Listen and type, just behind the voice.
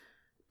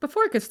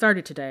Before we get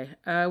started today,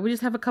 we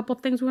just have a couple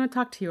things we want to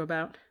talk to you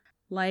about,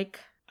 like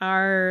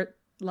our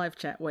live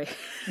chat. Wait.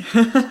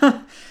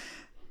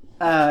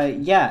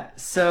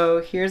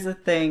 So here's the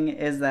thing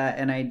is that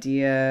an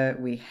idea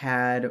we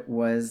had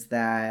was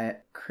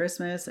that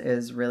Christmas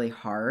is really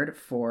hard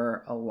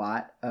for a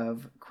lot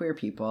of queer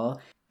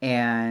people,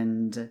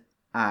 and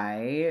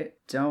I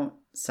don't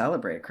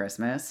celebrate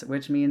Christmas,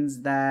 which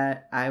means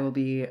that I will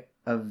be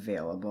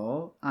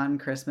available on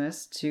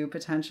Christmas to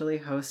potentially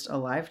host a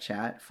live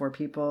chat for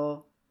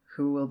people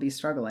who will be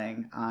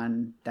struggling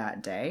on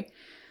that day.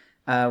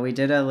 We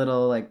did a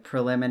little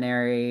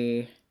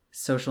preliminary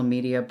social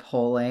media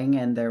polling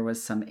and there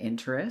was some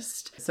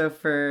interest. So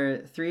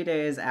for 3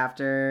 days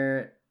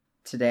after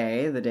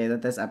today, the day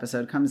that this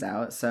episode comes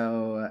out,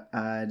 so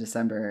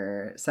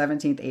December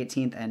 17th,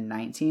 18th, and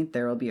 19th,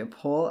 there will be a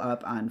poll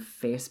up on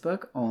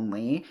Facebook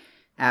only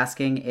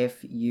asking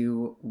if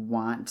you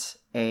want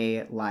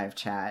a live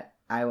chat.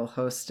 I will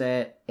host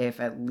it if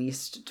at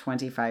least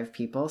 25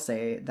 people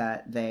say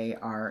that they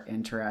are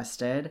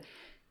interested,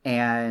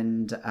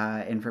 and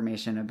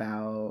information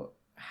about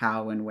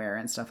how and where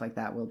and stuff like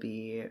that will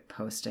be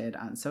posted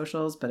on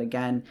socials. But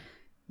again,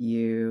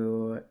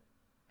 you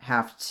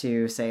have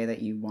to say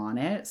that you want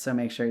it. So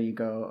make sure you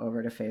go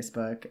over to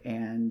Facebook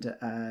and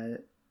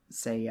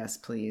say yes,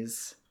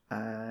 please,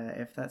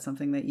 if that's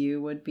something that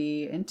you would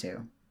be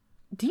into.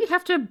 Do you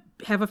have to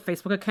have a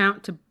Facebook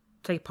account to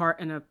take part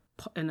in a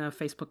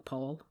Facebook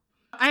poll?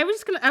 I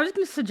was gonna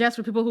suggest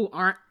for people who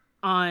aren't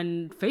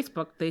on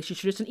Facebook, they should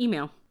shoot us an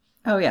email.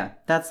 Oh yeah,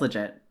 that's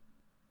legit.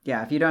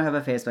 Yeah, if you don't have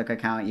a Facebook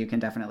account, you can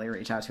definitely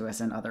reach out to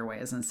us in other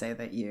ways and say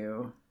that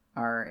you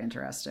are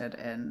interested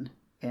in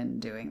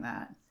doing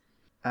that.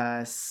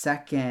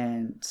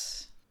 Second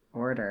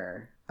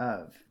order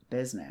of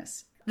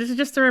business. This is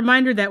just a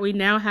reminder that we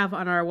now have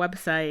on our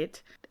website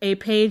a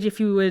page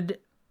if you would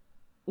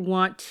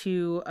want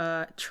to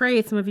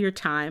trade some of your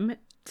time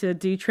to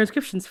do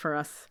transcriptions for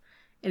us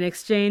in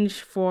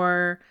exchange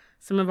for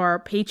some of our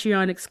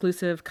Patreon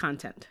exclusive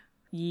content.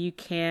 You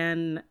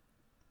can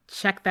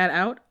check that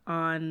out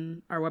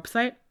on our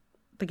website,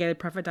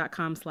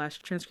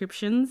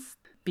 thegaylyprophet.com/transcriptions,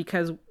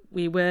 because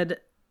we would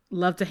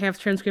love to have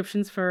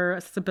transcriptions for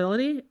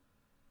accessibility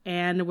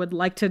and would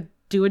like to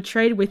do a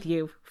trade with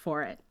you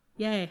for it.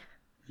 Yay.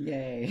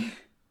 Yay.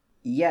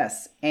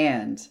 Yes,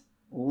 and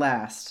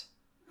last,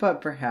 but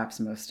perhaps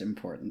most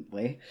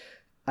importantly,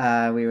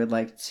 we would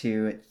like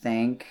to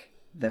thank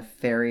the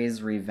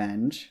Fairy's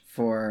Revenge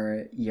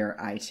for your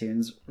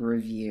iTunes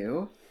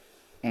review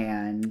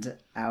and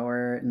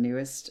our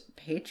newest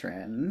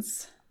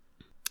patrons.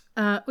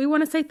 We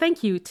want to say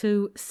thank you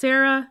to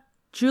Sarah,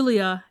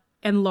 Julia,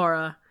 and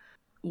Laura.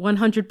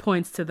 100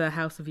 points to the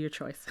house of your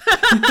choice.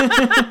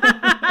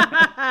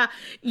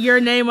 Your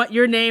name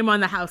on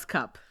the house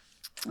cup.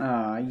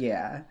 Oh,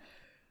 yeah.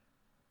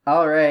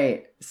 All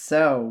right.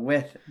 So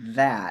with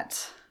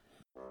that,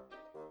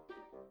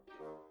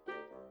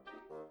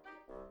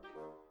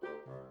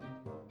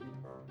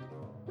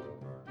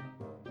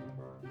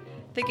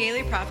 The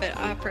Gayly Prophet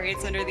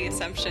operates under the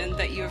assumption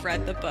that you have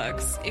read the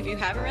books. If you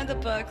haven't read the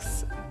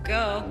books,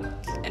 go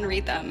and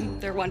read them.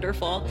 They're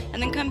wonderful.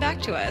 And then come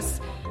back to us.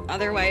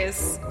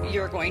 Otherwise,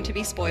 you're going to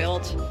be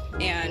spoiled.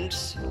 And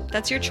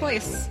that's your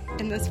choice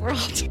in this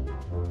world.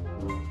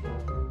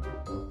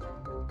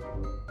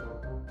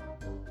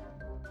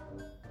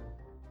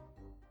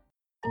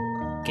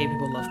 Gay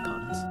people love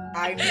puns.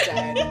 I'm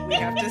dead. We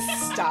have to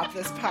stop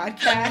this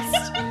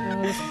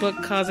podcast. This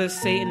book causes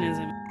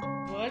Satanism.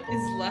 What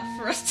is left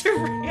for us to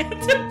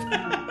rant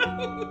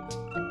about?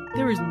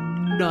 There is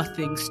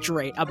nothing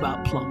straight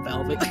about Plum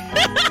Velvet.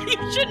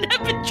 You shouldn't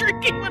have been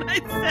drinking when I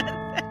said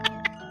that.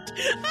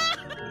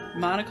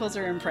 monocles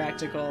are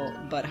impractical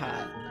but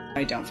hot.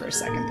 I don't for a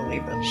second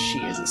believe that she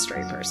is a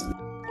straight person.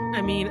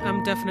 I mean,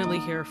 I'm definitely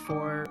here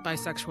for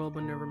bisexual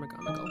Minerva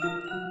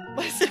McGonagall.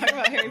 Let's talk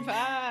about Harry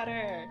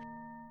Potter.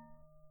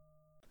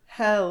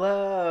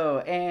 Hello,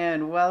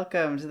 and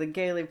welcome to the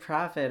Gayly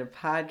Prophet, a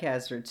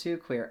podcast for two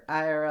queer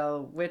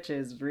IRL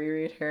witches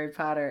reread Harry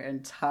Potter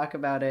and talk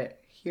about it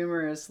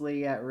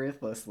humorously yet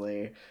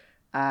ruthlessly.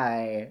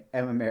 I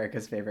am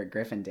America's favorite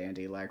Griffin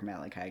dandy, Lark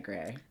Malachi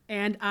Gray.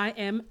 And I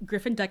am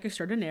Griffin Dyke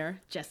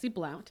extraordinaire, Jessie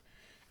Blount.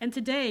 And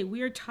today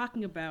we are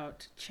talking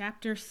about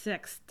Chapter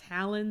 6,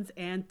 Talons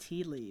and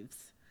Tea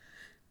Leaves,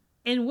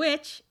 in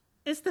which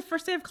it's the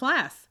first day of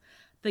class.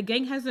 The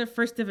gang has their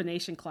first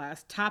divination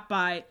class, taught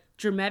by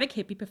dramatic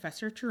hippie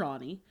Professor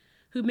Trelawney,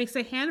 who makes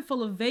a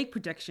handful of vague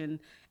prediction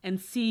and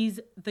sees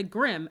the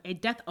Grim, a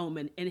death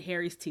omen, in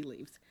Harry's tea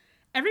leaves.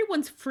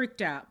 Everyone's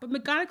freaked out, but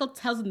McGonagall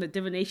tells them that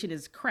divination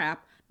is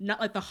crap,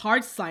 not like the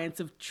hard science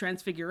of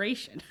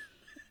transfiguration.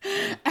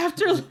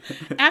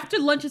 After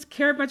lunch is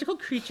Care of Magical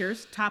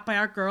Creatures, taught by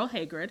our girl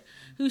Hagrid,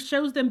 who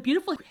shows them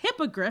beautiful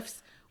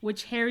hippogriffs,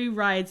 which Harry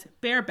rides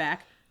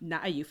bareback,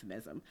 not a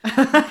euphemism.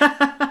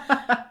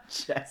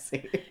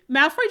 Jessie.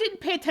 Malfoy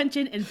didn't pay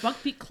attention, and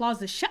Buckbeak claws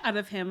the shit out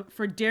of him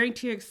for daring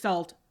to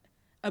assault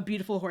a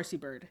beautiful horsey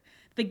bird.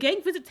 The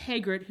gang visits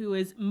Hagrid, who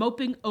is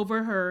moping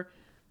over her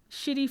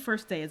shitty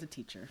first day as a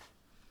teacher.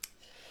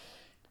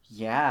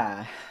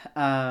 Yeah.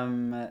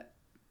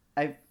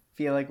 I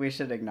feel like we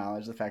should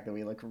acknowledge the fact that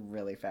we look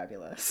really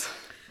fabulous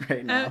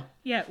right now.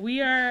 Yeah,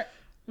 we are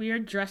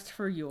dressed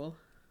for Yule.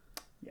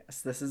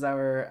 Yes, this is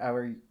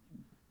our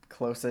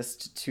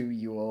closest to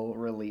Yule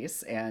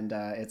release, and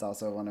it's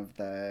also one of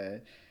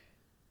the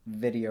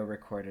video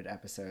recorded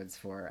episodes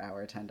for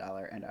our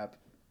 $10 and up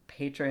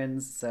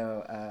patrons.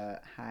 So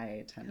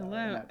hi, $10 Hello.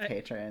 and up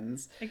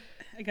patrons.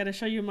 I gotta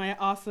show you my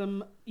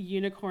awesome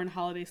unicorn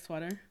holiday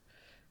sweater.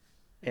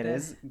 It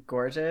is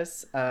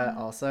gorgeous.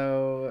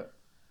 Also,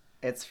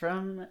 it's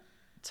from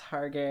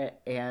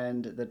Target,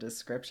 and the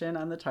description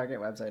on the Target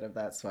website of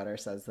that sweater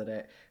says that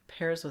it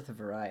pairs with a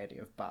variety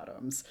of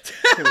bottoms.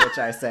 To which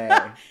I say,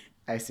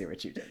 I see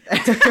what you did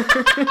there.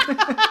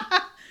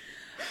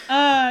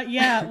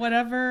 Yeah,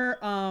 whatever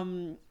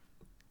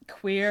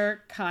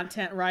queer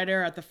content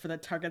writer for the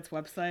Target's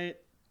website,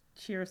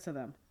 cheers to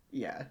them.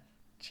 Yeah,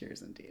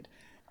 cheers indeed.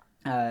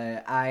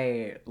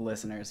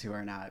 Listeners who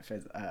are not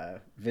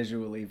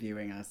visually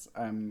viewing us,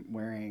 I'm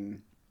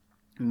wearing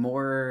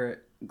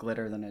more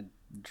glitter than a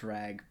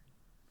drag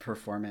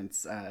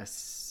performance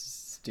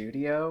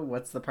studio.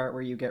 What's the part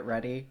where you get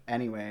ready?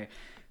 Anyway,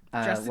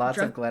 lots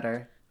of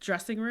glitter.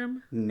 Dressing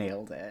room?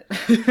 Nailed it.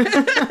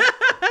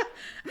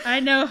 I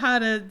know how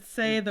to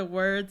say the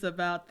words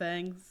about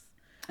things.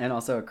 And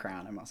also a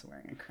crown. I'm also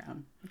wearing a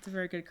crown. It's a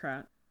very good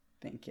crown.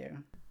 Thank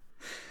you.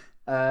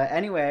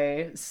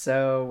 Anyway,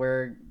 so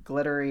we're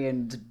glittery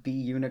and be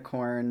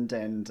unicorned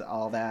and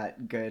all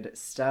that good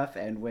stuff.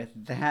 And with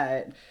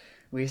that,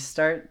 we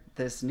start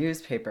this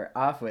newspaper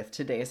off with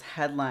today's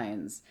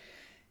headlines.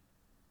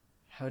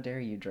 How dare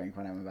you drink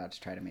when I'm about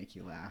to try to make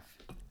you laugh?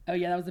 Oh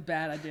yeah, that was a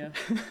bad idea.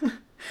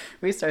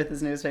 We start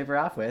this newspaper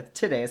off with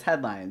today's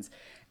headlines.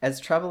 As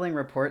troubling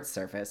reports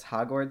surface,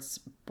 Hogwarts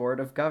Board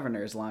of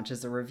Governors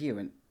launches a review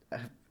and...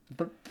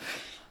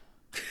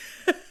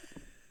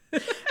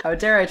 How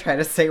dare I try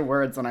to say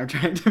words when I'm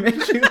trying to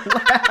make you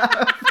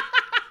laugh?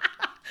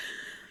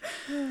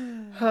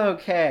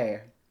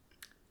 Okay.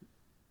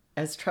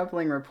 As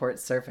troubling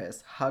reports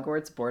surface,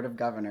 Hogwarts Board of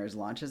Governors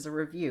launches a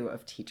review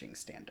of teaching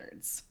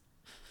standards.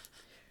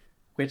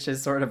 Which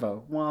is sort of a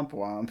womp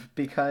womp,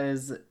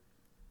 because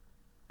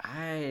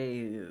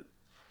I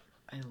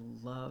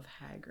love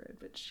Hagrid,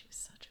 but she's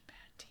such a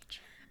bad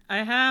teacher. I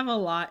have a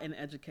lot in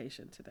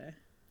education today.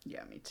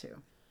 Yeah, me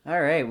too.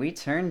 All right, we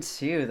turn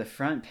to the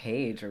front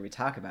page where we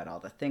talk about all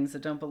the things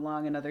that don't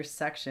belong in other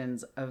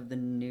sections of the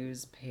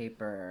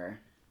newspaper.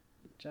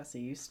 Jesse,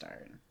 you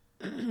start.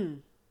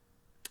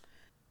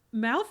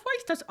 Malfoy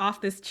starts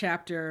off this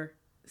chapter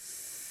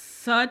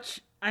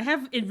I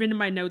have it written in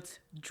my notes,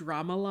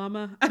 drama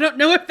llama. I don't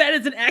know if that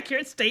is an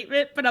accurate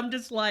statement, but I'm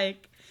just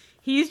like,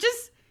 he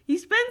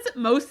spends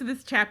most of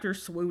this chapter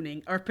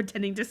swooning or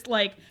pretending to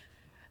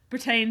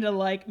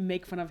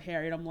make fun of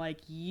Harry. And I'm like,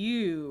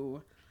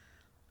 you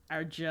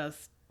are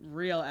just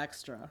real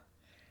extra.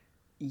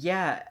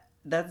 Yeah,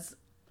 that's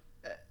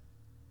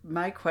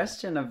my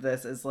question of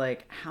this is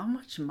like, how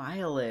much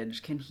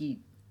mileage can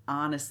he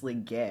honestly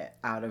get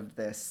out of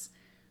this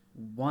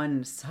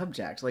one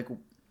subject? Like,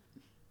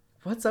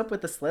 what's up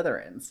with the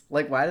Slytherins?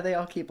 Like, why do they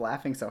all keep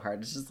laughing so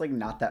hard? It's just like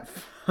not that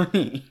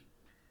funny.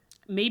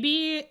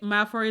 Maybe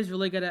Malfoy is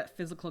really good at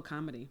physical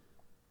comedy.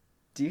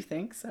 Do you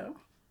think so?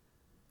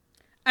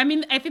 I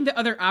mean, I think the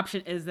other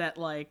option is that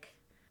like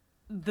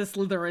the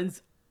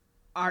Slytherins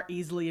are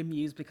easily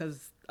amused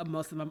because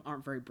most of them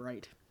aren't very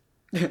bright.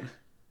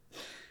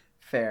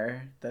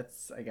 Fair.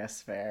 That's, I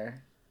guess,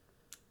 fair.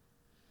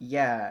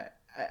 Yeah,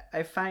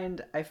 I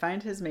find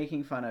his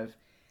making fun of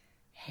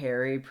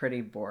Harry pretty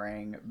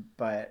boring,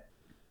 but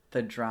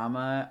the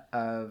drama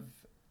of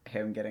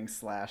him getting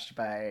slashed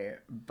by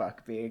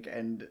Buckbeak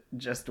and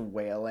just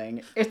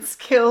wailing, "It's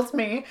killed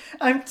me!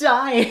 I'm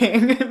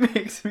dying!" It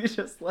makes me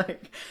just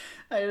like,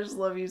 I just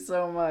love you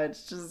so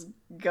much. Just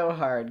go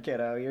hard,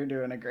 kiddo. You're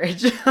doing a great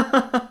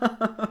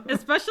job.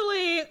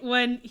 Especially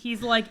when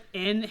he's like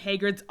in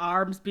Hagrid's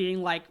arms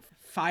being like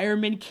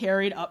firemen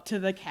carried up to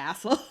the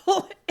castle.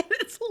 And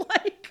it's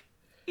like,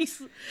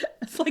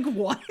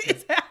 what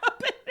is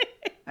happening?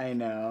 I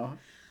know.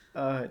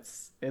 Oh,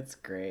 it's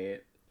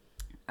great.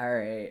 All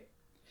right.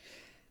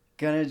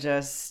 Gonna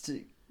just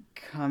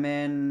come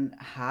in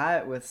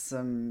hot with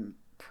some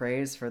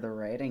praise for the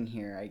writing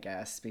here, I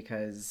guess,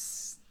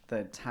 because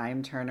the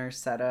time turner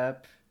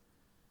setup,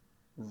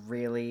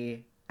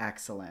 really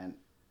excellent.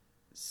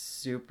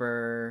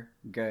 Super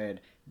good.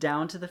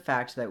 Down to the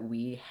fact that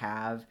we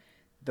have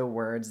the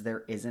words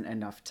 "there isn't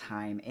enough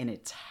time" in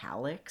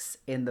italics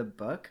in the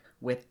book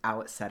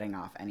without setting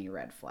off any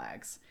red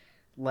flags.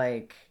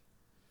 Like,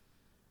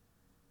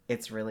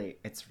 it's really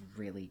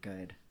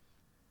good.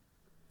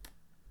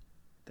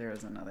 There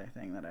was another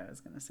thing that I was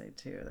going to say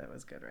too that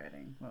was good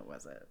writing. What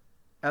was it?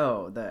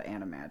 Oh, the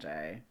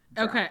Animagi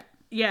drop. Okay.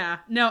 Yeah.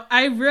 No,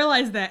 I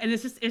realized that, and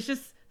it's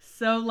just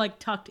so like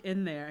tucked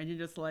in there, and you're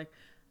just like,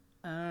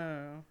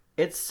 oh.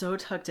 It's so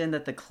tucked in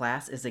that the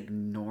class is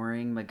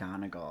ignoring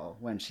McGonagall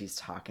when she's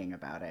talking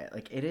about it.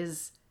 Like, it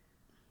is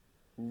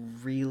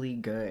really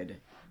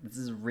good. This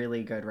is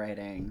really good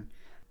writing.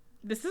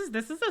 This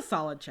is a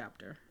solid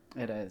chapter.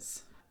 It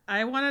is.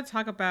 I want to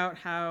talk about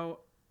how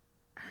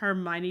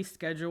Hermione's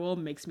schedule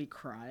makes me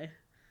cry.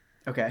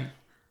 Okay.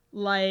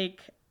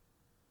 Like,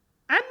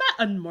 I'm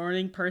not a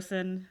morning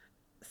person,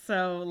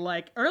 so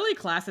like early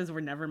classes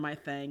were never my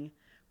thing.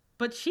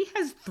 But she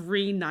has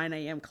 3 9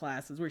 a.m.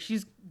 classes where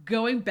she's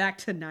going back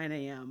to 9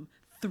 a.m.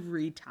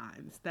 3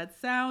 times. That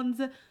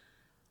sounds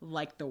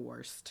like the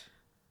worst.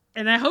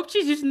 And I hope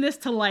she's using this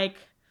to like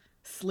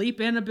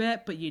sleep in a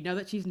bit, but you know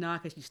that she's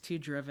not because she's too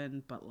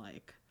driven. But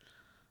like,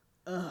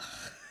 ugh.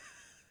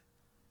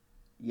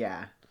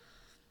 Yeah.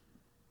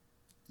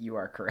 You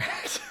are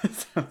correct. It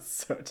sounds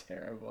so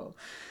terrible.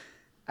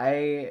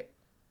 I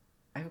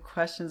have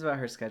questions about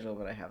her schedule,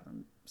 but I have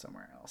them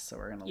somewhere else, so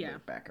we're gonna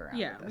loop back around.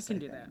 Yeah, with this, we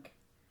can I do think. that.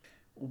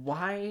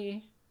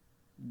 Why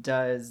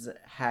does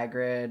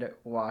Hagrid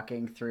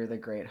walking through the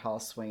Great Hall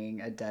swinging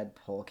a dead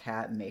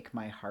polecat make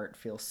my heart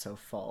feel so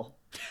full?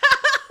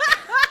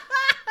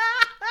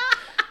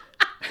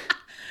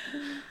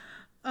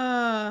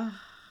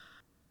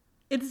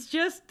 It's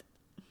just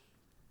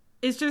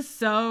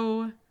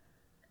so...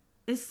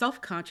 Is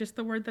self-conscious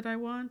the word that I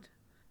want?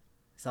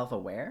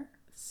 Self-aware?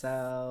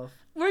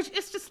 Where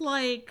it's just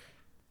like...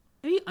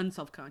 Maybe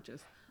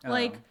unself-conscious. Oh.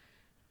 Like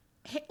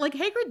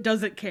Hagrid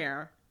doesn't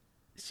care.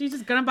 She's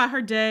just going about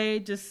her day,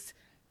 just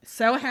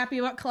so happy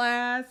about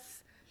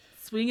class,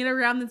 swinging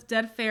around this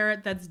dead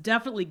ferret that's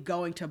definitely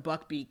going to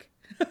Buckbeak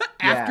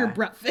after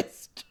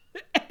breakfast.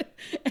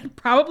 And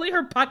probably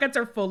her pockets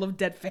are full of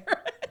dead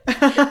ferret.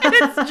 And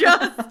it's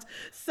just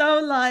so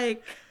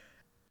like...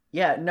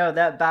 Yeah, no,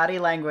 that body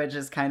language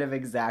is kind of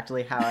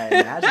exactly how I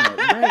imagine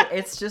it. Right.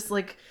 It's just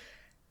like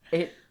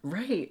it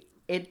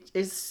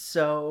is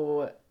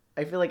so...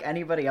 I feel like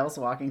anybody else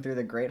walking through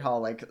the Great Hall,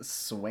 like,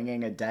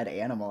 swinging a dead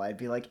animal, I'd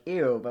be like,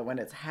 ew. But when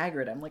it's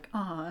Hagrid, I'm like,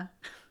 aw.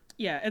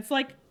 Yeah, it's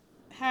like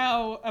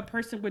how a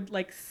person would,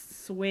 like,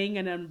 swing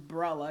an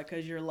umbrella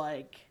because you're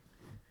like,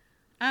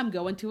 I'm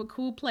going to a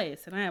cool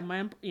place. And I have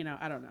my,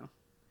 I don't know.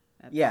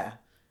 Yeah.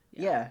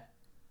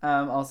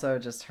 Also,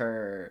 just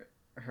her,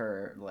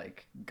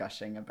 like,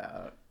 gushing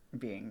about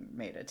being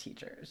made a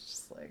teacher. It's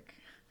just like...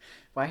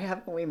 Why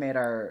haven't we made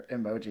our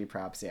emoji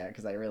props yet?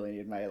 Because I really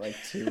need my, like,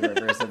 2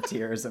 Rivers of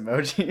Tears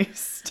emoji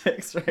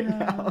sticks right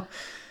now.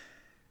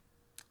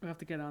 We'll have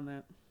to get on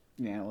that.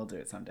 Yeah, we'll do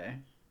it someday.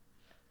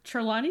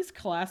 Trelawney's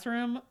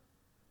classroom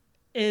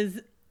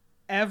is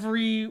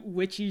every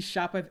witchy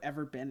shop I've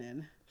ever been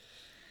in.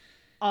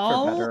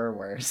 For better or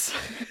worse.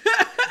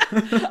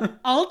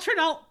 All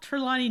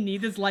Trelawney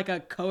needs is, like, a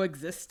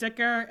coexist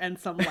sticker and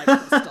some, like,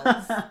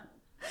 crystals.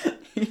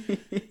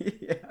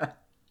 Yeah.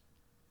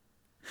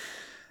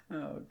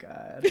 Oh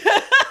God.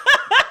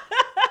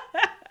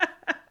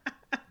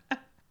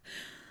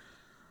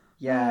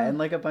 Yeah, and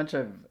like a bunch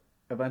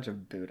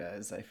of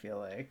Buddhas, I feel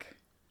like.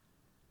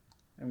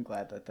 I'm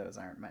glad that those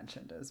aren't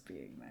mentioned as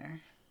being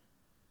there.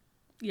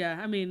 Yeah,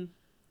 I mean,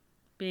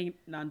 being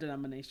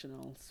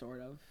non-denominational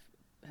sort of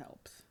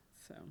helps.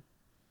 So.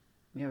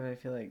 Yeah, but I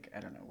feel like,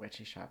 I don't know,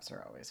 witchy shops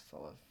are always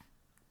full of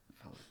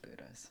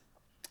Buddhas.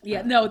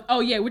 Yeah, no.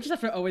 Oh yeah, witchy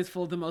shops are always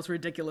full of the most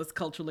ridiculous,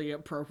 culturally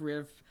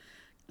appropriate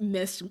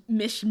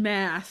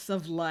mishmash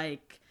of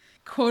like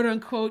quote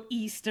unquote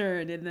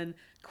Eastern and then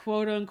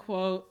quote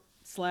unquote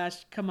 /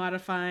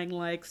 commodifying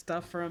like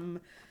stuff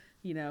from,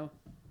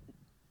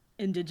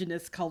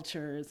 indigenous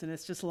cultures, and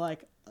it's just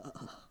like,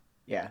 ugh.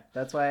 Yeah,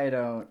 that's why I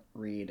don't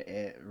read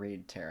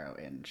tarot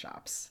in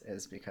shops,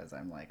 is because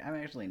I'm like, I'm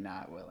actually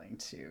not willing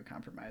to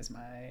compromise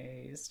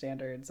my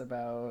standards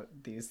about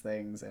these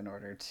things in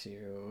order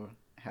to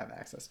have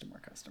access to more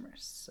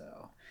customers.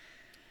 So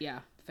yeah,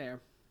 fair.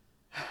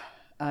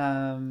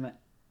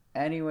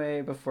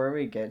 Anyway, before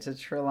we get to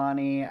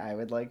Trelawney, I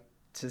would like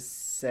to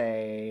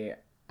say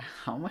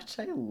how much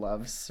I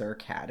love Sir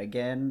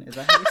Cadogan. Is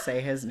that how you say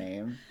his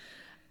name?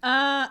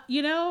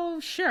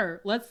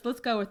 Sure. Let's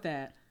go with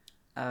that.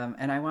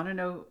 And I want to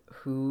know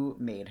who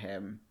made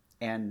him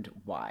and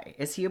why.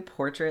 Is he a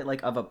portrait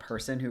like of a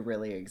person who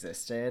really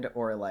existed,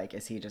 or like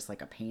is he just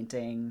like a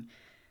painting?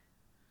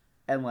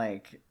 And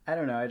like, I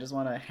don't know, I just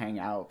want to hang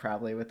out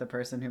probably with the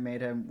person who made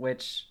him,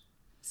 which,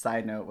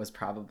 side note, was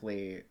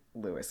probably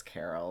Lewis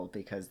Carroll,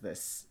 because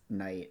this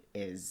knight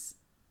is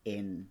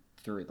in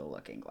Through the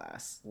Looking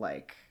Glass,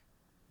 like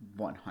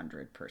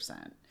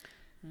 100%.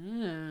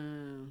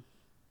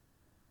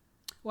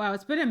 Wow,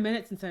 it's been a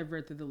minute since I've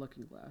read Through the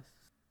Looking Glass.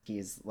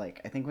 He's like,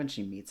 I think when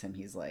she meets him,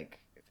 he's like,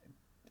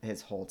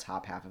 his whole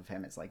top half of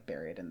him is like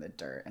buried in the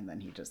dirt, and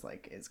then he just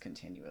like is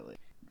continually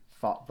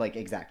like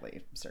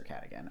exactly Sir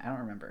Cadogan. I don't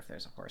remember if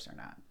there's a horse or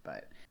not,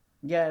 but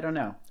yeah, I don't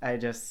know. I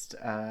just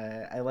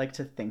I like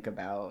to think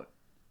about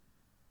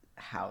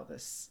how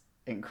this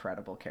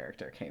incredible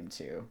character came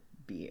to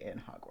be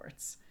in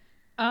Hogwarts.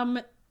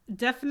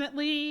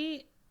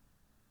 Definitely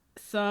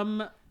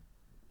some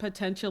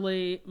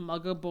potentially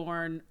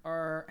Muggle-born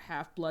or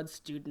half-blood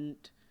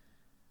student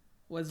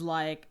was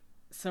like,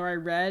 so I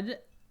read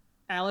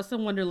Alice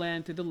in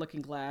Wonderland Through the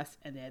Looking Glass,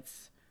 and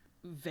it's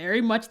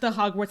very much the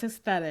Hogwarts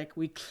aesthetic.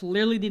 We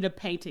clearly need a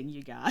painting,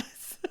 you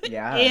guys.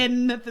 Yeah.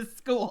 In the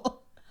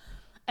school.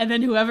 And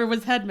then whoever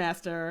was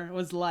headmaster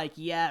was like,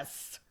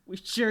 yes, we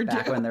sure do.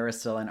 Back when there was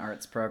still an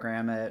arts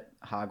program at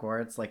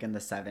Hogwarts, like in the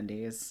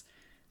 70s.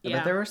 Yeah.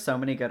 But there were so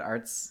many good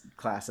arts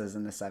classes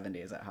in the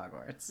 70s at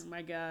Hogwarts. Oh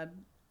my god.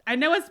 I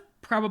know it's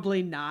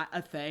probably not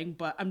a thing,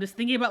 but I'm just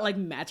thinking about like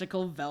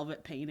magical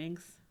velvet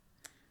paintings.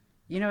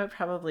 You know, it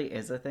probably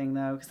is a thing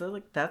though, because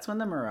like that's when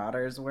the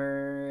Marauders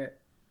were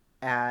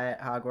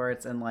at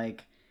Hogwarts, and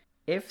like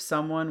if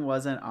someone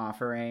wasn't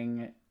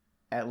offering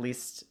at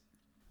least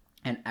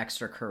an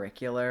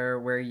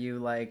extracurricular where you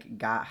like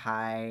got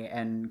high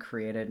and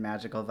created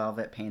magical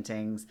velvet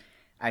paintings,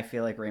 I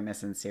feel like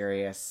Remus and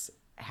Sirius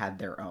had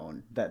their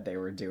own that they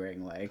were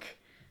doing like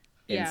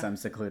in some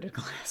secluded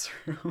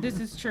classroom. This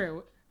is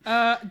true.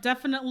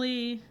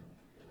 Definitely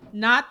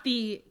not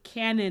the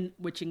canon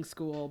witching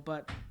school,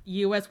 but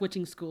U.S.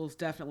 witching schools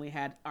definitely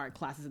had art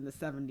classes in the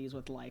 70s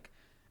with like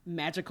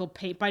magical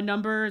paint by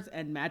numbers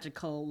and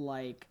magical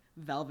like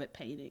velvet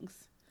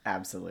paintings.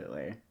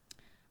 Absolutely.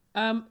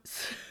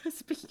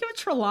 Speaking of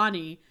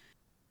Trelawney,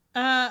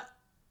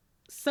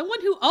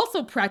 someone who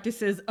also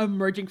practices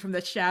emerging from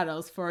the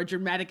shadows for a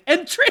dramatic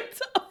entrance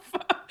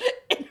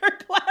in her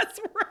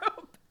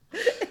classroom.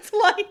 It's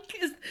like,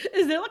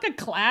 is there like a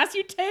class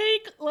you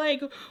take?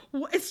 Like,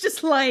 it's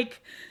just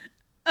like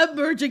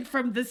emerging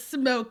from the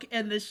smoke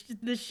and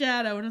the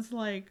shadow, and it's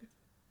like,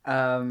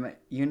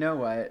 you know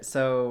what?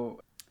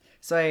 So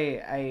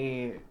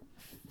I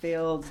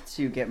failed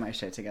to get my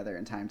shit together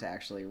in time to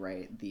actually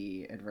write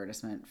the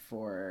advertisement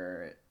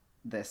for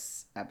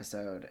this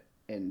episode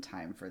in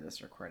time for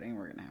this recording.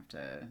 We're gonna have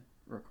to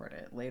record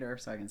it later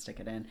so I can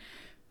stick it in.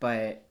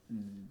 But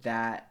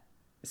that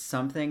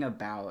something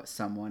about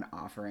someone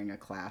offering a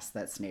class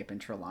that Snape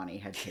and Trelawney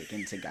had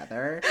taken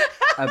together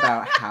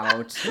about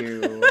how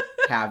to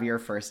have your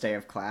first day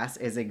of class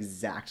is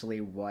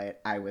exactly what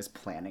I was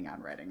planning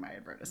on writing my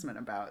advertisement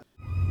about.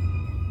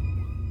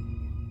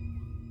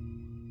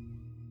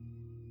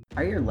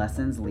 Are your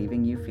lessons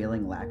leaving you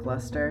feeling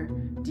lackluster?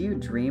 Do you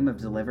dream of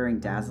delivering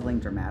dazzling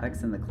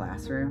dramatics in the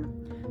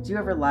classroom? Do you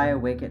ever lie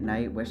awake at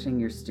night wishing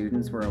your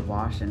students were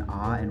awash in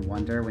awe and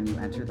wonder when you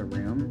enter the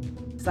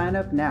room? Sign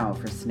up now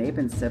for Snape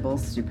and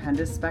Sybill's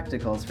stupendous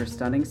spectacles for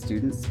stunning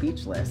students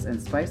speechless and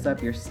spice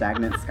up your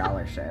stagnant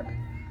scholarship.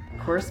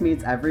 Course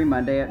meets every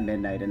Monday at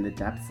midnight in the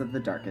depths of the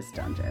darkest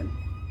dungeon.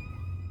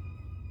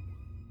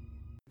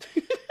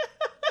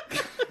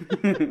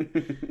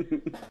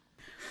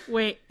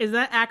 wait, is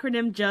that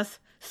acronym just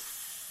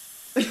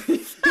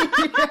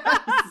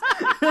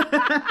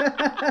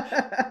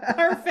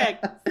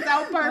perfect?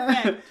 So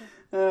perfect.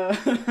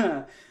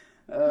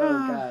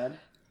 God.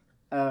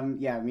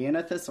 Yeah, me and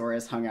a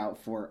thesaurus hung out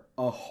for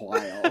a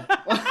while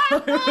while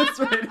I was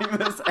writing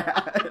this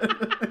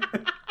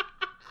ad.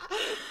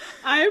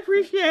 I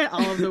appreciate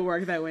all of the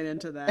work that went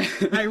into that.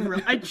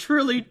 I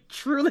truly,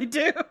 truly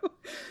do.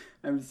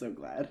 I'm so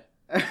glad.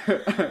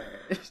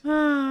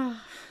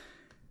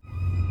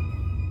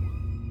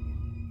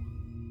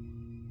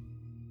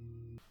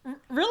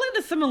 Really,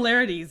 the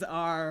similarities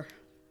are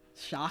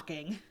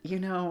shocking. You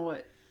know,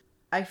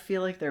 I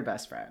feel like they're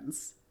best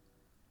friends.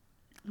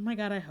 Oh my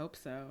god, I hope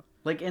so.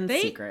 Like, in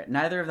secret.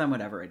 Neither of them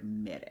would ever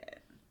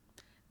admit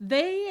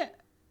it.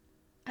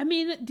 I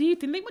mean, do you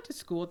think they went to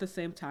school at the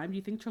same time? Do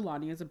you think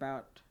Trelawney is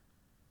about...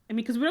 I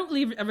mean, because we don't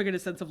really ever get a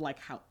sense of, like,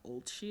 how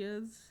old she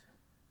is.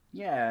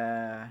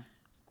 Yeah.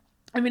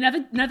 I mean,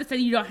 not to say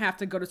you don't have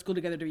to go to school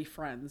together to be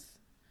friends.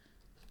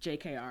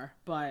 JKR.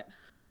 But...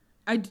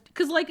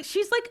 Because, like,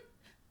 she's, like,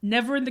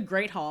 never in the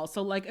Great Hall.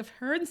 So, like, if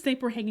her and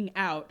Snape were hanging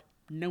out,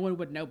 no one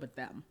would know but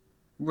them.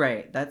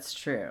 Right, that's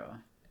true.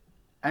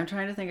 I'm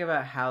trying to think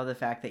about how the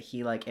fact that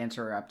he, like,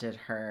 interrupted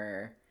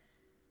her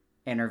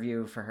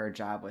interview for her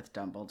job with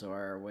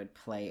Dumbledore would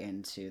play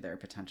into their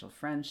potential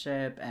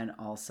friendship, and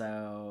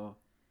also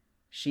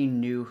she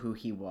knew who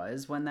he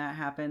was when that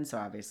happened, so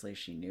obviously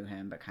she knew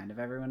him, but kind of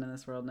everyone in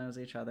this world knows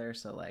each other,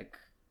 so, like,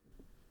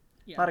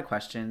 a lot of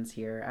questions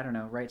here. I don't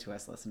know, write to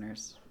us,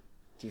 listeners.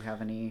 Do you have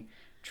any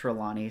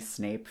Trelawney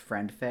Snape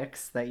friend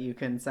fics that you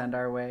can send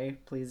our way?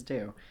 Please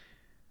do.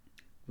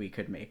 We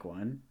could make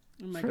one.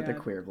 Oh for God. The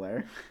Queer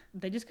Blair.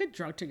 They just get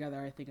drunk together,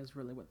 I think, is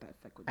really what that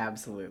fic would be.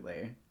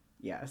 Absolutely.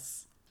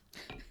 Yes.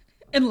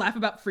 And laugh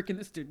about freaking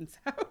the students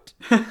out.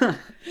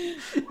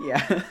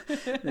 Yeah.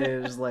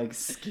 They just, like,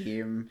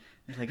 scheme.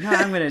 They're like, no,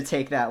 I'm going to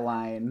take that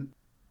line.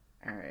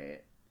 All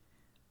right.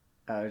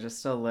 Oh,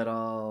 just a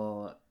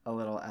little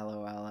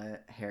LOL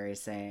at Harry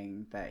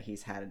saying that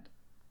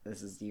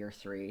this is year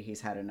 3,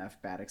 he's had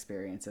enough bad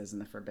experiences in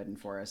the Forbidden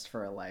Forest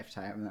for a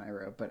lifetime. And then I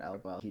wrote, but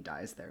LOL, he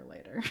dies there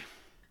later.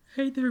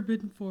 Hate the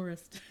Forbidden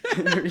Forest.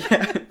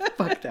 Yeah,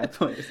 fuck that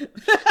place.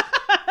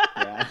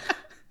 Yeah.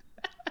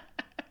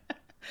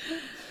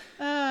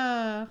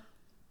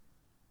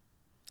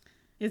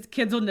 His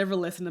kids will never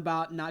listen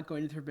about not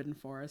going to the Forbidden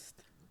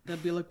Forest. They'll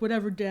be like,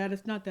 whatever, Dad,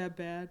 it's not that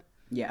bad.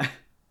 Yeah.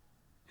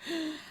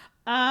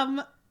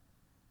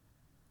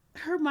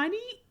 Hermione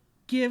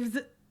gives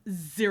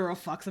 0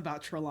 fucks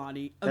about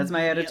Trelawney. That's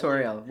my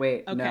editorial.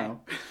 Wait, okay.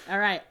 no. All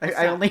right.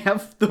 I only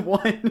have the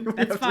one.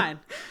 That's fine.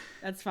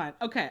 That's fine.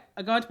 Okay,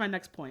 I'll go on to my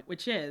next point,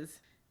 which is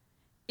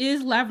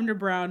Lavender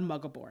Brown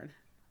Muggleborn?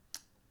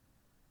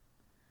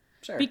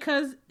 Sure.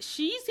 Because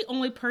she's the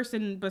only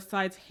person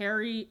besides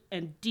Harry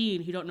and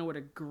Dean who don't know what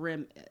a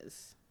Grim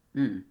is.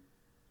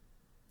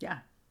 Yeah.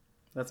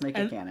 Let's make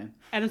it canon.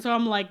 And so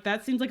I'm like,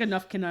 that seems like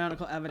enough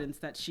canonical evidence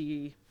that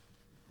she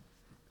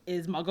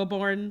is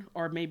Muggleborn,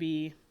 or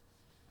maybe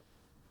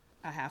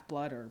a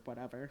half-blood or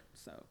whatever.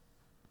 So,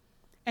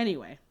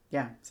 anyway.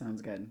 Yeah,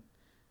 sounds good.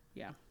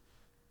 Yeah.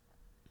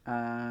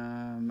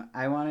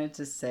 I wanted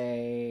to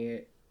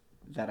say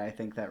that I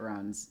think that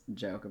Ron's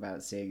joke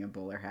about seeing a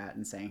bowler hat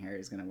and saying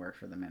Harry's going to work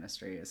for the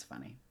Ministry is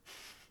funny.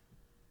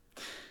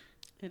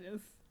 It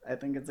is. I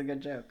think it's a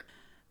good joke.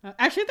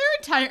 Actually, their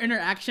entire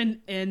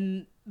interaction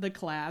in the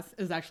class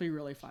is actually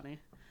really funny.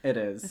 It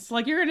is. It's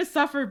like, you're going to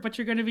suffer, but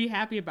you're going to be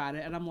happy about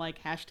it. And I'm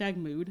like, hashtag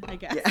mood, I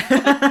guess.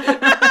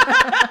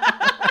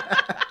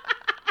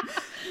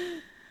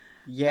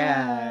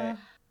 Yeah.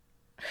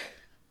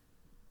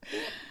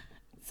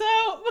 So,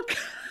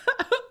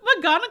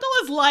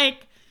 McGonagall is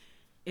like,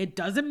 it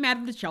doesn't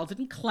matter that y'all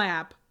didn't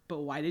clap, but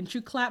why didn't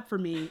you clap for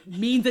me?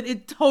 Means that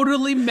it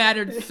totally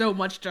mattered so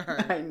much to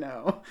her. I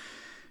know.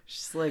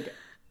 She's like,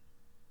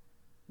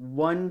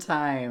 one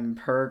time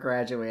per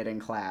graduating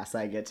class,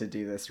 I get to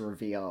do this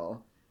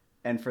reveal.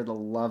 And for the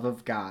love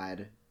of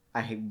God,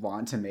 I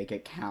want to make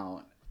it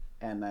count.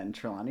 And then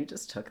Trelawney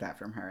just took that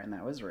from her, and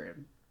that was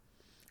rude.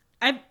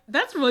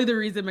 That's really the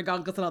reason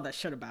McGonagall said all that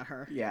shit about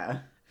her. Yeah.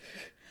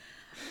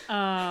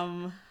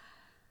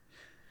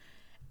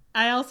 I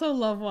also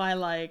love why,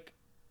 like,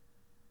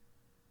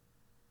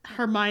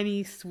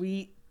 Hermione,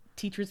 sweet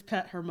teacher's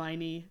pet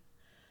Hermione,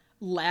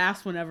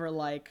 laughs whenever,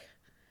 like,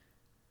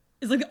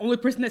 is like the only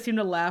person that seemed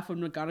to laugh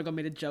when McGonagall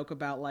made a joke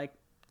about, like,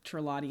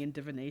 Trelawney and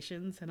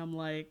divinations. And I'm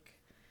like,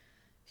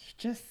 she's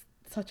just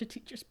such a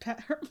teacher's pet,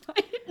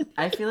 Hermione.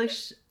 I feel like,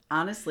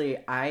 honestly,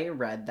 I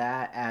read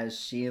that as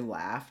she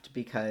laughed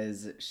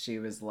because she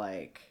was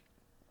like,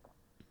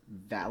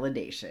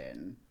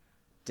 validation.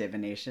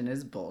 Divination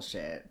is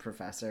bullshit.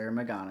 Professor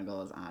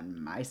McGonagall is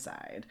on my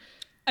side.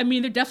 I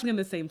mean, they're definitely on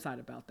the same side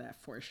about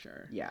that, for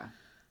sure. Yeah.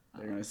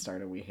 They're going to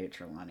start a We Hate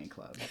Trelawney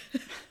club.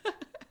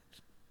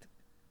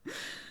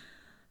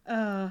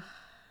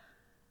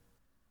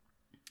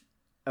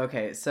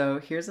 Okay, so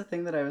here's a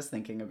thing that I was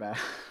thinking about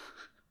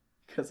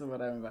because of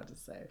what I'm about to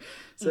say.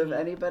 So if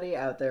anybody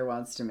out there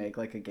wants to make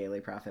like a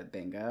Gaily Prophet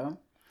bingo,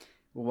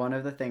 one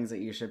of the things that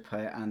you should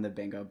put on the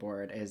bingo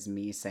board is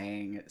me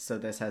saying, so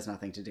this has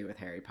nothing to do with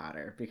Harry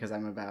Potter, because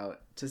I'm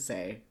about to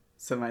say,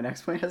 so my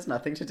next point has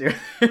nothing to do with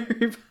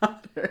Harry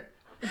Potter.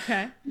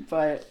 Okay.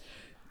 But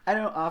I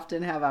don't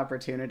often have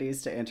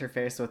opportunities to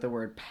interface with the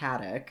word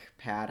paddock,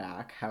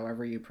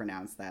 however you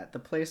pronounce that, the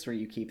place where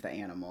you keep the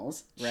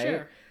animals, right?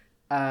 Sure.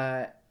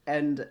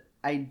 And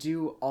I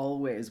do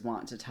always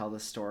want to tell the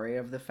story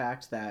of the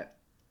fact that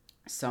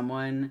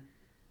someone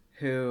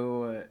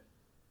that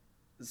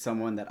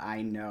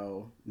I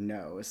know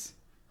knows,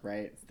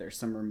 right? There's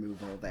some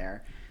removal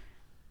there.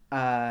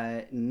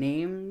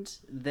 Named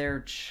their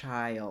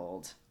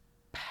child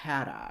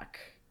Paddock,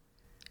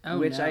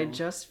 which I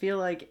just feel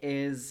like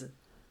is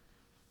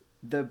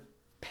the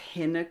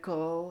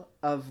pinnacle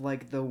of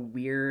like the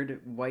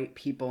weird white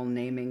people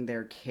naming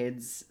their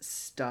kids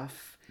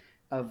stuff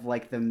of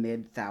like the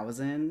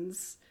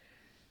mid-thousands.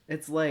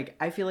 It's like,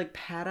 I feel like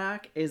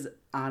Paddock is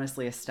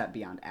honestly a step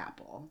beyond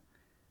Apple.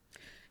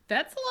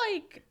 That's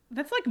like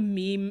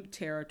meme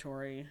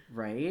territory.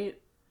 Right?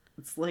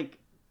 It's like,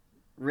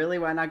 really,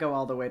 why not go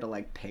all the way to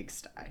like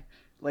Pigsty?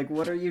 Like,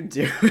 what are you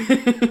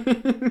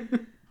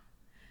doing?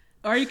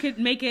 Or you could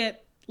make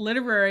it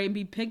literary and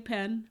be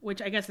Pigpen,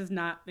 which I guess is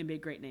not maybe a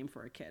great name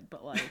for a kid,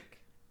 but like,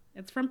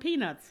 it's from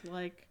Peanuts.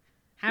 Like,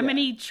 how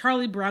many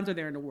Charlie Browns are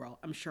there in the world?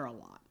 I'm sure a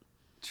lot.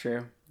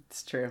 True.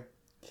 It's true.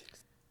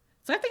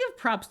 So I have to give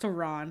props to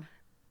Ron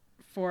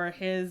for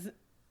his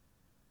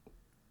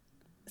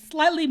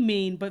slightly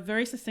mean but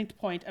very succinct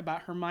point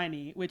about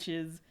Hermione, which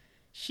is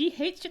she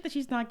hates shit that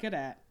she's not good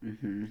at.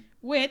 Mm-hmm.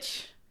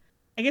 Which,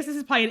 I guess this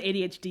is probably an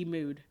ADHD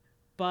mood,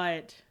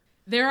 but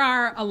there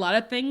are a lot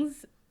of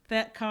things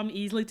that come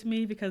easily to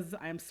me because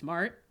I'm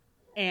smart,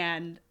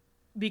 and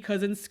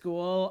because in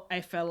school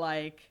I feel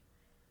like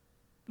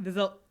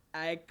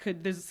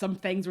there's some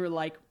things where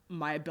like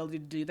my ability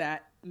to do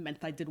that meant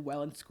I did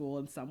well in school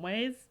in some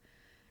ways,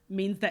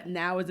 means that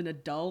now as an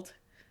adult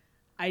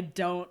I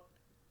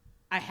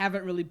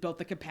haven't really built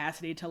the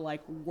capacity to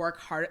like work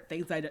hard at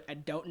things that I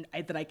don't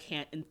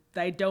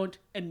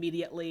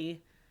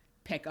immediately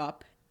pick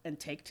up and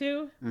take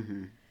to.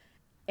 Mm-hmm.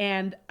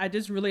 And I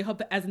just really hope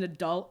that as an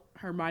adult,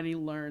 Hermione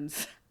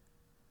learns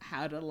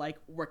how to like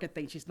work at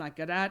things she's not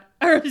good at,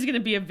 or she's going to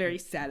be a very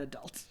sad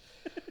adult.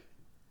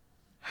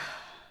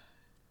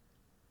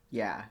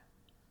 Yeah.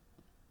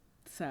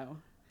 So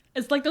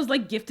it's like those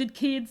like gifted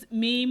kids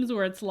memes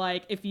where it's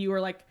like, if you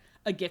were like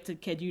a gifted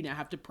kid, you now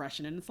have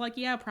depression. And it's like,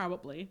 yeah,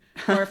 probably.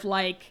 Or if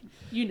like,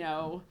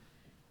 anyway,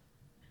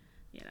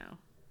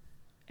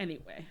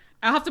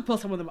 I'll have to pull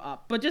some of them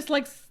up, but just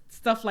like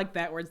stuff like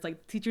that, where it's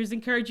like teachers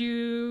encourage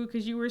you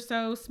because you were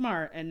so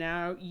smart, and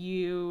now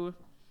you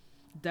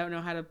don't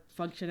know how to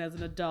function as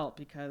an adult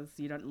because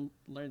you don't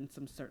learn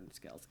some certain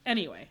skills.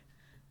 Anyway,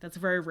 that's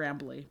very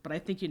rambly, but I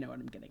think you know what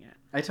I'm getting at.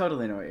 I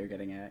totally know what you're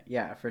getting at.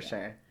 Yeah, for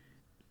sure.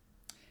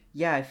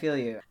 Yeah, I feel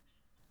you.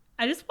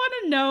 I just want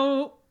to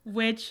know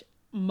which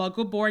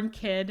Muggle-born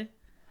kid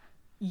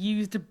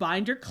used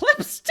binder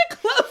clips to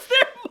close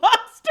their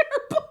monster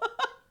book.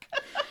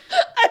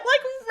 I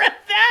read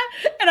that,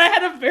 and I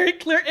had a very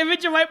clear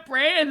image in my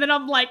brain, and then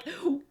I'm like,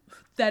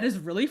 that is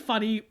really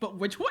funny, but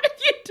which one did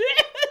you do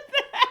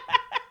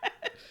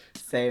that?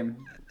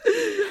 Same.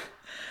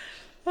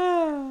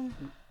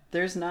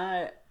 There's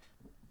not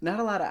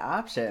a lot of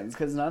options,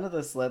 because none of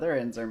the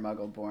Slytherins are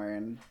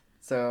Muggle-born.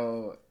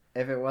 So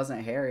if it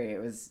wasn't Harry,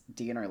 it was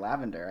Dean or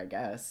Lavender, I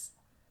guess.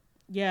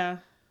 Yeah.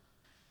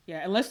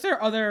 Yeah, unless there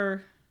are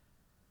other...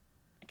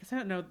 I guess I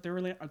don't know. There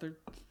really other...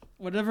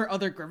 Whatever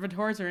other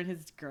Gryffindors are in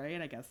his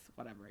grade, I guess.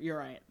 Whatever. You're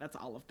right. That's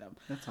all of them.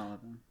 That's all of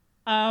them.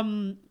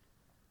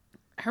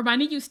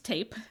 Hermione used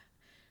tape,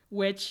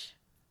 which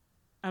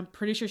I'm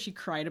pretty sure she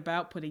cried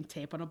about putting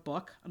tape on a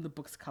book, on the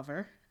book's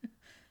cover.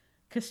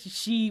 Because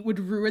she would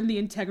ruin the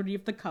integrity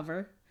of the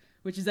cover,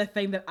 which is a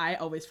thing that I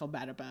always feel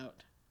bad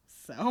about.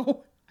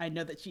 So I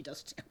know that she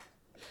does too.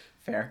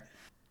 Fair.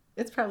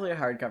 It's probably a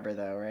hardcover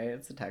though, right?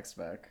 It's a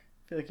textbook.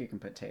 I feel like you can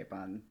put tape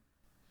on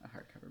a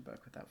hardcover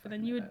book without fucking but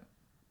then you would up.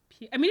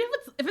 I mean,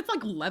 if it's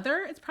like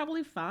leather, it's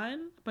probably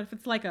fine. But if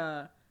it's like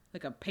a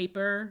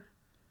paper,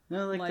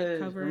 no, like the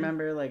cover.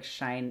 Remember, like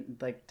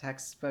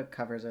textbook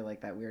covers are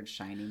like that weird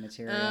shiny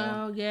material.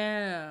 Oh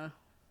yeah,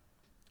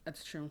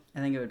 that's true. I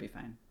think it would be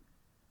fine.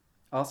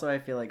 Also, I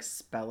feel like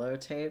Spello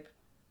tape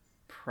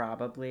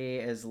probably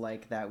is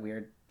like that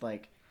weird,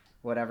 like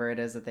whatever it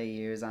is that they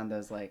use on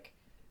those like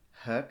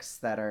hooks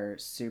that are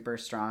super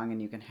strong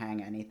and you can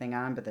hang anything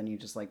on, but then you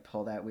just like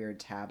pull that weird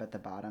tab at the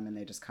bottom and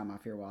they just come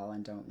off your wall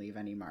and don't leave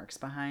any marks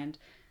behind.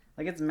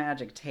 Like, it's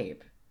magic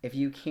tape. If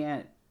you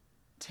can't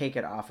take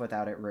it off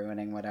without it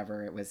ruining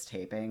whatever it was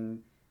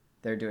taping,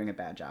 they're doing a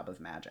bad job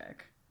of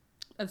magic.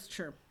 That's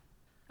true.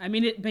 I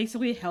mean, it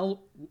basically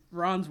held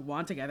Ron's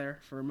wand together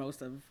for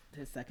most of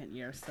his second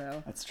year,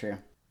 so... That's true.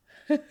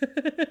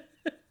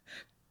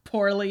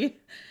 Poorly.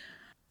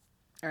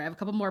 All right, I have a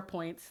couple more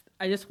points.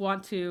 I just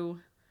want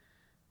to...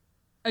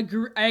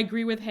 I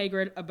agree with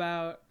Hagrid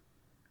about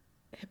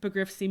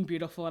hippogriffs seem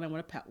beautiful and I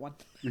want to pet one.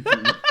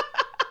 Mm-hmm.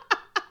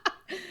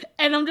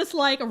 And I'm just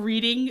like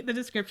reading the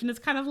description. It's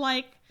kind of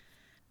like,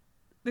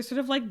 they're sort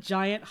of like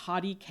giant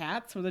haughty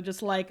cats where they're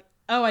just like,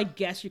 oh, I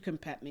guess you can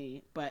pet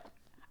me, but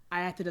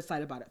I have to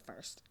decide about it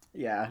first.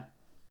 Yeah.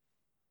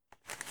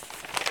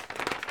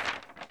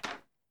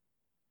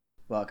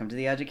 Welcome to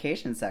the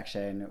education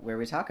section where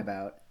we talk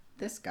about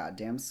this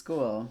goddamn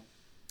school.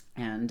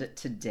 And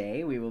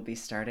today we will be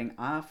starting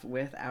off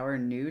with our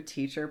new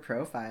teacher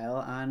profile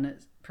on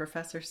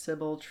Professor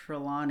Sybill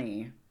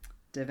Trelawney,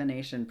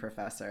 divination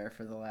professor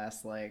for the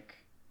last 12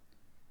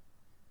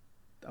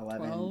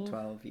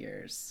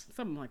 years.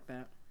 Something like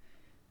that.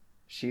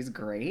 She's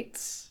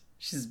great.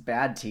 She's a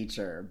bad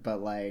teacher,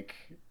 but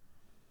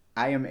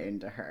I am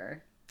into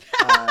her.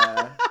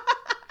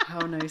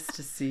 How nice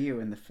to see you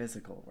in the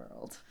physical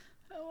world.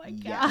 Oh my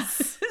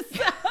yes.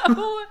 God.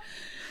 So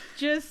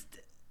just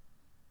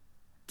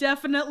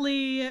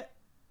definitely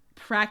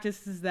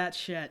practices that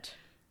shit.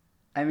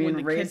 I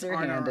mean, raise your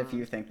hand if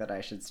you think that I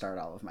should start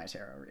all of my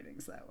tarot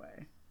readings that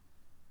way.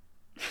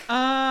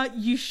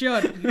 You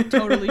should. You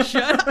totally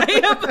should.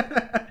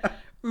 I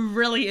am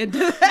really into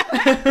that.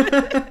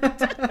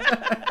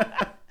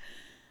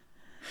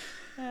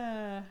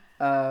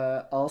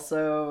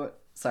 Also,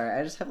 sorry,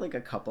 I just have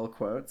a couple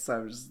quotes, so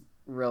I'm just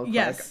real quick.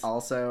 Yes.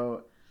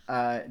 Also,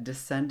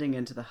 descending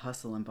into the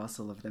hustle and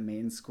bustle of the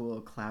main school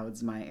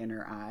clouds my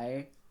inner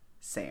eye.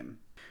 Same.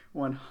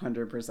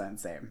 100%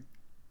 same.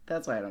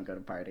 That's why I don't go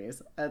to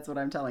parties. That's what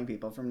I'm telling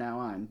people from now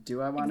on.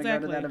 Do I want to go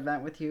to that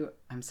event with you?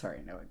 I'm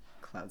sorry, no, it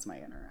clouds my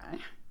inner eye.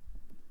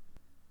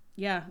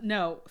 Yeah,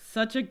 no,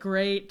 such a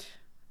great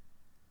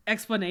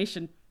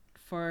explanation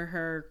for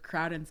her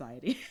crowd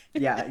anxiety.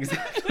 Yeah,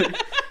 exactly.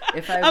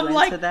 If I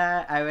went to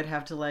that, I would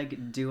have to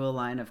do a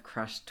line of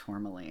crushed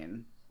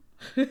tourmaline.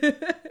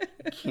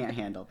 Can't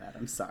handle that.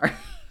 I'm sorry.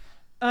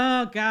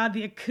 Oh God,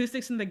 the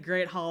acoustics in the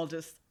Great Hall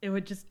it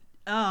would just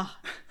I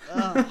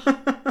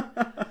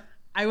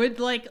would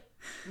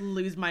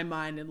lose my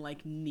mind and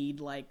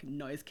need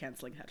noise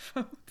canceling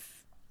headphones.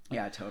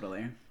 Yeah,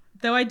 totally.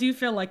 Though I do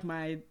feel like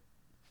my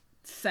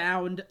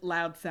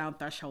loud sound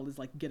threshold is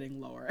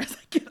getting lower as I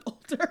get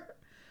older.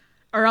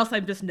 Or else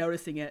I'm just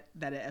noticing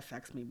that it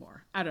affects me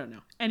more. I don't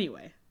know.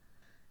 Anyway.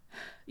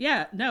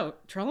 Yeah, no.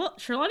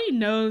 Trelawney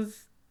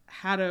knows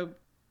how to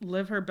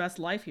live her best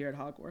life here at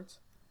Hogwarts.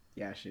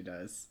 Yeah, she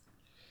does.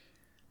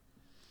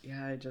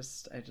 Yeah, I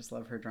just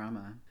love her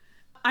drama.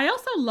 I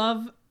also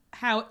love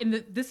how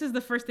this is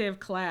the first day of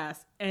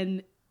class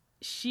and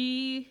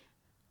she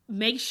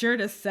makes sure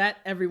to set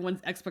everyone's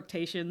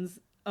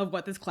expectations of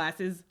what this class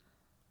is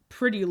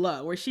pretty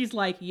low. Where she's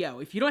like, yo,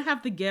 if you don't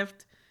have the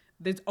gift,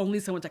 there's only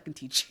so much I can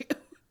teach you.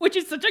 Which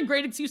is such a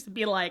great excuse to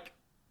be like,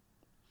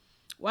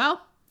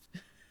 well.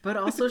 But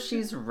also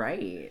she's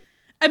right.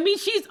 I mean,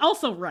 she's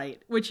also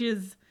right, which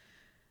is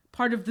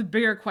part of the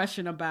bigger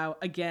question about,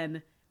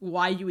 again,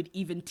 why you would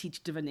even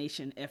teach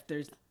divination if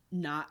there's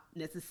not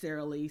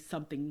necessarily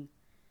something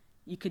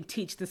you can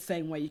teach the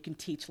same way you can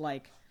teach,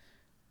 like,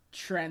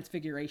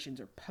 transfigurations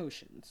or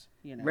potions,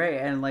 you know? Right,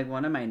 and, like,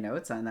 one of my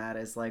notes on that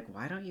is, like,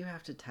 why don't you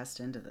have to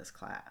test into this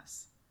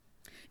class?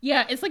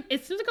 Yeah, it's like,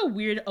 it seems like a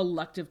weird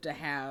elective to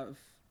have.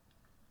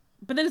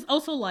 But then it's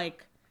also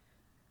like,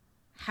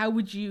 how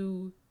would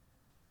you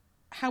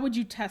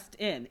test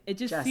in? It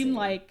just Jessie, seemed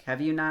like... have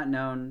you not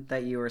known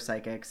that you were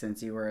psychic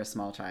since you were a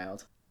small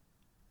child?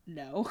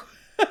 No.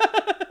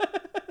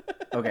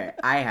 Okay,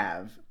 I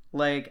have.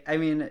 Like, I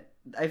mean,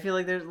 I feel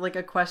like there's, like,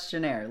 a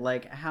questionnaire.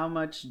 Like, how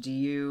much do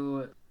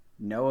you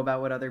know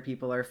about what other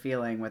people are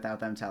feeling without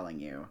them telling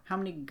you? How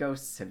many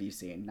ghosts have you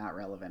seen? Not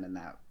relevant in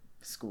that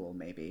school,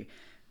 maybe.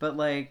 But,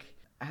 like,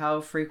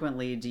 how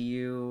frequently do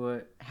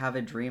you have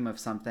a dream of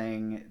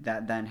something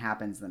that then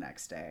happens the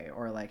next day?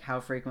 Or, like, how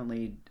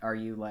frequently are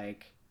you,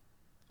 like,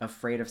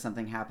 afraid of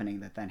something happening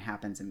that then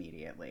happens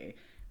immediately?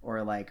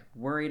 Or, like,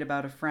 worried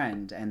about a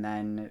friend and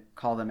then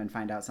call them and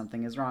find out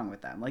something is wrong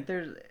with them? Like,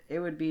 it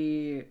would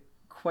be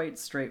quite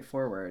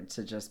straightforward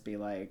to just be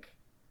like,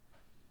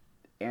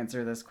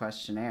 answer this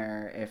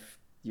questionnaire. If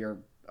you're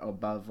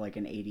above, like,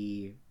 an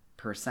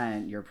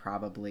 80%, you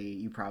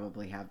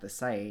probably have the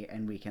sight,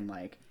 and we can,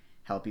 like,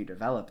 help you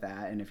develop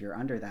that. And if you're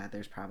under that,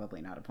 there's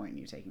probably not a point in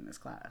you taking this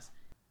class.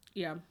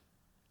 Yeah.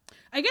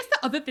 I guess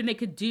the other thing they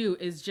could do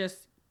is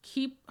just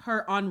keep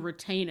her on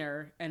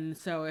retainer. And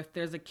so if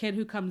there's a kid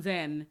who comes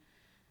in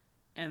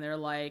and they're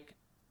like,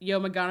 yo,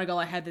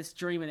 McGonagall, I had this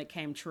dream and it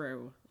came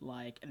true.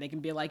 Like, and they can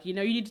be like, you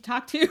know, you need to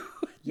talk to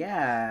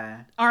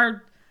Yeah.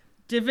 our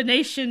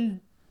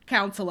divination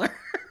counselor.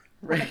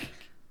 Right.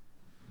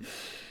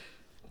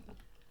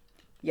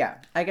 Yeah,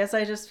 I guess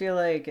I just feel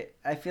like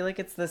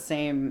it's the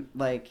same,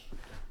 like,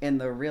 in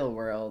the real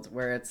world,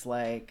 where it's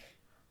like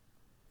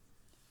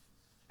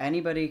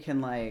anybody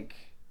can, like,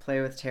 play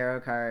with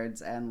tarot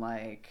cards and,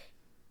 like,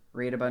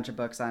 read a bunch of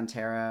books on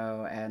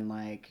tarot and,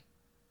 like,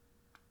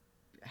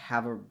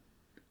 have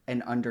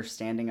an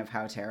understanding of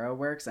how tarot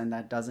works, and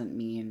that doesn't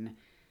mean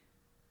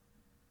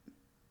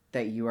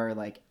that you are,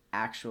 like,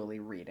 actually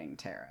reading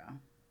tarot.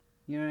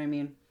 You know what I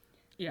mean?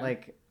 Yeah.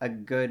 Like, a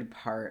good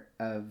part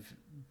of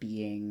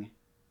being,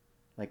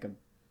 like,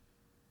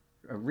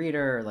 a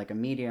reader or, like, a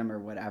medium or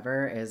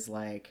whatever is,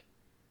 like,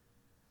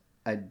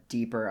 a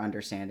deeper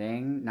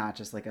understanding, not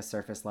just, like, a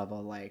surface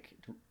level, like,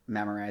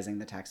 memorizing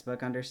the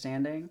textbook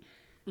understanding.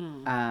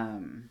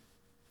 And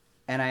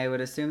I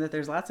would assume that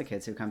there's lots of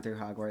kids who come through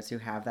Hogwarts who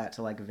have that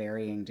to, like,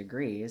 varying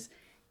degrees.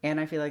 And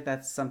I feel like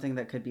that's something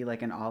that could be,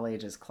 like, an all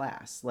ages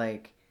class.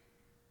 Like,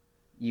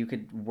 you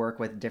could work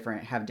with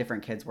have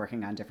different kids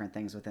working on different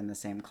things within the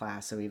same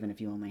class. So even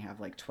if you only have,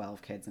 like,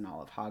 12 kids in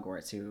all of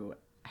Hogwarts who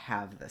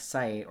have the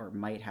sight or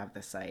might have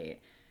the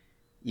sight,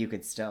 you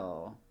could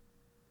still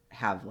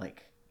have,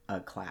 like, a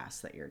class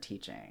that you're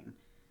teaching.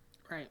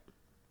 Right.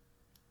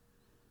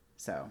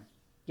 So,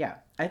 yeah,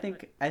 I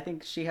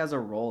think she has a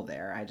role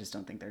there. I just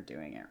don't think they're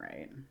doing it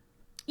right.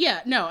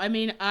 Yeah, no, I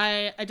mean,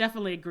 I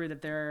definitely agree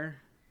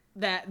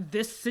that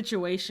this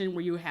situation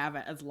where you have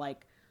it as,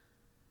 like,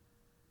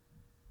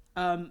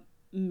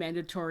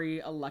 mandatory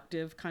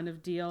elective kind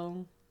of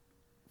deal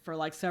for,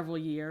 like, several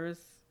years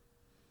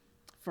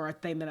for a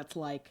thing that it's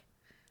like,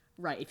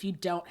 right, if you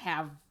don't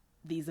have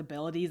these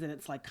abilities, then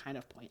it's, like, kind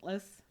of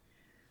pointless.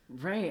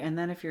 Right, and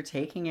then if you're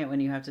taking it when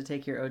you have to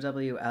take your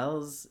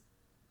OWLs,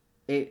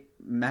 it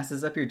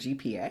messes up your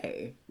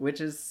GPA,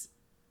 which is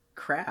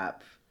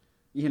crap,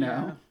 you know?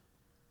 Yeah.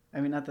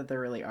 I mean, not that there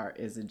really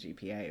is a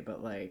GPA,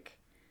 but, like,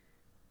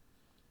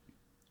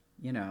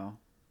 you know,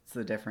 it's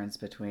the difference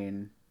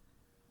between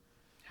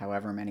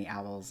however many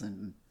owls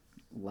and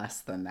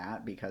less than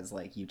that, because,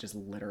 like, you just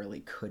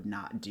literally could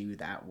not do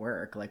that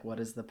work. Like, what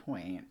is the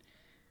point?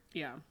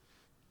 Yeah.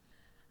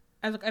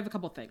 I have a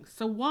couple things.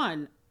 So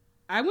one,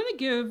 I want to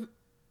give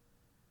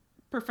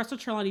Professor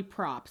Trelawney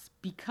props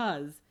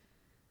because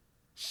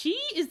she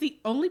is the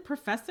only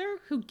professor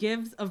who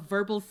gives a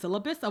verbal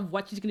syllabus of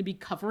what she's going to be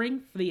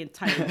covering for the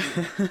entire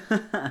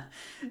year.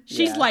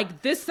 She's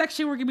like, this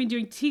section we're going to be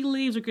doing tea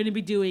leaves, we're going to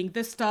be doing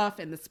this stuff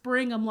in the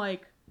spring. I'm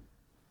like,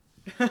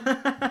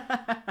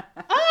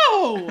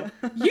 oh,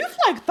 you've,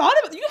 like, thought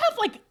about, you have,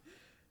 like,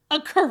 a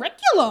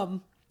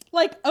curriculum.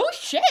 Like, oh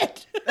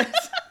shit.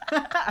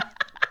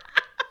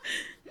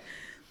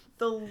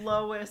 The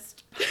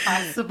lowest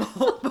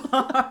possible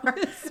bar.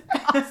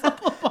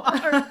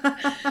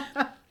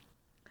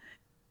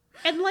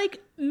 And,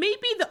 like,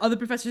 maybe the other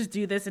professors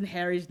do this and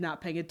Harry's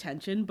not paying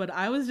attention, but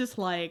I was just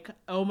like,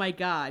 oh my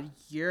god,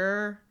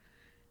 you're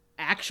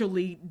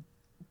actually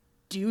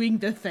doing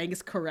the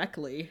things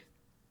correctly.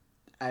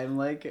 I'm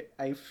like,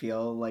 I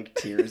feel, like,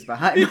 tears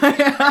behind my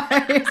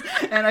eyes,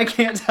 and I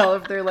can't tell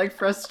if they're, like,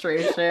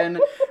 frustration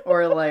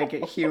or, like,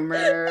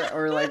 humor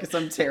or, like,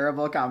 some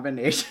terrible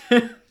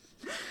combination.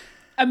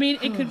 I mean,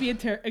 it could be a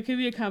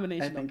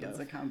combination. I think it's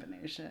a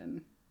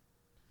combination.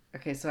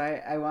 Okay, so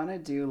I want to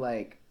do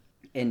like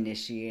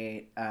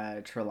initiate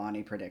a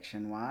Trelawney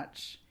prediction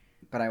watch,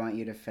 but I want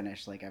you to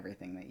finish like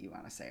everything that you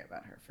want to say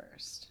about her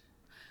first.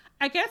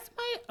 I guess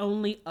my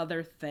only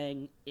other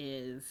thing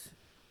is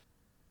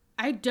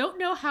I don't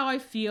know how I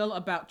feel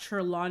about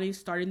Trelawney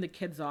starting the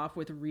kids off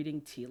with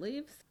reading tea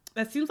leaves.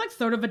 That seems like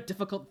sort of a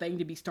difficult thing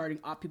to be starting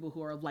off people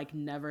who are like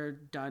never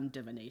done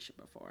divination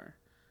before.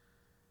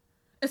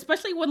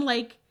 Especially when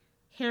like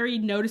Harry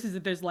notices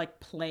that there's like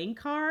playing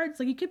cards.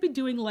 Like you could be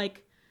doing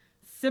like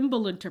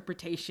symbol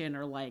interpretation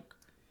or like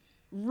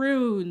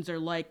runes or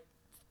like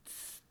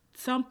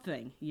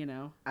something, you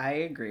know. I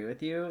agree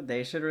with you.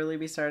 They should really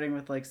be starting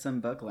with like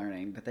some book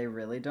learning, but they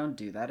really don't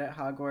do that at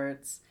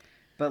Hogwarts.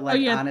 But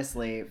like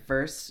honestly,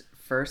 first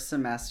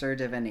semester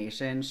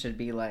divination should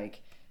be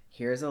like,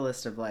 here's a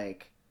list of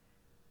like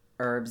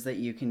herbs that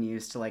you can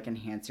use to like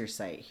enhance your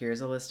sight. Here's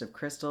a list of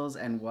crystals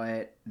and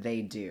what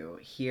they do.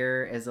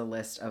 Here is a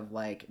list of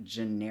like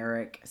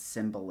generic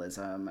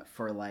symbolism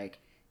for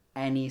like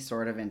any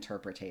sort of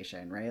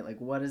interpretation, right?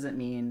 Like what does it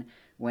mean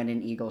when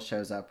an eagle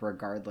shows up,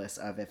 regardless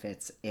of if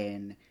it's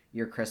in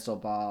your crystal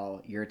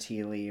ball, your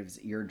tea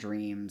leaves, your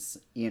dreams,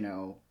 you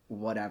know,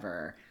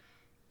 whatever.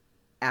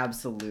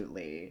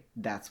 Absolutely,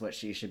 that's what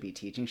she should be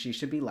teaching. She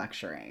should be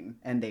lecturing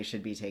and they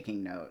should be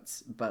taking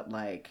notes. But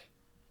like,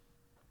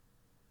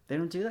 they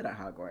don't do that at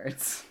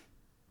Hogwarts.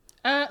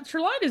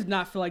 Trelawney does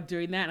not feel like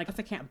doing that, and I guess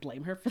I can't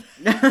blame her for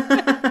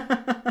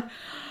that.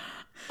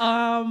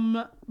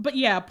 But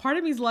yeah, part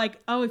of me is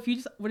like, oh, if you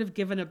just would have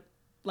given a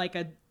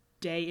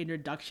day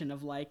introduction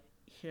of like,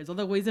 here's all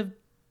the ways of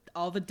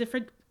all the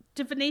different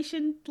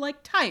divination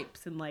like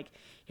types, and like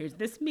here's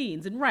this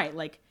means, and right,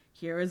 like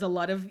here is a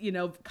lot of, you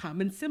know,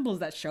 common symbols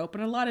that show up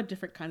in a lot of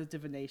different kinds of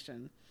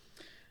divination.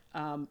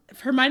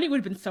 Hermione would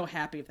have been so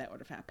happy if that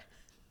would have happened.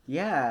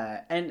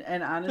 Yeah,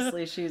 and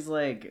honestly, she's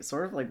like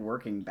sort of like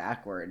working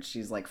backwards.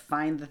 She's like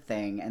find the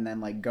thing and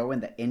then like go in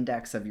the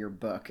index of your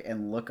book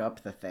and look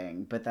up the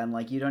thing, but then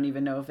like you don't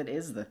even know if it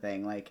is the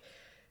thing. Like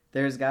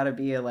there's got to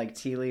be a like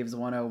Tea Leaves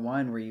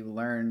 101 where you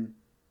learn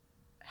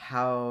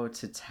how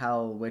to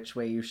tell which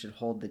way you should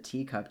hold the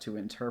teacup to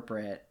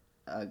interpret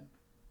a,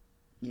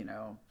 you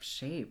know,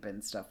 shape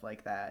and stuff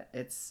like that.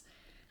 It's,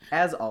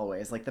 as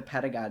always, like the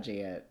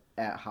pedagogy at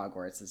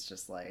Hogwarts is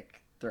just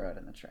like, throw it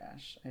in the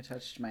trash. I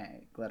touched my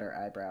glitter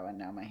eyebrow and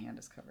now my hand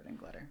is covered in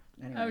glitter.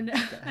 Anyway, oh no,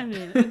 I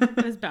mean,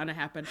 it was bound to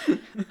happen.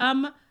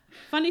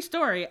 Funny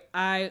story.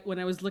 When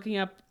I was looking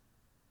up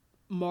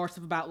more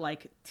stuff about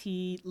like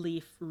tea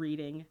leaf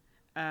reading,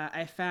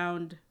 I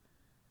found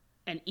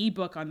an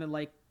ebook on the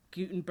like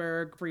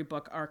Gutenberg free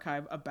book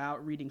archive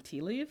about reading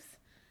tea leaves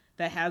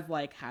that has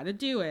like how to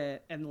do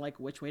it and like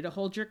which way to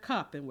hold your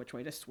cup and which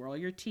way to swirl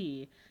your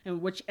tea and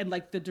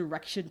like the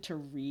direction to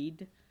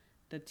read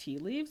the tea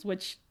leaves,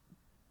 which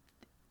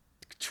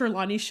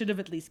Trelawney should have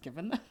at least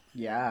given them.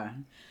 Yeah.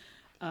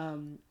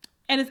 And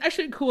it's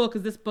actually cool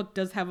because this book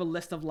does have a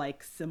list of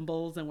like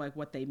symbols and like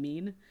what they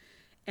mean,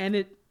 and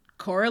it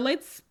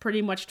correlates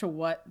pretty much to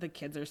what the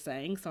kids are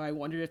saying. So I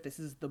wondered if this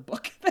is the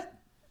book that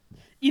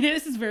either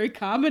this is very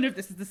common, or if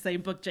this is the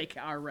same book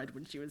J.K.R. read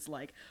when she was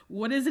like,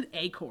 "What does an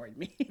acorn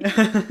mean?"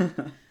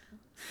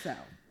 So,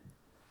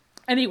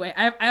 anyway,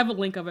 I have a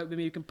link of it.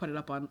 Maybe you can put it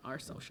up on our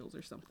socials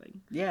or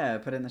something. Yeah,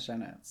 put it in the show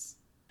notes.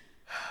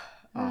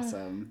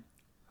 Awesome.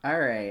 All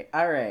right.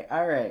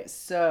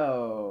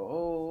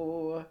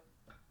 So,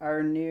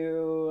 our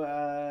new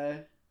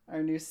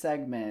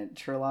segment,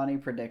 Trelawney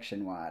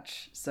Prediction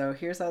Watch. So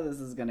here's how this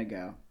is gonna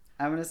go.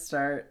 I'm gonna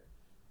start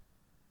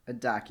a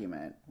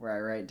document where I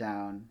write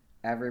down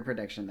every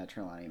prediction that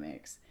Trelawney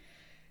makes.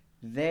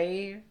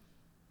 They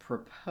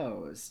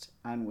proposed,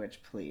 on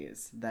which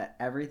please, that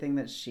everything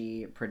that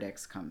she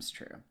predicts comes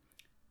true.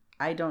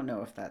 I don't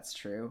know if that's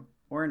true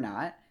or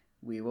not.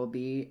 We will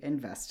be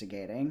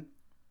investigating.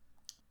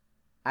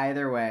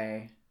 Either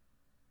way,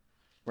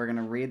 we're going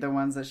to read the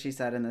ones that she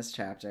said in this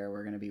chapter.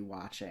 We're going to be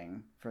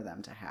watching for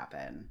them to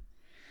happen.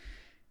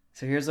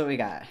 So here's what we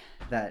got.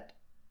 That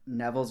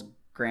Neville's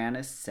gran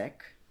is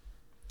sick.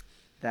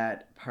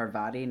 That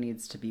Parvati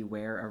needs to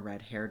beware a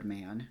red-haired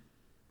man.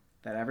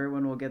 That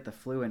everyone will get the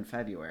flu in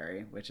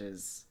February, which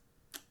is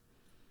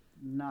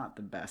not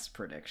the best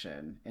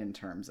prediction in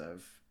terms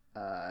of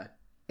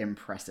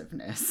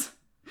impressiveness.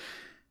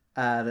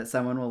 That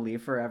someone will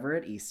leave forever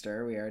at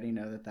Easter. We already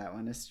know that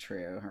one is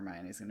true.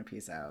 Hermione's going to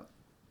peace out.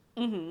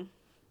 Mm-hmm.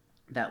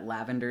 That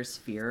Lavender's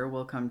fear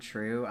will come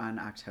true on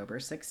October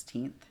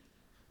 16th.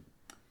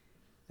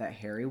 That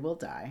Harry will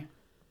die.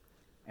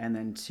 And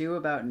then 2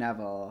 about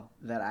Neville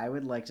that I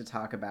would like to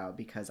talk about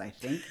because I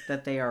think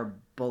that they are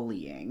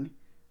bullying.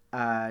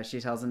 She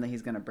tells him that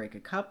he's going to break a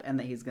cup and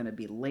that he's going to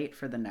be late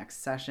for the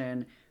next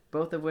session,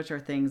 both of which are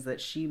things that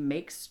she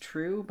makes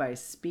true by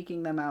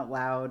speaking them out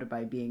loud,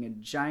 by being a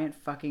giant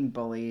fucking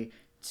bully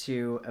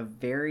to a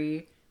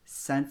very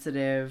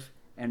sensitive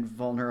and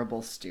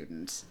vulnerable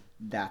student.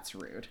 That's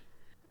rude.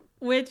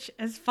 Which,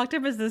 as fucked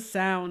up as this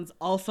sounds,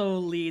 also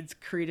leads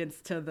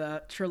credence to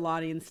the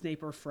Trelawney and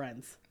Snape are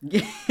friends.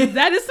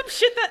 That is some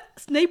shit that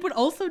Snape would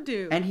also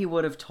do. And he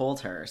would have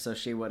told her, so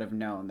she would have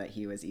known that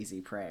he was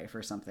easy prey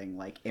for something,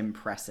 like,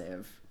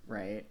 impressive,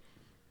 right?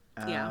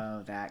 Yeah.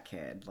 Oh, that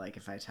kid. Like,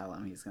 if I tell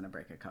him he's going to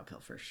break a cup, he'll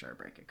for sure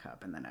break a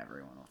cup, and then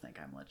everyone will think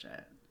I'm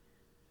legit.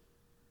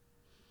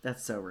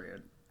 That's so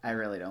rude. I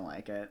really don't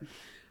like it.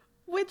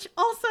 Which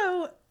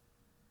also...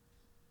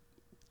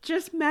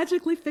 just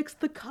magically fix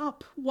the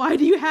cup. Why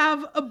do you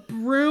have a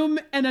broom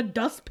and a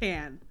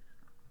dustpan?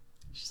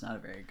 She's not a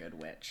very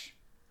good witch.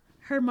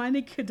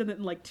 Hermione could have done it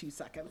in like 2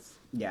 seconds.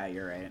 Yeah,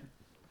 you're right.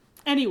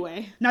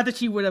 Anyway, not that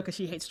she would have because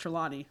she hates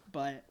Trelawney,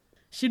 but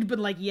she'd have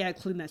been like, yeah,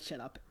 clean that shit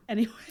up.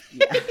 Anyway.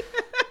 Yeah.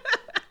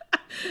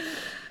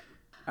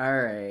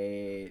 All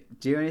right.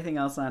 Do anything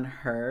else on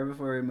her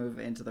before we move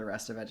into the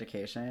rest of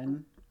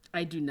education?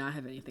 I do not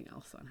have anything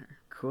else on her.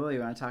 Cool.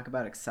 You want to talk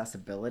about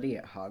accessibility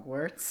at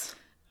Hogwarts?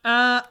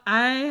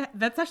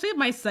 That's actually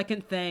my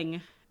second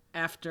thing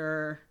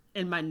after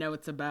in my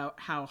notes about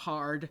how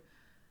hard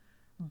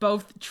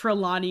both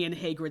Trelawney and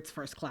Hagrid's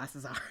first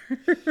classes are.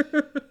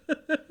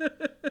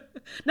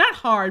 Not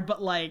hard,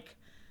 but like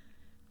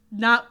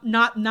not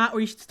where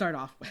you should start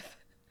off with.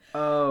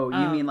 Oh,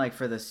 you mean like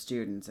for the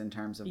students in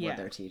terms of yeah. what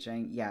they're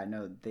teaching? Yeah,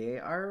 no,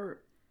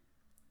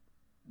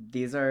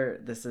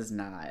 this is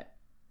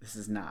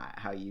not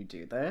how you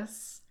do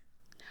this.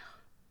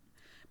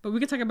 But we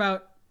can talk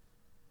about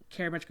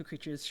care magical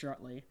creatures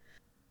shortly.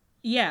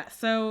 Yeah,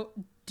 so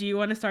do you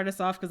want to start us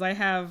off? Because I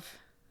have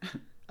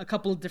a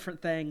couple of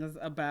different things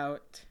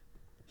about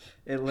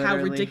how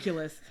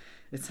ridiculous.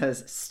 It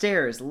says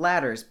stairs,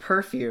 ladders,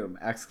 perfume,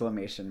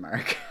 exclamation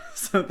mark.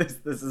 So this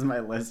is my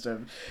list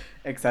of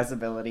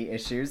accessibility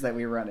issues that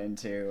we run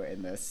into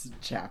in this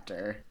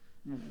chapter.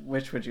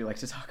 Which would you like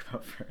to talk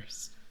about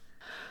first?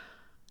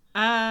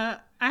 I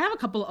have a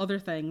couple of other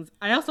things.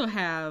 I also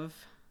have,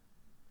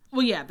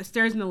 well, yeah, the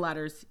stairs and the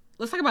ladders.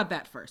 Let's talk about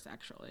that first,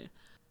 actually.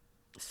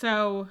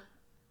 So,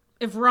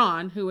 if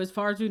Ron, who as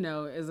far as we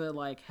know is a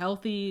like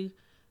healthy,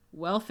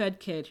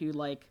 well-fed kid who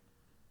like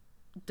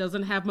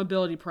doesn't have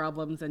mobility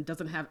problems and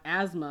doesn't have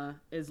asthma,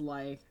 is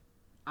like,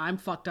 I'm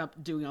fucked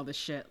up doing all this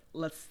shit.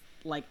 Let's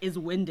like is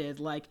winded.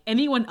 Like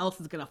anyone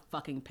else is gonna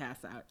fucking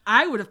pass out.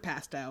 I would have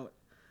passed out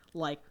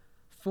like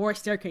 4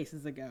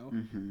 staircases ago.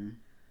 Mm-hmm.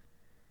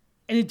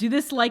 And to do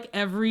this like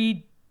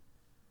every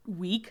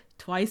week,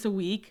 twice a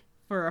week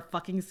for a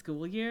fucking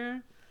school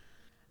year.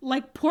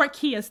 Like, poor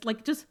Kia,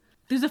 like, just,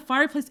 there's a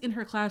fireplace in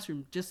her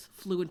classroom, just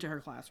flew into her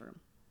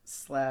classroom.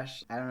 / I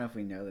don't know if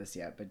we know this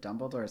yet, but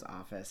Dumbledore's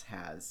office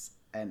has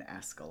an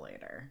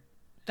escalator.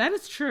 That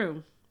is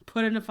true.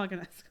 Put in a fucking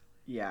escalator.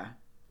 Yeah.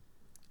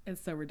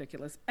 It's so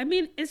ridiculous. I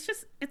mean, it's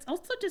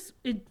also just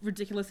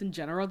ridiculous in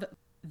general that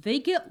they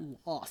get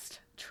lost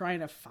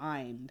trying to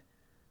find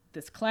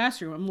this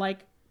classroom. I'm like,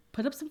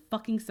 put up some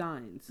fucking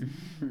signs.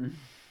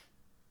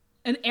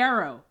 An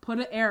arrow. Put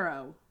an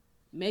arrow.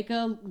 Make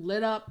a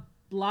lit up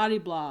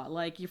blah-de-blah,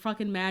 like you're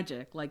fucking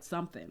magic, like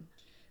something.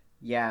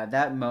 Yeah,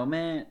 that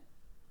moment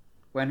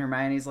when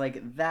Hermione's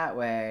like, that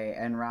way,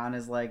 and Ron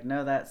is like,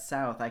 no, that's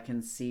south, I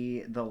can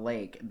see the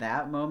lake.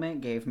 That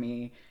moment gave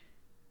me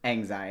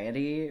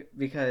anxiety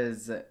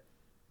because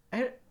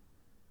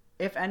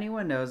if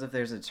anyone knows if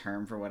there's a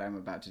term for what I'm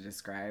about to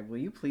describe, will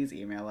you please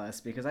email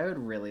us? Because I would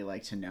really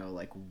like to know,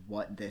 like,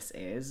 what this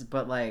is.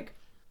 But, like,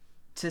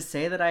 to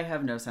say that I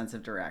have no sense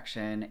of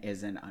direction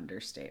is an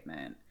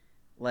understatement.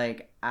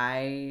 Like,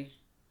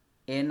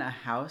 in a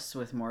house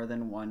with more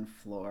than one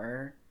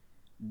floor,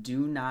 do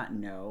not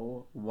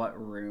know what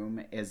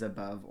room is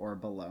above or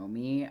below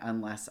me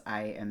unless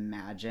I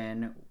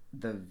imagine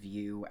the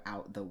view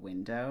out the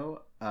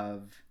window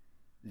of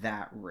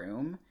that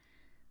room.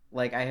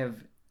 Like, I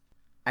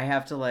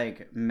have to,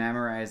 like,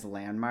 memorize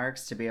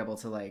landmarks to be able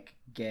to, like,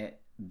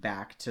 get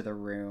back to the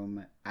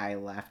room I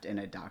left in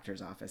a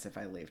doctor's office if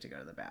I leave to go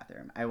to the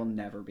bathroom. I will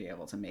never be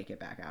able to make it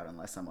back out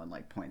unless someone,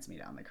 like, points me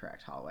down the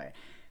correct hallway.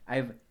 I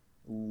have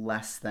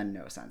less than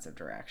no sense of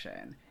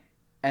direction.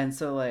 And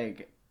so,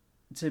 like,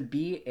 to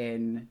be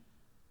in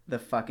the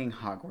fucking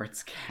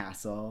Hogwarts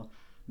castle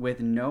with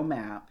no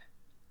map,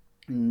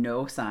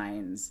 no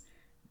signs,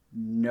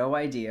 no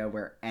idea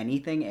where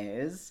anything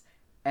is,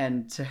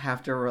 and to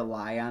have to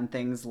rely on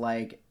things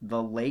like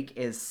the lake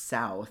is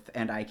south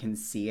and I can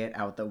see it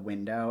out the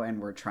window and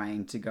we're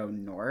trying to go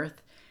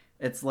north.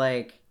 It's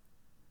like,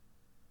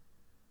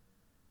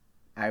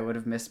 I would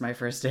have missed my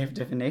first day of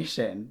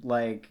divination.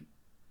 Like,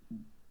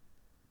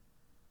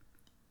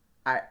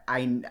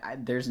 I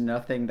there's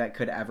nothing that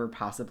could ever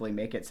possibly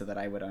make it so that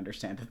I would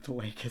understand that the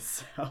lake is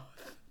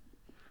south.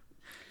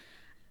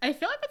 I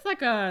feel like it's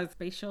like a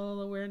spatial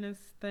awareness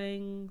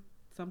thing.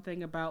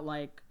 Something about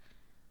like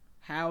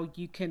how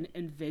you can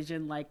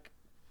envision like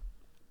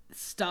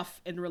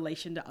stuff in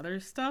relation to other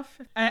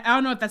stuff. I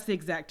don't know if that's the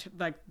exact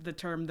like the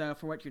term though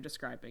for what you're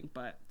describing,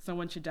 but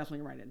someone should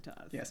definitely write into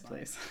us. Yes,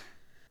 please.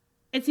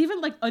 It's even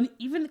like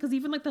uneven because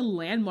even like the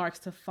landmarks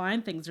to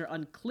find things are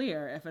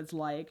unclear. If it's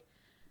like,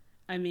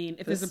 I mean,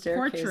 if there's a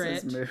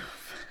portrait,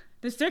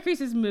 The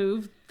staircases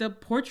move. The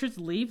portraits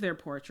leave their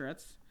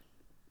portraits.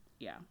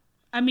 Yeah.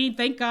 I mean,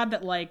 thank God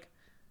that, like,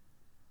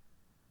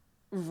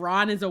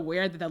 Ron is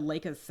aware that the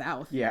lake is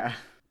south. Yeah.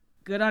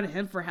 Good on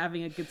him for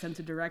having a good sense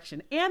of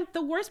direction. And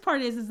the worst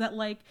part is that,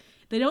 like,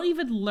 they don't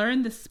even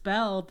learn the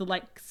spell,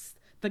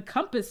 the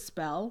compass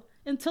spell,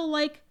 until,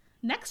 like,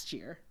 next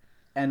year.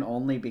 And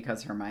only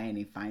because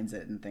Hermione finds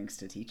it and thinks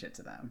to teach it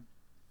to them.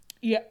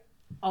 Yeah.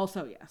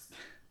 Also, yes.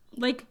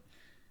 Like,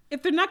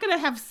 if they're not going to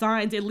have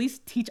signs, at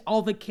least teach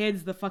all the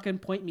kids the fucking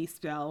point me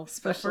spell.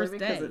 Especially the first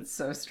because day. it's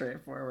so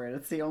straightforward.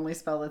 It's the only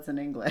spell that's in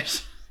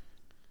English.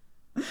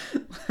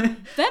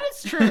 That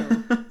is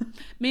true.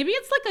 Maybe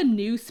it's like a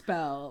new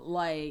spell,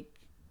 like,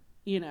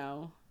 you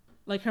know,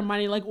 like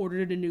Hermione like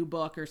ordered a new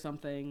book or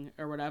something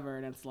or whatever,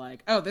 and it's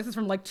like, oh, this is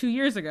from like 2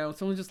 years ago.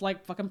 Someone just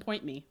like fucking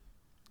point me,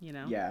 you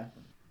know? Yeah.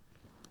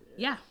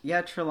 Yeah.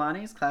 Yeah,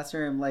 Trelawney's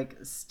classroom, like,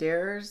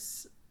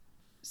 stairs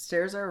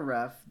are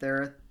rough.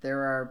 There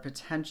are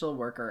potential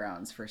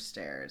workarounds for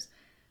stairs.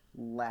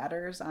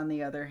 Ladders, on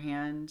the other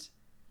hand,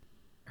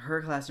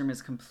 her classroom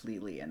is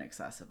completely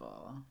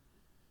inaccessible.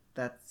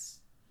 That's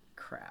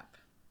crap.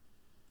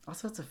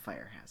 Also, it's a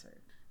fire hazard.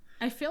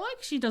 I feel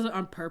like she does it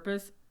on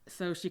purpose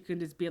so she can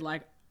just be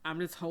like, I'm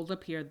just hold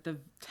up here at the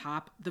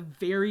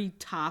very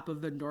top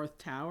of the North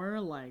Tower.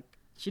 Like,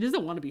 she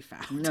doesn't want to be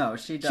found. No,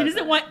 she doesn't.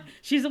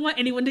 She doesn't want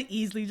anyone to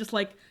easily just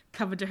like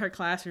come into her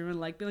classroom and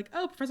like be like,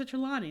 oh, Professor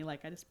Trelawney,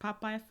 like I just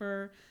popped by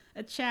for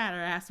a chat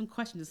or ask some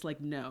questions. It's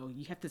like, no,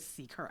 you have to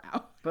seek her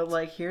out. But,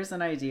 like, here's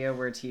an idea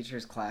where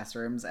teachers'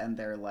 classrooms and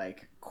their,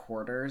 like,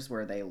 quarters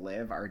where they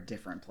live are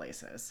different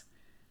places.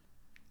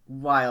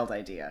 Wild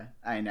idea.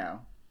 I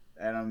know.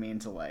 I don't mean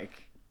to,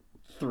 like,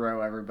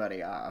 throw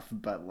everybody off,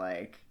 but,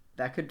 like,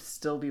 that could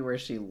still be where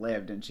she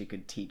lived and she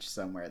could teach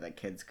somewhere that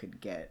kids could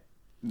get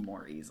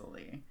more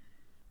easily.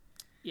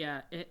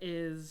 Yeah,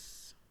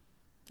 it's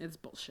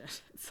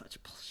bullshit. It's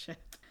such bullshit.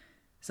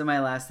 So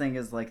my last thing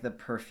is, like, the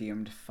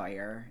perfumed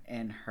fire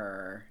in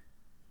her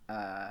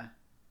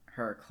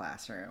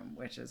classroom,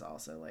 which is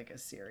also, like, a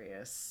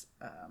serious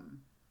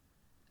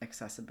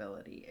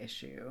accessibility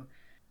issue.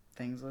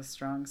 Things with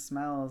strong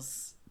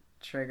smells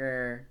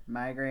trigger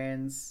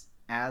migraines,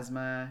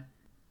 asthma,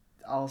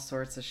 all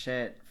sorts of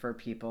shit for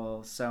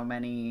people. So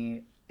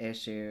many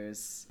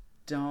issues.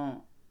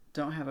 Don't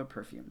have a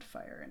perfumed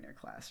fire in your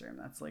classroom.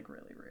 That's, like,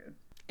 really rude.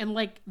 And,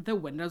 like, the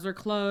windows are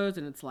closed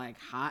and it's, like,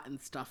 hot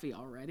and stuffy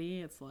already.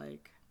 It's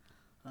like,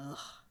 ugh.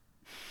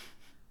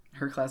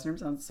 Her classroom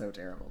sounds so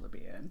terrible to be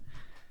in.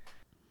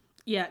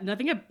 Yeah,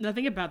 nothing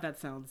about that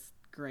sounds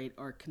great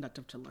or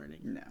conducive to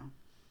learning. No.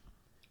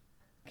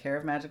 Care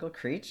of magical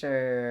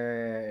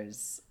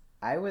creatures.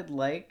 I would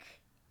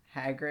like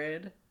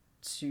Hagrid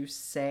to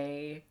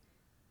say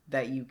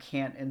that you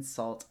can't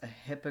insult a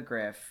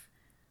hippogriff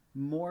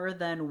more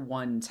than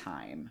one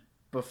time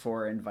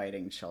before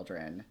inviting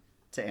children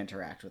to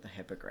interact with a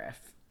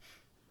hippogriff.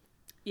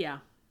 Yeah.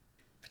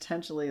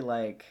 Potentially,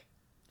 like,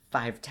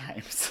 5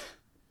 times.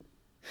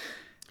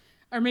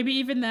 Or maybe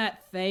even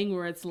that thing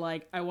where it's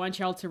like, I want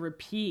y'all to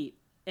repeat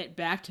it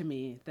back to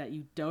me that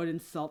you don't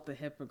insult the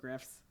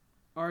hippogriffs,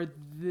 or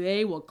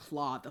they will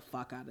claw the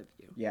fuck out of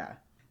you. Yeah.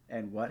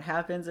 And what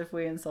happens if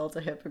we insult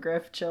a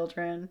hippogriff,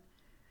 children?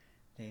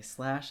 They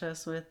slash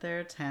us with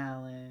their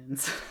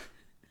talons.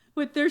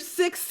 With their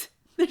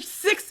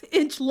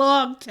 6-inch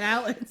long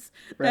talons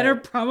that are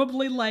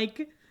probably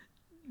like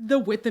the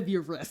width of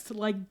your wrist.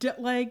 Like,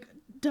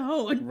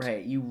 don't.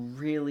 Right. You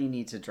really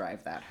need to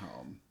drive that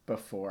home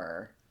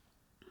before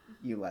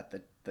you let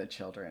the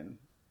children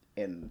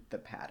in the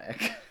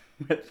paddock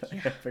with the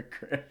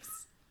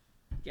hippogriffs.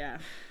 Yeah.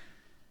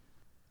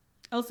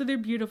 Also, they're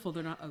beautiful.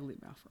 They're not ugly,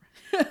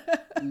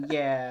 Malfoy.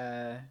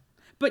 Yeah.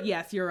 But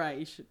yes, you're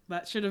right.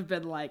 That should have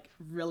been, like,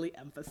 really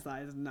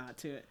emphasized not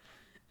to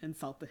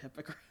insult the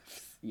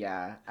hippogriffs.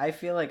 Yeah. I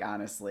feel like,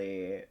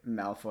 honestly,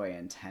 Malfoy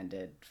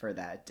intended for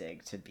that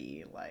dig to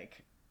be,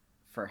 like,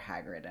 for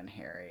Hagrid and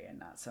Harry, and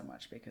not so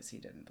much because he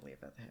didn't believe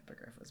that the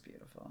hippogriff was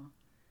beautiful.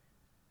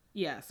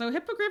 Yeah, so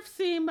hippogriffs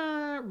seem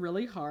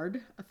really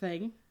hard a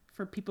thing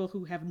for people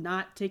who have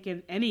not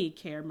taken any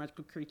Care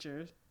Magical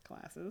Creatures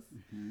classes.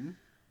 Mm-hmm.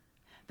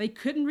 They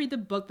couldn't read the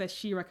book that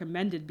she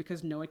recommended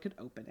because no one could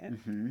open it.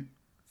 Mm-hmm.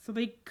 So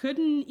they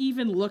couldn't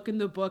even look in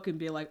the book and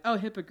be like, oh,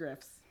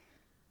 hippogriffs.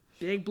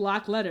 Big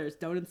block letters.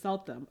 Don't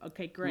insult them.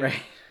 Okay, great.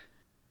 Right.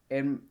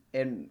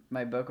 In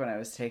my book when I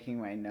was taking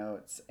my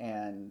notes,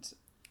 and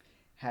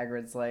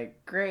Hagrid's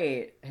like,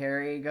 great,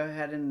 Harry, go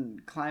ahead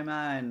and climb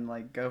on,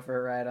 like, go for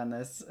a ride on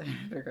this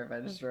hippogriff. I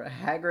just wrote,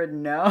 Hagrid,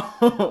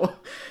 no.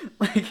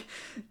 Like,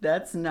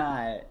 that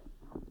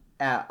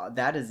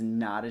is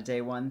not a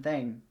day one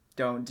thing.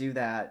 Don't do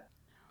that.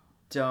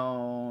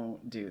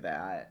 Don't do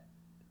that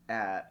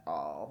at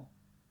all.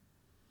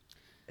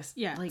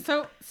 Yeah, like,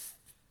 so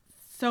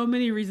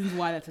many reasons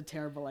why that's a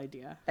terrible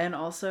idea. And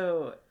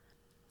also,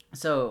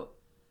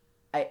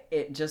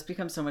 it just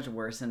becomes so much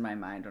worse in my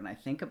mind when I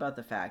think about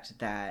the fact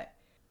that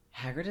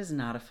Hagrid is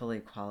not a fully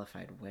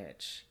qualified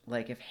witch.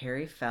 Like, if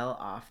Harry fell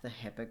off the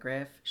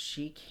hippogriff,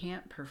 she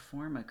can't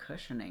perform a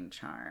cushioning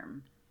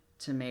charm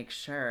to make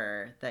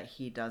sure that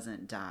he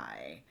doesn't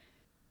die,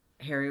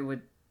 Harry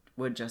would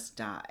just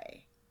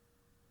die.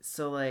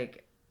 So,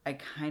 like, I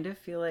kind of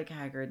feel like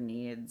Hagrid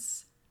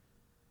needs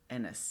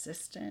an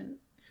assistant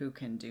who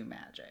can do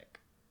magic.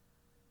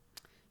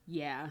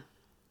 Yeah.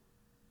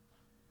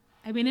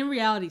 I mean, in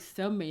reality,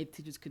 so many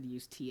teachers could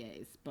use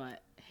TAs,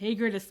 but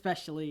Hagrid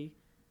especially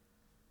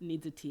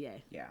needs a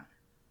TA. Yeah.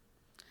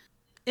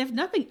 If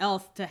nothing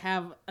else, to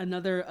have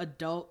another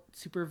adult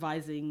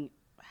supervising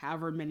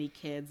however many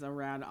kids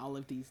around all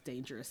of these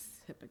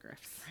dangerous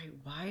hippogriffs. Right.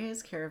 Why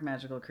is Care of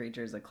Magical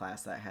Creatures a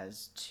class that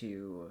has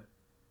 2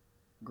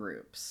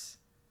 groups?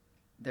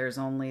 There's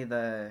only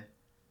the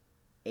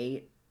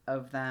 8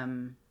 of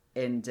them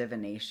in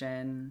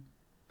divination,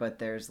 but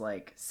there's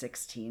like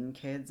 16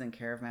 kids in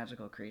Care of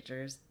Magical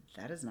Creatures.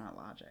 That is not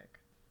logic.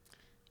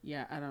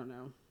 Yeah, I don't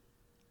know.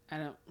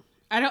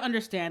 I don't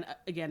understand,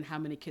 again, how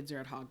many kids are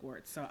at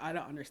Hogwarts, so I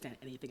don't understand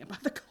anything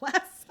about the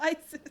class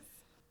sizes.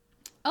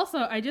 Also,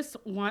 I just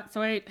want,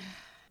 so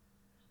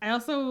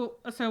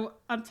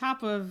on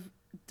top of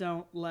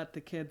don't let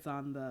the kids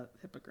on the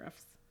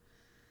hippogriffs,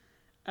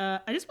 I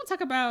just want to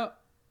talk about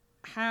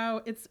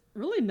how it's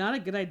really not a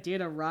good idea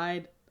to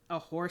ride a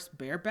horse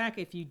bareback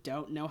if you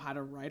don't know how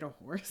to ride a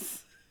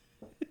horse.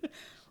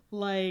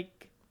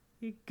 Like,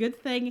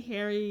 good thing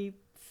Harry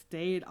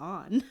stayed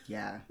on.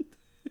 Yeah.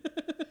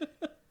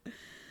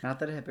 Not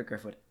that a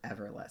hippogriff would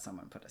ever let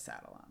someone put a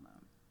saddle on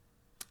them.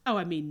 Oh,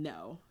 I mean,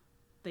 no.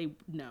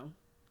 No.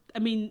 I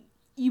mean,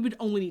 you would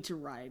only need to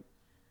ride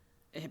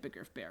a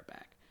hippogriff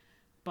bareback.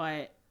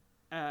 But,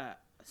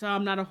 so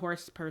I'm not a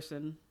horse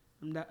person.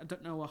 I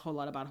don't know a whole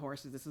lot about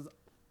horses. This is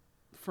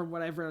from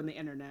what I've read on the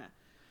internet.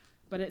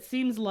 But it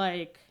seems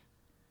like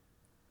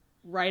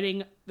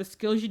the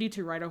skills you need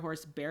to ride a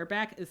horse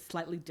bareback is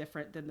slightly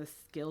different than the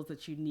skills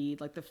that you need.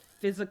 Like, the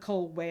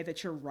physical way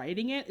that you're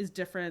riding it is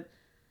different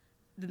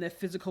than the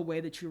physical way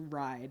that you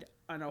ride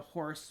on a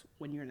horse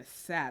when you're in a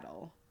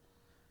saddle.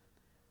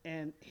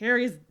 And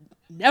Harry's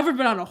never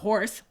been on a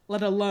horse,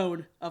 let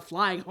alone a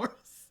flying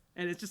horse.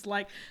 And it's just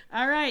like,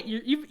 all right,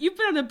 you've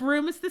been on a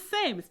broom. It's the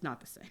same. It's not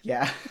the same.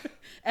 Yeah.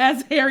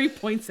 As Harry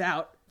points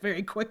out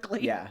very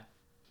quickly. Yeah.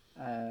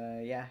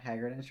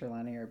 Hagrid and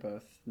Trelawney are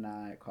both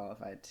not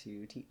qualified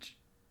to teach.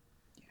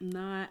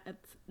 Yeah.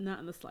 Not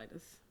in the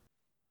slightest.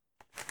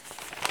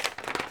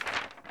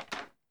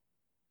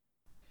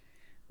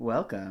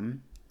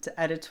 Welcome to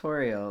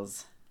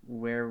Editorials,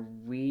 where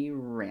we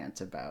rant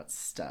about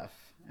stuff.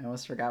 I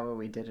almost forgot what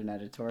we did in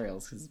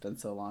editorials because it's been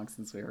so long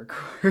since we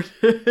recorded.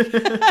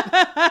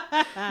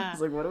 I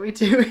was like, what do we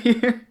do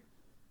here?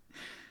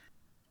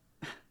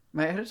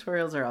 My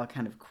editorials are all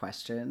kind of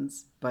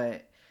questions,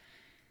 but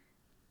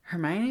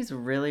Hermione's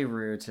really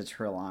rude to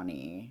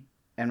Trelawney.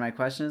 And my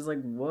question is,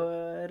 like,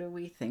 what do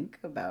we think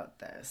about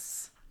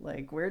this?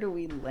 Like, where do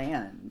we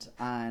land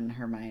on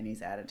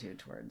Hermione's attitude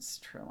towards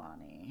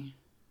Trelawney?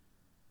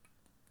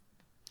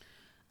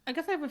 I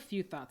guess I have a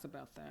few thoughts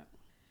about that.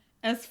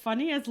 As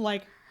funny as,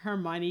 like,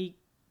 Hermione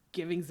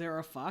giving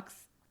 0 fucks,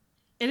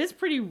 it is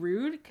pretty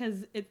rude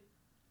because it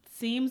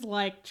seems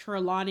like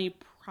Trelawney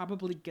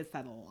probably gets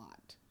that a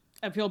lot.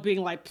 Of people being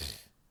like,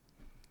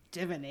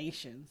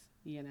 divinations,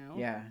 you know?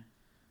 Yeah.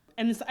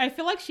 And I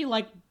feel like she,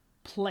 like,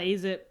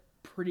 plays it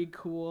pretty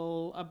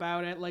cool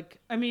about it. Like,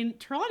 I mean,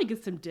 Trelawney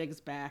gets some digs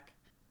back,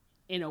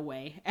 in a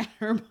way, at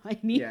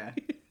Hermione. Yeah.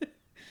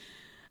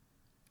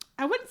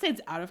 I wouldn't say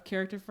it's out of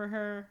character for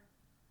her,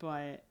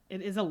 but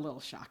it is a little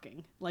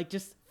shocking. Like,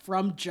 just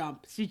from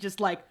jump, she's just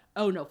like,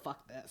 oh no,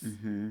 fuck this.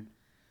 Mm-hmm.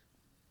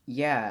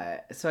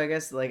 Yeah. So I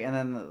guess, like, and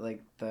then,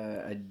 like,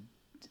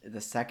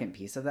 the second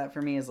piece of that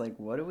for me is, like,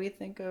 what do we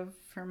think of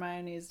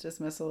Hermione's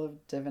dismissal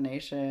of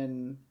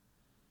divination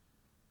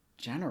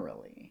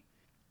generally?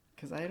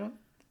 Because I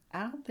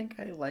don't think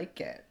I like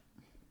it.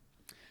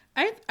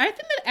 I think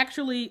that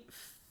actually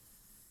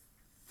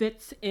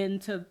fits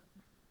into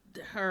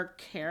her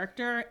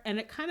character, and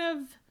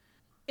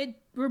it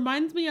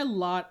reminds me a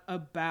lot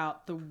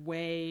about the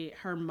way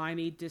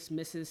Hermione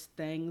dismisses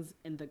things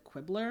in the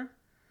Quibbler,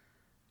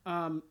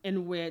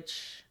 in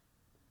which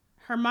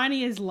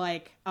Hermione is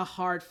like a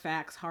hard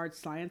facts, hard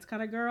science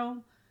kind of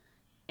girl,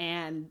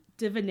 and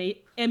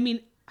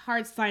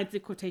hard science in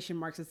quotation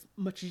marks as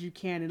much as you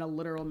can in a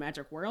literal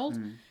magic world.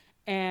 Mm.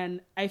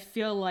 And I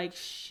feel like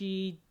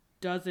she's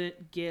like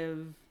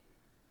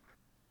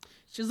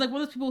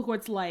one of those people who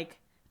it's like,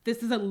 this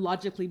doesn't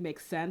logically make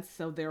sense,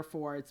 so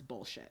therefore it's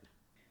bullshit.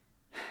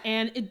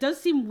 And it does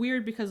seem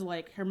weird because,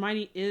 like,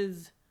 Hermione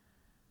is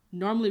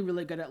normally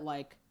really good at,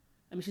 like,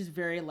 I mean, she's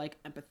very, like,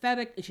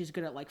 empathetic and she's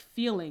good at, like,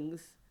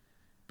 feelings,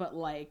 but,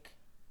 like,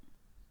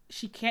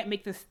 she can't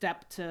make the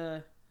step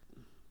to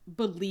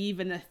believe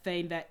in a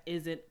thing that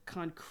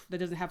that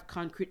doesn't have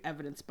concrete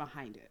evidence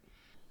behind it.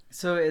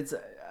 So it's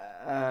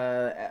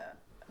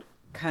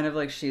kind of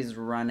like she's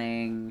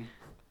running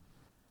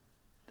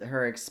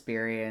her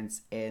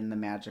experience in the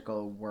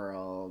magical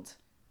world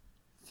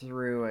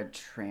through a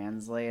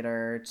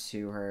translator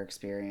to her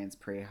experience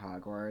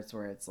pre-Hogwarts,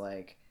 where it's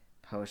like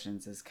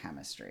potions is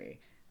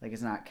chemistry, Like,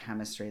 it's not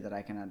chemistry that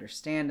I can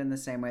understand in the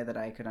same way that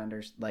I could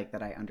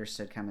that I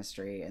understood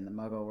chemistry in the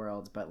Muggle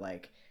world, but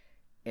like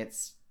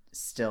it's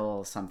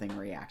still something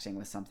reacting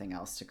with something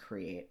else to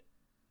create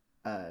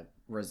a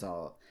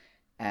result.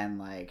 And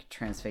like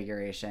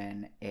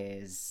transfiguration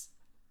is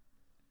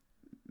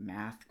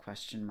math ?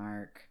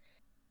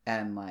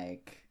 And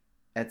like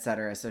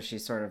etc. So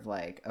she's sort of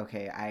like,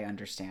 okay, I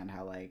understand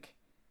how like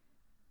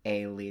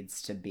A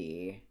leads to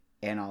B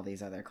in all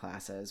these other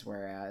classes,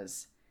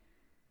 whereas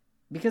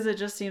because it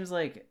just seems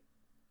like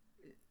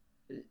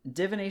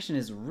divination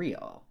is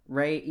real,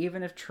 right?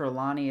 Even if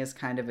Trelawney is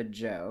kind of a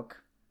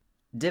joke,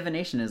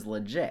 divination is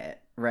legit,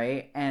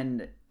 right?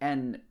 And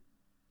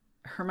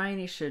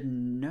Hermione should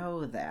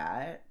know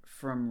that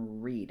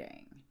from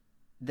reading.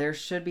 There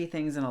should be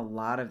things in a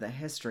lot of the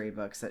history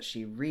books that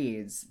she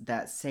reads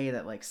that say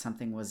that like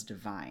something was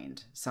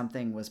divined,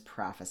 something was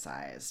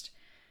prophesized,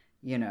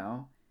 you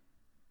know?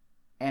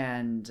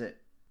 And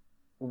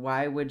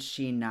why would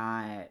she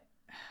not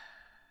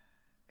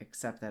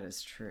accept that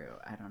as true?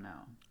 I don't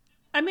know.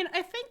 I mean,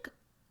 I think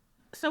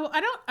so.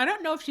 I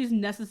don't know if she's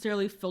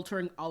necessarily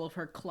filtering all of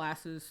her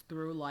classes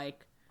through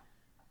like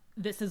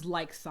this is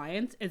like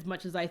science, as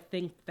much as I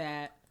think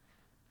that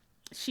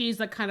she's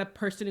the kind of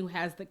person who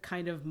has the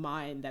kind of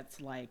mind that's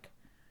like,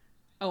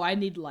 oh, I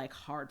need like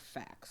hard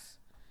facts.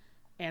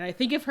 And I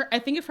think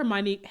if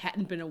Hermione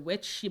hadn't been a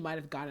witch, she might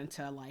have gone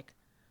into like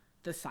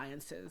the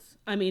sciences.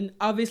 I mean,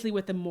 obviously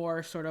with the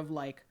more sort of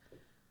like,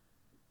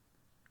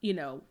 you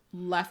know,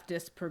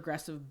 leftist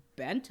progressive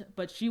bent,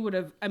 but she would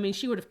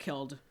have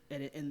killed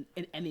in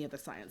any of the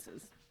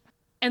sciences.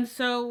 And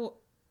so,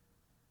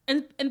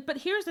 but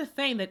here's the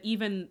thing that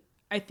even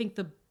I think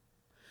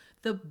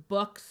the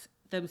books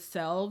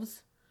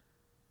themselves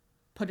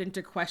put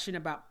into question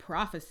about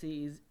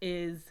prophecies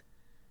is,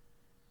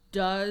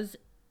 does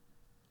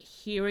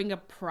hearing a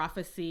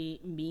prophecy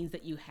means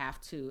that you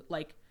have to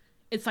like,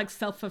 it's like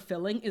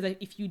self-fulfilling, is that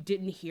if you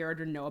didn't hear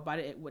it or know about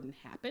it, it wouldn't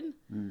happen.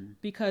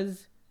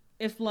 Because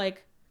if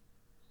like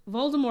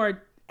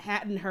Voldemort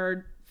hadn't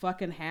heard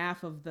fucking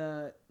half of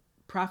the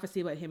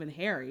prophecy about him and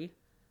Harry,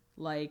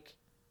 like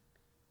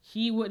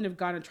he wouldn't have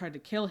gone and tried to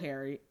kill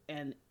Harry,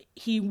 and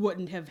he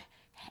wouldn't have,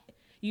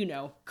 you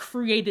know,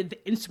 created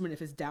the instrument of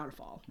his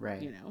downfall.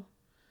 Right. You know?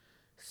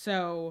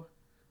 So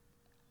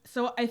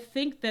I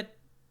think that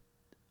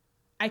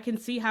I can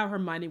see how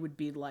Hermione would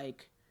be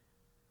like,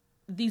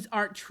 these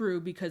aren't true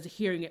because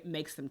hearing it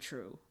makes them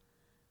true,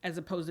 as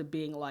opposed to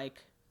being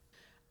like,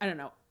 I don't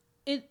know.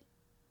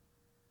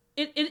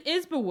 It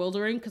is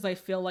bewildering because I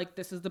feel like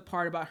this is the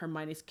part about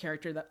Hermione's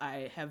character that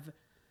I have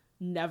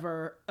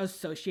never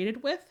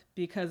associated with,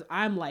 because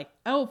I'm like,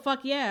 oh,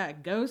 fuck yeah,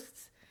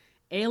 ghosts,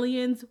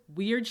 aliens,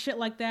 weird shit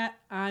like that.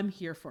 I'm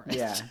here for it.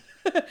 Yeah.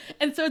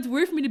 And so it's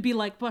weird for me to be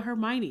like, but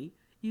Hermione,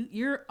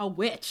 you're a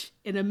witch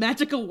in a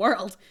magical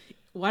world.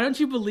 Why don't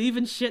you believe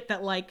in shit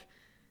that like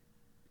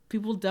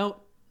people don't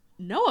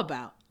know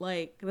about?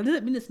 Like, that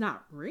doesn't mean it's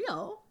not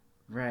real.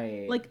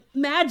 Right. Like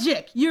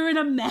magic. You're in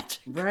a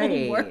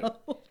magical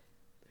world.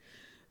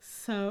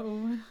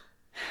 So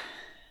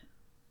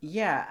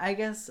yeah, I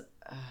guess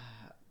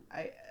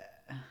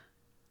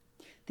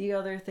the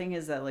other thing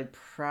is that like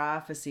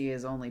prophecy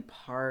is only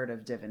part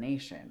of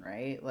divination,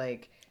 right?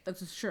 Like that's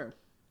just true.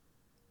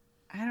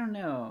 I don't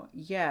know.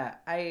 Yeah,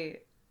 I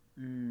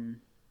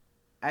think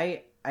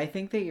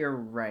that you're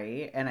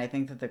right, and I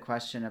think that the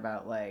question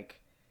about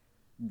like,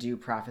 do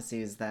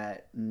prophecies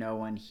that no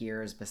one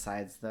hears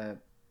besides the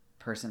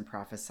person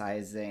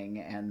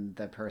prophesizing and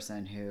the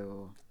person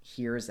who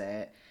hears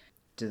it,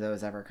 do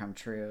those ever come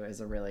true,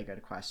 is a really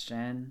good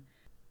question.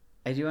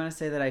 I do want to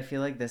say that I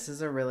feel like this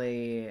is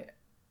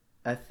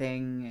a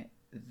thing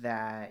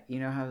that, you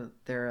know how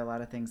there are a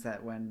lot of things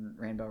that when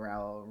Rainbow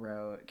Rowell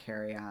wrote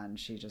Carry On,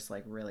 she just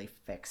like really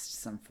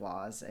fixed some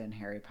flaws in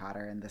Harry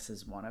Potter, and this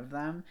is one of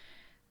them.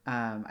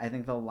 I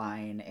think the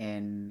line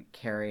in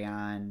Carry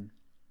On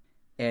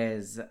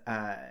is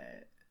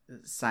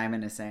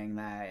Simon is saying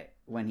that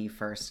when he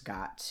first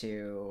got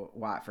to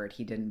Watford,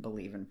 he didn't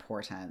believe in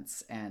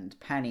portents, and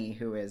Penny,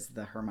 who is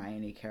the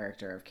Hermione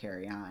character of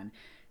Carry On,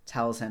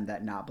 tells him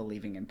that not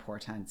believing in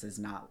portents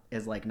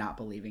is like not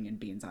believing in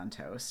beans on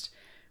toast,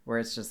 where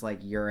it's just like,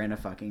 you're in a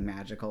fucking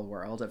magical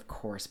world, of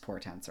course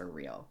portents are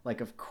real, like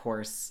of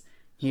course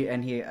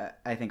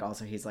I think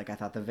also he's like, I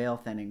thought the veil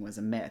thinning was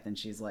a myth, and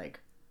she's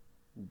like,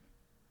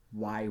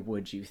 why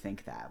would you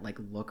think that? Like,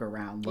 look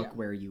around, look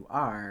where you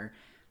are,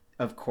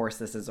 of course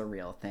this is a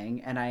real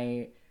thing. And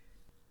I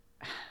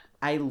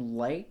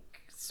like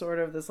sort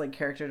of this like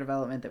character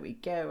development that we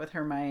get with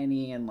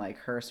Hermione, and like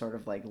her sort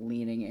of like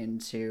leaning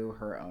into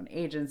her own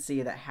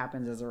agency that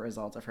happens as a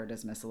result of her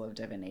dismissal of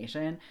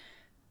divination.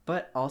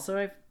 But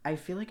also I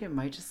feel like it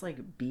might just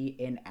like be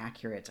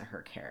inaccurate to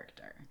her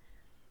character.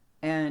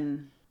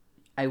 And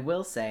I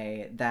will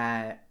say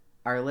that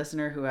our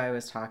listener who I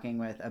was talking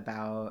with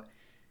about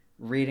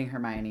reading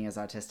Hermione as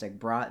autistic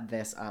brought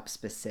this up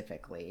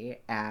specifically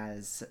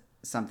as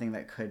something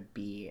that could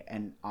be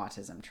an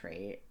autism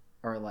trait,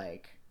 or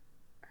like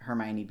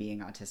Hermione being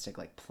autistic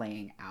like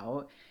playing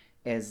out,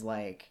 is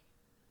like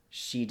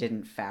she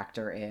didn't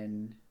factor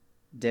in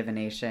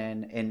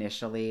divination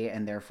initially,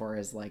 and therefore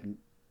is like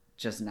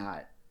just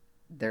not,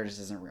 there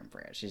just isn't room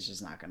for it. She's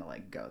just not gonna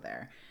like go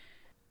there.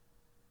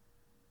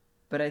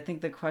 But I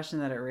think the question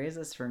that it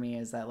raises for me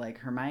is that like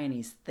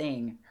Hermione's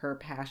thing, her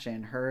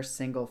passion, her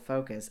single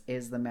focus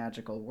is the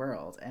magical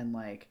world, and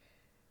like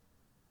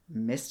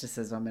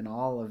mysticism and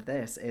all of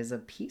this is a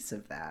piece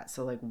of that.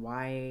 So like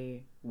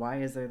why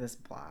is there this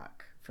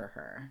block for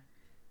her?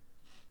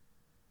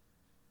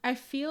 I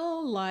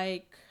feel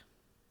like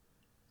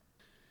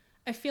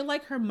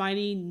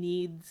Hermione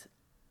needs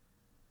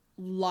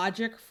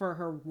logic for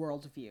her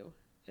worldview,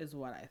 is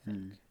what I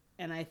think.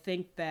 And I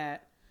think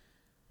that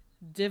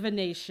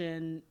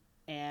divination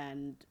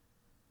and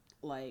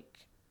like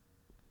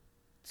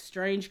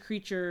strange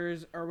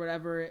creatures or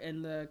whatever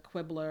in the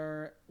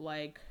Quibbler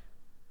like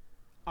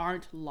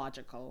aren't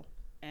logical,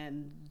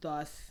 and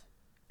thus,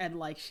 and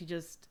like she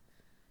just,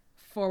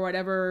 for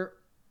whatever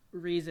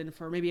reason,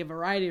 for maybe a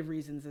variety of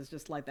reasons, is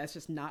just like, that's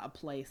just not a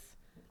place,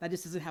 that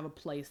just doesn't have a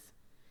place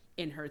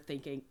in her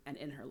thinking and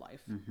in her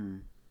life.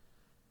 And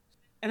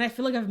I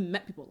feel like I've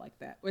met people like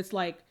that. It's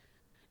like,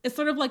 it's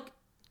sort of like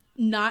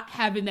not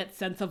having that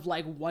sense of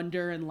like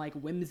wonder and like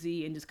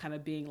whimsy, and just kind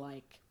of being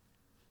like,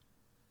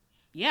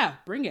 yeah,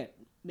 bring it.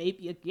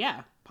 Maybe,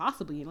 yeah,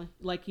 possibly.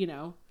 Like, you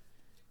know,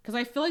 because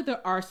I feel like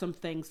there are some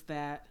things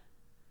that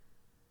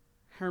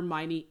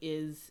Hermione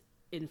is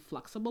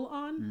inflexible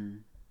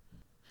on.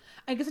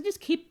 I guess I just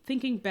keep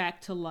thinking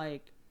back to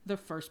like the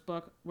first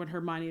book when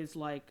Hermione is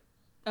like,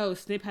 oh,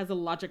 Snape has a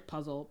logic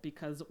puzzle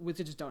because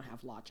wizards don't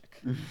have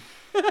logic.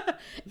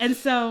 And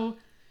so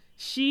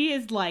she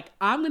is like,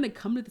 I'm going to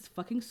come to this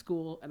fucking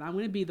school and I'm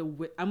going to be the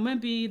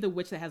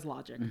witch that has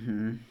logic.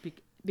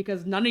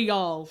 Because none of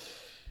y'all...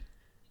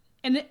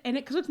 And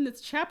it comes up in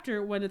this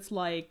chapter when it's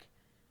like,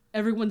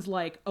 everyone's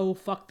like, oh,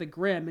 fuck the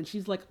Grimm. And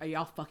she's like, are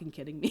y'all fucking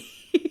kidding me?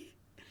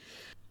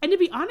 And to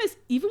be honest,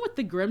 even with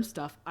the Grimm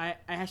stuff, I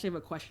actually have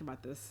a question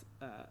about this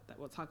that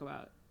we'll talk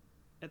about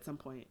at some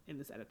point in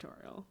this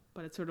editorial.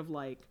 But it's sort of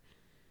like,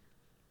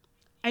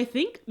 I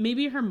think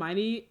maybe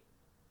Hermione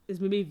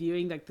is maybe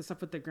viewing like the stuff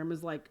with the Grimm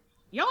as like,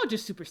 y'all are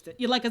just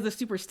you like as a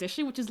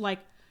superstition,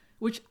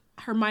 which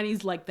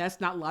Hermione's like,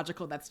 that's not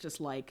logical. That's just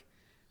like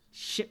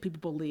shit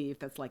people believe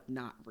that's like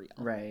not real.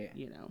 Right.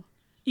 You know,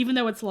 even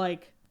though it's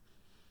like,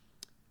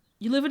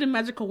 you live in a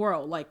magical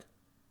world. Like,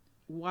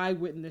 why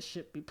wouldn't this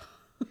shit be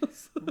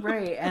possible?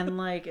 Right. And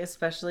like,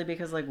 especially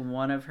because like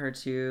one of her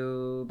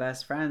two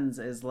best friends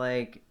is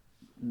like,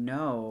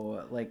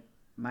 no, like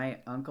my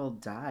uncle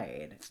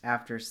died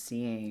after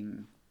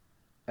seeing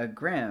a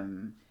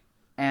Grimm,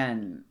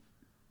 and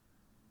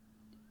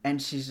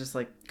she's just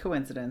like,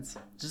 coincidence,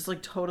 just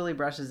like totally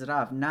brushes it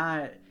off.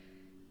 Not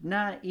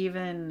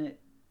even.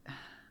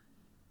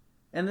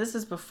 And this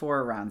is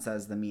before Ron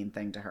says the mean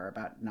thing to her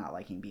about not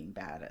liking being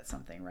bad at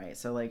something, right?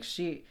 So like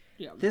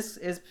this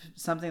is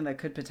something that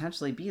could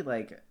potentially be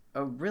like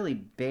a really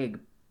big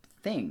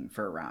thing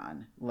for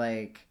Ron,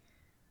 like,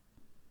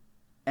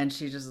 and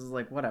she just is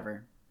like,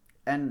 whatever.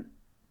 And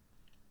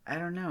I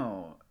don't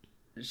know,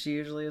 she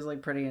usually is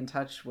like pretty in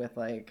touch with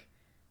like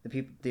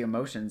the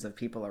emotions of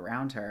people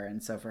around her,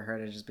 and so for her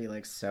to just be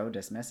like so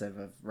dismissive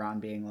of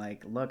Ron being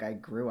like, look, I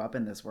grew up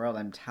in this world,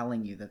 I'm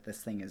telling you that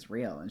this thing is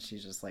real, and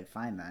she's just like,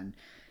 fine then.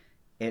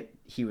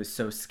 He was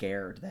so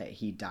scared that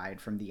he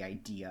died from the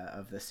idea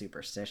of the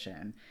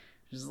superstition.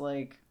 Just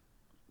like,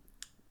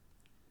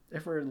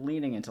 if we're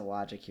leaning into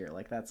logic here,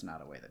 like, that's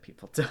not a way that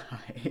people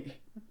die.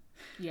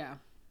 Yeah,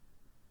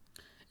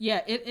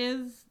 it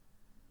is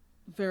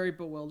very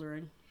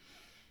bewildering,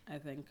 I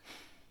think.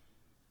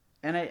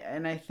 And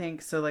I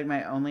think so. Like,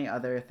 my only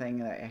other thing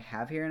that I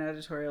have here in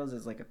editorials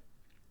is like a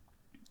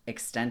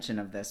extension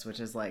of this, which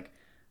is like,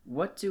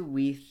 what do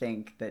we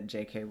think that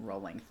J.K.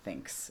 Rowling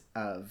thinks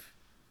of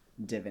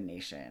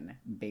divination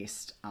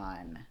based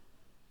on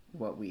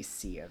what we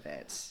see of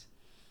it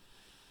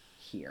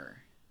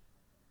here?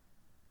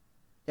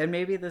 And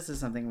maybe this is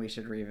something we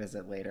should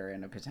revisit later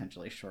in a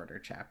potentially shorter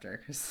chapter,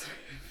 because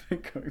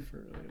we've been going for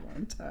a really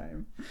long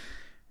time.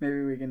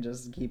 Maybe we can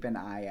just keep an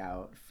eye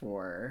out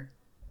for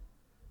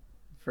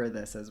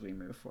this as we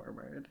move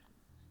forward.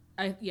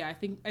 I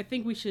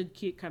think we should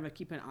keep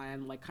an eye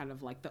on like kind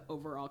of like the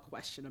overall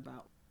question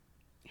about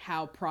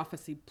how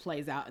prophecy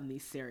plays out in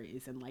these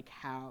series, and like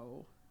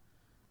how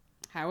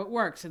it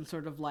works, and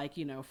sort of like,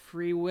 you know,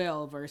 free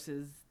will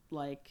versus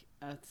like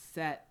a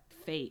set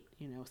fate,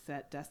 you know,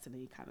 set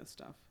destiny kind of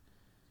stuff.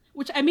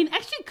 Which, I mean,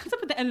 actually comes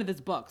up at the end of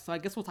this book, so I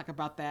guess we'll talk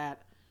about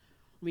that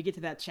when we get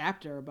to that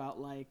chapter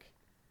about like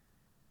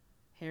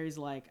Harry's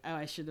like, oh,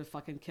 I should have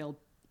fucking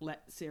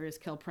let Sirius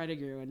kill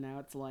Pettigrew, and now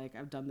it's like,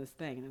 I've done this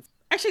thing. And it's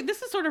actually,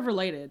 this is sort of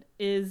related,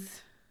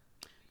 is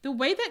the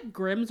way that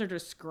Grimms are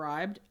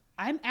described.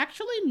 I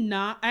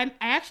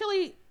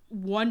actually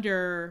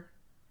wonder,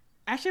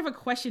 I actually have a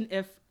question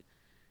if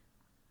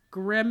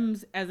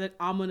Grimms as an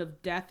omen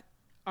of death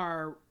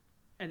are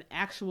an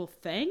actual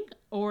thing,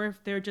 or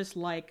if they're just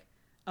like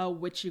a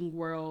witching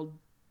world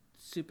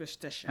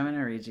superstition. I'm going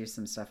to read you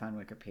some stuff on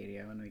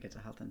Wikipedia when we get to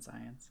Health and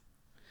Science.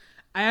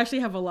 I actually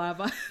have a lot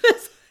of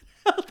this.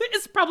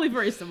 It's probably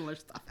very similar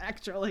stuff,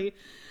 actually.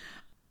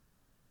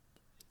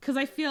 Because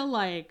I feel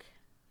like,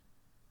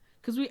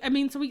 so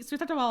we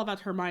talked all about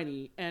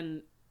Hermione,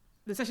 and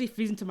this actually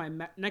feeds into my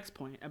next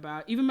point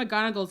about even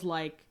McGonagall's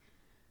like,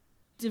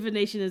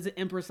 divination is an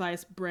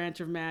imprecise branch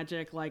of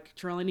magic. Like,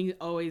 Trelawney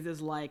always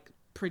is like,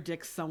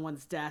 predicts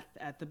someone's death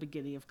at the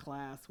beginning of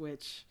class,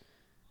 which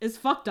is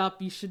fucked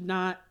up. You should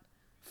not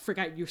freak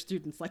out your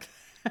students like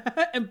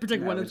that and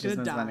predict when it's going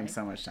to die. Spending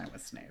so much time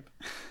with Snape.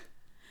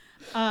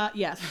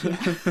 Yes.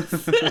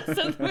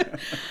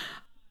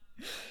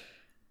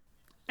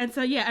 And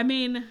so, yeah, I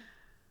mean,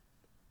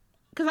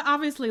 because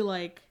obviously,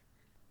 like,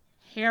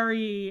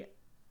 Harry,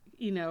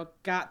 you know,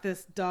 got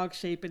this dog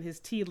shape in his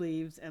tea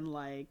leaves, and,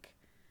 like,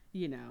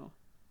 you know,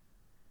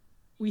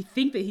 we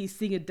think that he's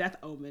seeing a death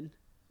omen,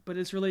 but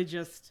it's really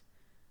just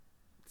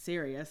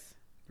Sirius.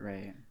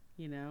 Right.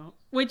 You know,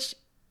 which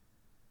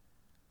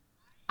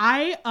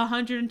I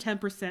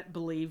 110%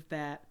 believe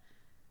that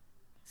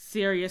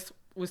Sirius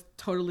was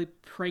totally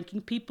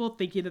pranking people,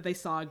 thinking that they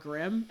saw a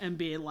Grimm and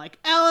being like,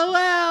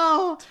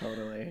 LOL!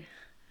 Totally.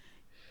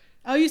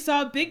 Oh, you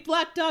saw a big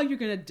black dog? You're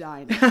gonna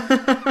die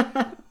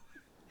now.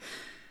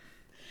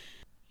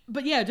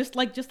 But yeah, just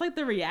like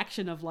the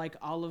reaction of like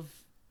all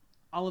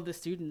of the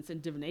students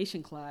in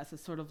divination class is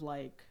sort of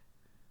like,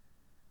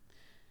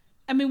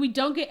 I mean, we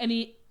don't get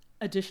any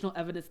additional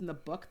evidence in the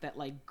book that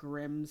like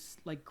Grimm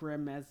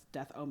as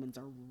death omens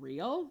are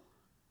real,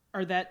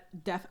 or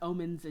that death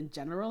omens in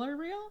general are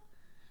real.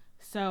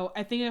 So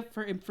I think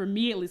for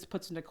me at least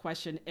puts into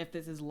question if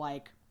this is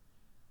like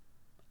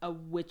a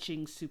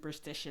witching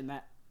superstition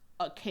that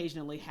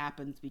occasionally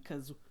happens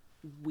because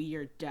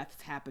weird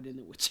deaths happen in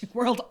the witching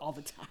world all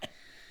the time.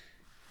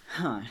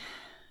 Huh.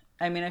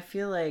 I mean, I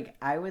feel like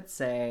I would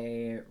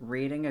say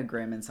reading a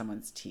Grimm in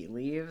someone's tea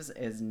leaves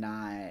is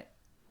not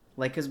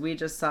like, because we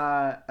just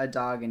saw a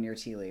dog in your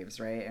tea leaves,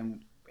 right?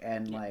 And yeah.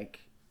 Like,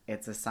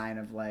 it's a sign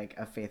of like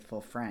a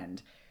faithful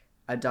friend.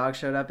 A dog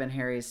showed up in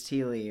Harry's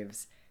tea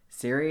leaves.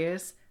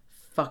 Sirius,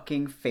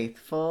 fucking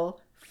faithful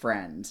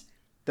friend.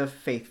 The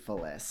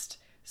faithfulest.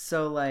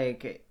 So,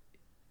 like,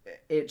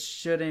 it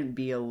shouldn't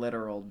be a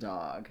literal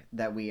dog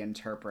that we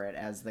interpret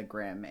as the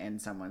Grimm in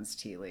someone's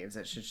tea leaves.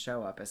 It should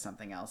show up as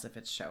something else if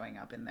it's showing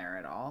up in there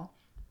at all.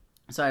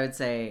 So I would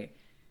say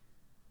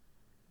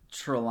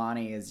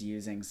Trelawney is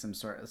using some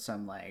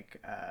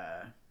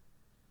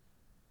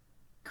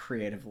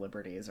creative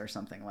liberties or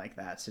something like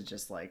that to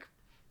just, like,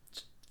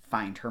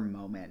 find her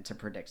moment to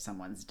predict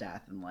someone's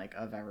death, and like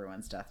of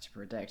everyone's death to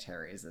predict,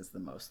 Harry's is the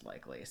most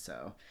likely,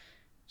 so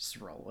just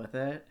roll with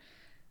it.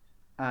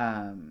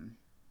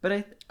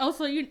 But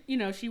also you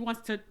know she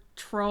wants to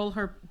troll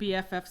her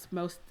BFF's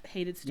most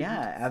hated student.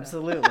 Yeah,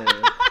 absolutely.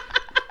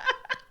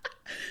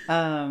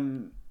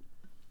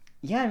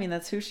 Yeah, I mean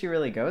that's who she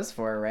really goes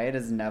for, right?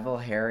 Is Neville,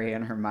 Harry,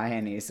 and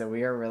Hermione. So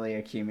we are really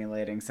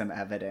accumulating some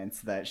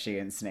evidence that she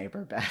and Snape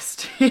are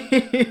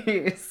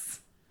besties.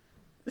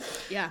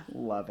 Yeah,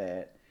 love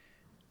it.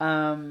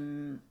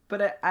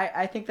 But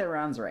I think that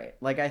Ron's right.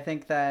 Like, I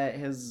think that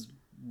his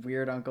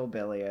weird Uncle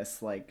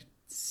Bilious, like,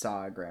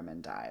 saw Grimm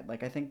and died.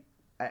 Like, I think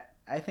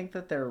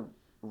that they're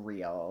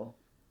real,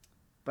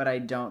 but I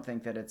don't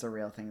think that it's a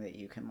real thing that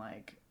you can,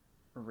 like,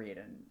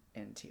 read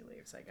in tea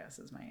leaves, I guess,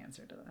 is my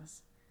answer to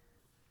this.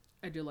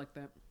 I do like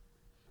that.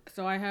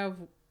 So I have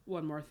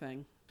one more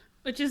thing,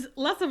 which is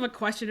less of a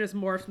question, is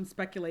more some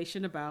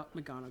speculation about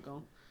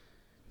McGonagall.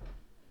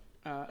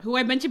 Who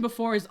I mentioned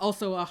before is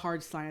also a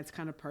hard science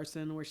kind of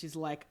person, where she's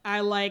like, I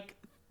like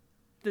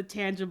the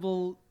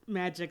tangible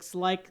magics,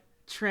 like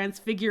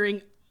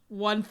transfiguring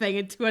one thing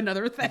into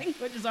another thing,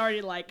 which is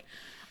already like,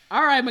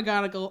 all right,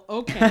 McGonagall,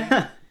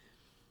 okay.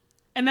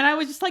 And then I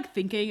was just like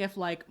thinking if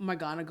like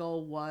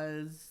McGonagall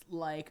was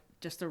like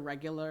just a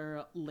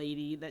regular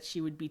lady, that she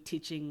would be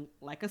teaching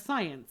like a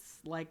science,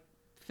 like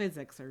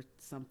physics or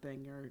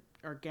something, or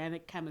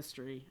organic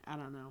chemistry. I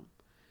don't know.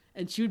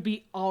 And she would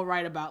be all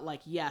right about,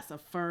 like, yes, a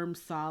firm,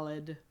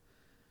 solid,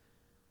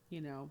 you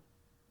know,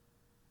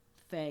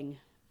 thing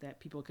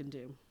that people can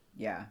do.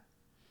 Yeah.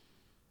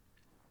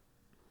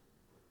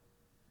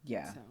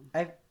 Yeah. So.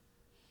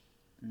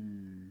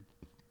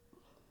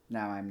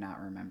 Now I'm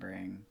not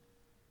remembering.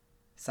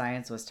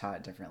 Science was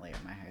taught differently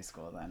at my high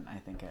school than I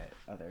think at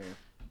other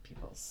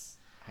people's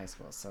high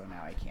schools, so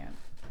now I can't.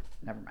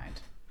 Never mind.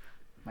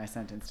 My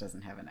sentence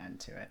doesn't have an end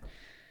to it.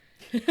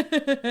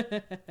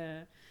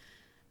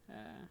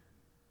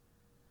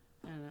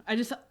 I don't know.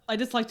 I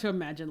just like to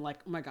imagine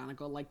like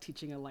McGonagall like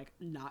teaching a like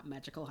not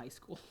magical high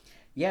school.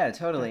 Yeah,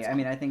 totally. I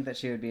mean, I think that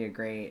she would be a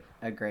great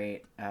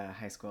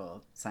high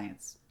school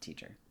science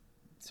teacher,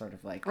 sort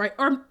of like right,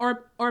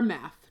 or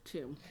math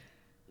too.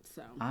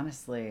 So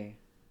honestly,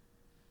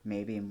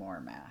 maybe more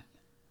math.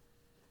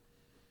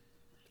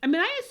 I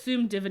mean, I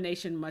assume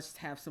divination must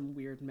have some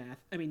weird math.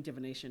 I mean,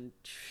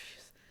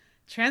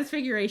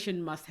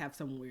 transfiguration must have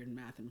some weird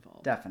math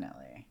involved.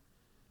 Definitely,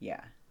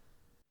 yeah.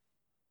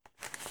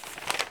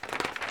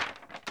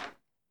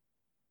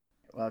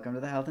 Welcome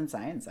to the health and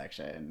science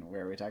section,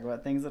 where we talk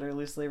about things that are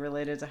loosely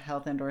related to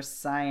health and or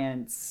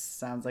science.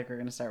 Sounds like we're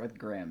going to start with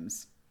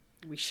Grimm's.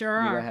 We sure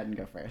You are. go ahead and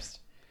go first.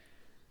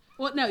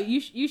 Well, no,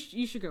 you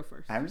should go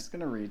first. I'm just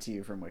going to read to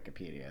you from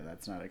Wikipedia.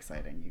 That's not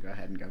exciting. You go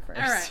ahead and go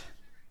first.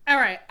 All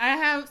right. I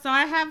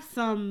have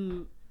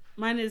some.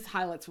 Mine is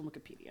highlights from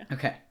Wikipedia.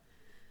 Okay.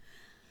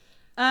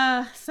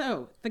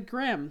 So the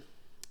Grimm,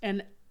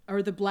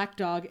 or the black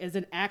dog, is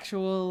an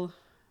actual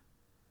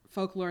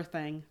folklore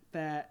thing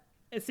that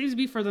it seems to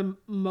be for the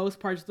most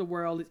parts of the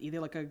world is either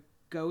like a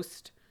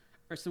ghost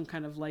or some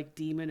kind of like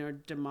demon or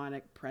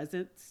demonic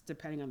presence,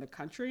 depending on the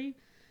country.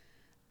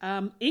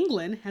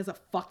 England has a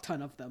fuck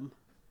ton of them,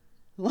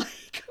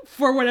 like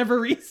for whatever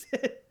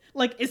reason.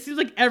 Like it seems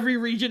like every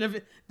region of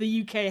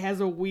the UK has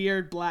a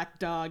weird black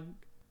dog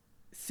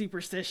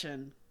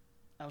superstition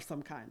of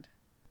some kind.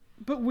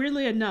 But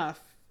weirdly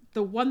enough,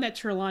 the one that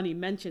Trelawney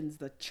mentions,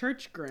 the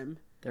church Grimm,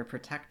 they're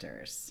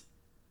protectors.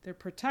 They're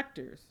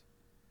protectors.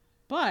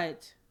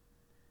 But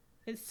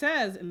it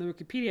says in the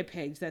Wikipedia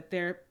page that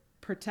they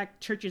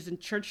protect churches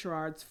and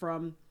churchyards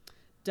from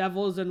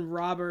devils and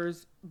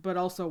robbers, but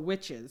also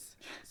witches.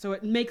 So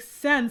it makes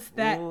sense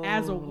that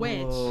as a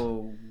witch,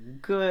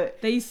 good.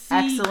 They see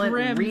excellent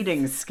Grimm's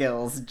reading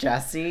skills,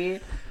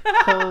 Jesse.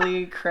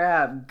 Holy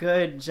crap.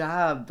 Good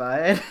job,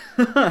 bud.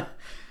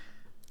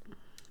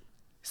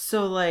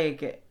 So,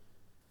 like,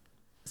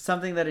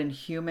 something that in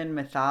human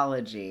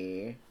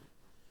mythology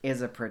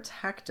is a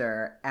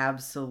protector,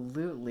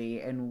 absolutely.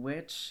 In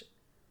which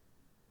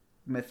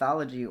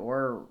mythology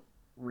or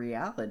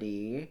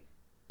reality,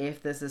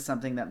 if this is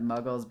something that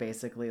Muggles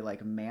basically,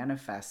 like,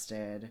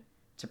 manifested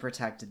to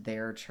protect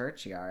their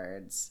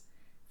churchyards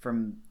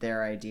from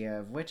their idea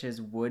of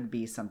witches, would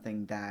be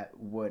something that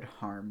would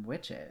harm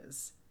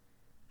witches.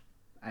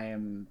 I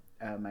am...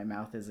 my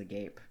mouth is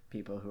agape,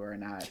 people who are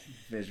not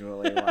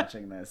visually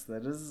watching this.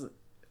 That is...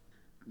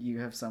 You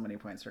have so many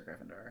points for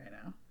Gryffindor right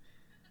now.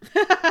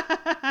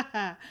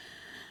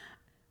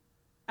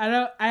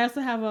 I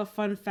also have a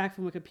fun fact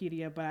from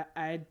Wikipedia, but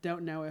I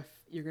don't know if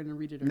you're going to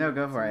read it or No, not.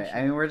 go for it.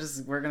 I mean,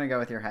 we're going to go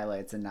with your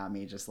highlights and not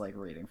me just, like,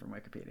 reading from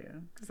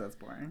Wikipedia, because that's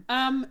boring.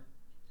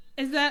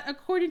 Is that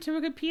according to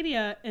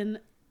Wikipedia, in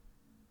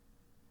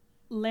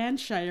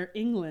Lancashire,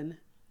 England,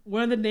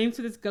 one of the names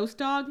for this ghost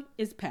dog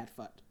is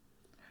Padfoot.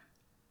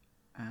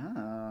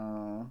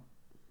 Oh.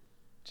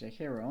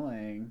 J.K.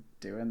 Rowling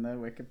doing the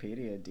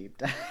Wikipedia deep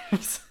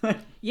dives.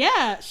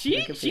 Yeah,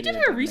 she did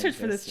her research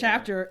for this yet.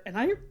 chapter, and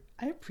I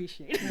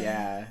appreciate it.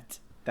 Yeah,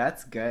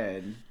 that's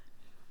good.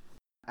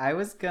 I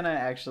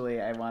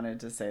wanted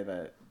to say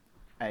that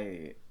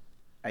I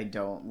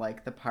don't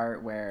like the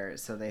part where,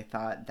 so they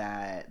thought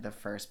that the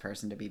first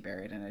person to be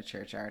buried in a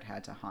churchyard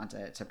had to haunt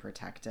it to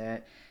protect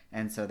it,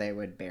 and so they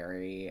would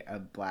bury a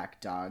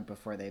black dog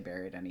before they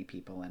buried any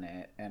people in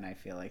it, and I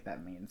feel like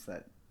that means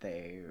that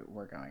they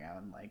were going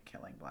out and, like,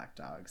 killing black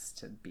dogs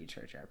to be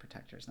churchyard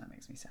protectors, and that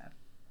makes me sad.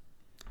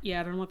 Yeah,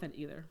 I don't want that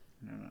either.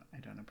 No, I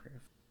don't approve.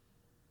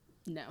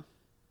 No.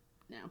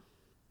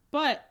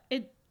 But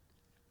and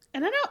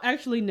I don't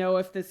actually know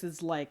if this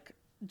is, like,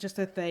 just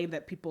a thing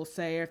that people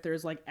say, or if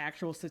there's, like,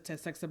 actual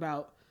statistics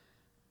about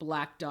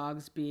black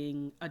dogs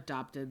being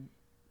adopted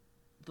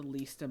the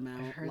least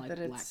amount, I've heard like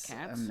that black it's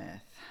cats. a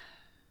myth.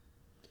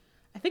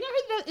 I think I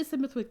heard that it's a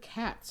myth with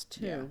cats,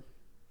 too.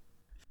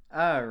 Yeah.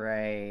 All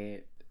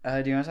right.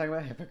 Do you want to talk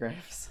about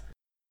hippogriffs?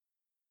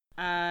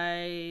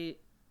 I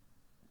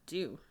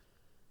do.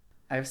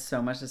 I have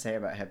so much to say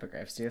about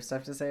hippogriffs. Do you have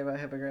stuff to say about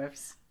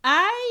hippogriffs?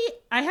 I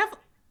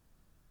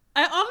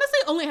honestly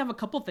only have a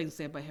couple things to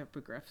say about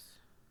hippogriffs.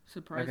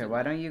 Surprisingly. Okay,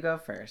 why don't you go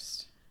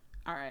first?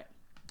 All right.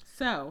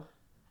 So,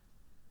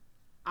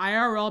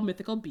 IRL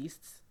mythical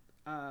beasts,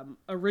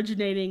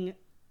 originating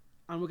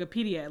on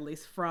Wikipedia at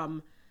least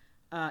from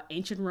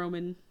ancient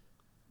Roman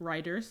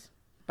writers.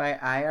 By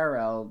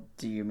IRL,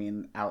 do you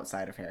mean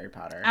outside of Harry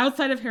Potter?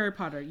 Outside of Harry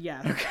Potter,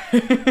 yes.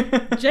 Okay.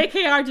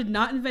 JKR did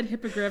not invent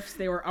hippogriffs.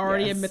 They were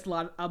already Yes.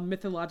 a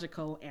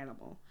mythological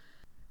animal.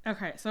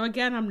 Okay, so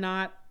again, I'm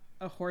not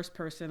a horse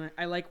person.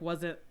 I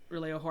wasn't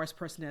really a horse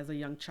person as a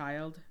young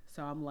child.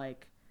 So I'm,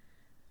 like,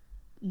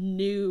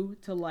 new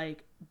to,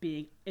 like,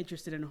 being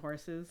interested in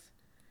horses.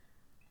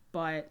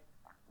 But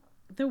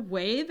the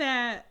way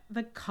that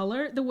the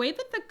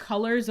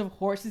colors of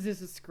horses is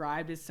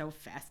described is so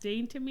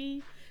fascinating to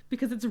me,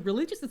 because it's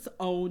really just its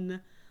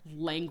own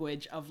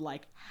language of,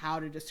 like, how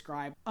to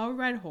describe a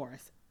red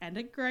horse and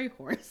a gray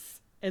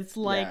horse. It's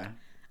like, Yeah.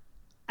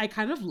 I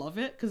kind of love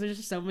it because there's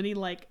just so many,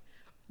 like,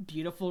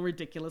 beautiful,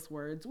 ridiculous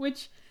words,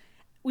 which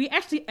we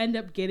actually end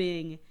up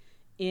getting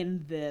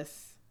in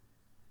this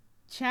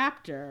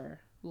chapter.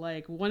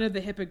 Like, one of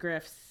the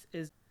hippogriffs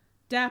is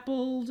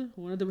dappled.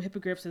 One of the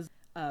hippogriffs is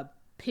a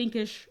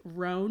pinkish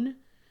roan,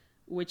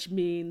 which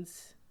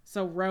means,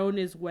 so roan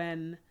is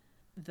when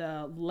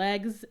the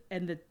legs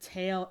and the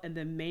tail and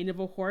the mane of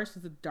a horse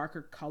is a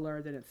darker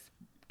color than its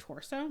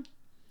torso.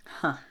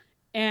 Huh.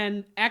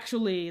 And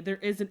actually, there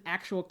is an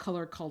actual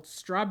color called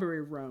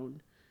strawberry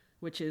roan,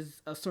 which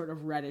is a sort of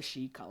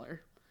reddishy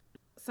color.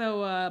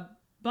 So,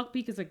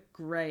 Buckbeak is a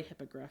gray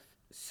hippogriff.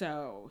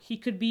 So he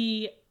could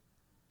be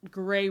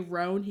gray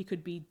roan, he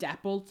could be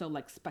dappled, so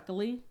like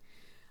speckly.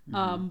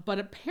 But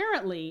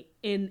apparently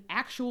in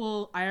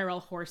actual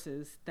IRL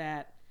horses,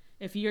 that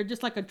if you're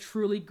just like a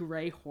truly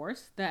gray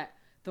horse, that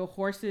the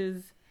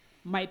horses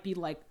might be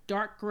like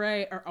dark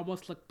gray or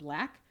almost look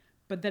black,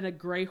 but then a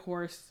gray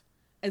horse,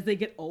 as they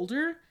get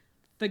older,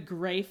 the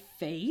gray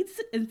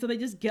fades, and so they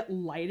just get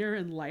lighter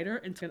and lighter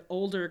into an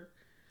older,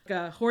 like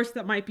a horse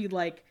that might be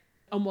like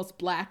almost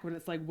black when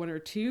it's like 1 or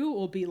 2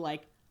 will be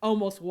like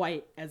almost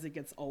white as it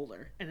gets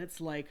older. And it's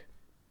like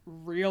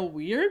real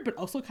weird, but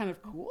also kind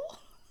of cool.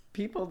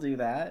 People do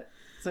that.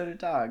 So do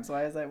dogs.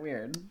 Why is that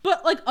weird?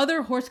 But like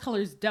other horse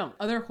colors don't.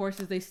 Other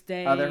horses, they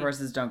stay. Other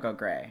horses don't go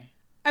gray.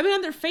 I mean,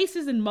 on their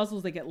faces and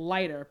muzzles, they get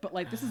lighter, but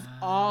like this is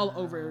all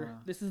over.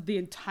 This is the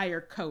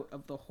entire coat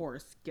of the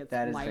horse gets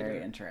That is lighter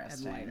very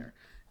interesting. and lighter.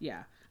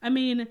 Yeah. I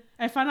mean,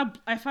 I found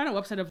a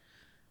website of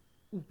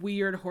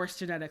weird horse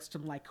genetics.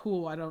 I'm like,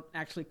 cool. I don't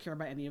actually care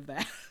about any of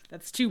that.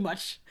 That's too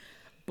much.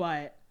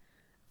 But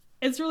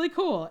it's really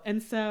cool.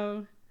 And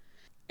so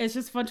it's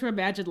just fun to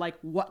imagine like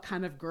what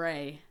kind of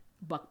gray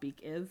Buckbeak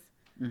is.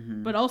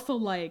 Mm-hmm. But also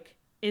like,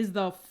 is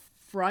the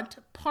front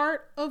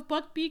part of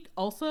Buckbeak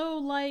also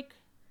like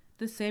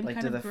the same like,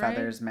 kind of do the gray?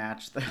 feathers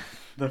match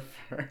the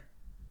fur?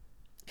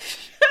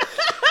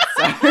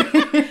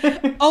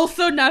 Sorry.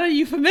 Also not a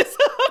euphemism.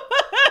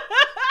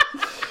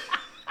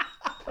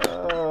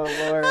 Oh,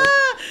 Lord.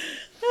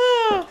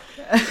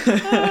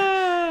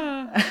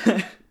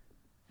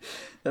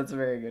 That's a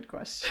very good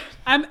question.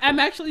 I'm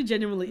actually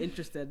genuinely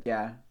interested.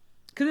 Yeah.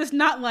 Because it's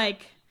not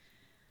like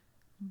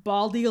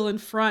bald eagle in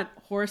front,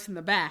 horse in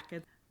the back.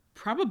 It's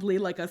probably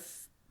like a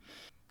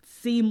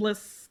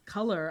seamless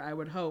color, I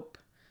would hope.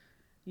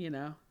 You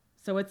know?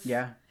 So it's...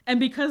 Yeah. And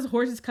because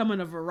horses come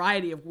in a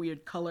variety of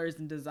weird colors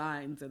and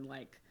designs and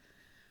like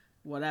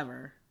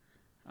whatever.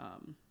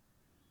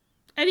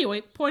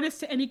 Anyway, point us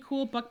to any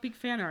cool Buckbeak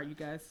fan art, you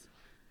guys.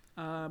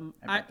 I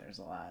bet there's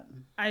a lot.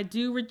 I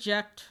do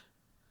reject...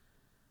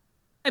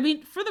 I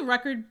mean, for the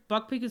record,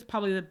 Buckbeak is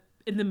probably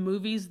in the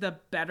movies the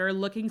better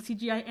looking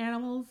CGI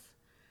animals.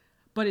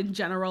 But in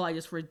general, I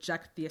just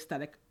reject the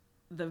aesthetic,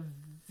 the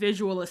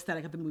visual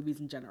aesthetic of the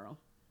movies in general.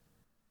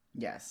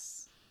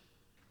 Yes.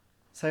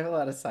 So I have a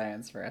lot of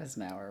science for us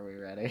now. Are we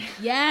ready?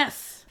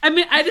 Yes! I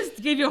mean, I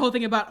just gave you a whole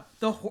thing about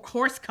the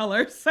horse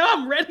color, so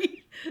I'm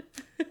ready.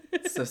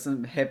 So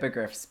some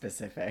hippogriff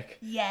specific.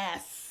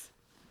 Yes.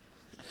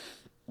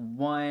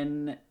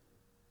 One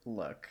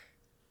look.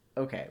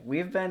 Okay,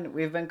 we've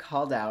been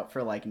called out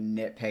for like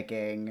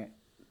nitpicking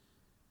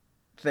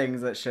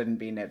things that shouldn't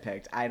be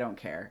nitpicked. I don't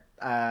care.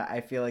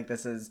 I feel like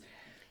this is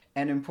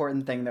an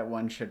important thing that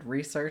one should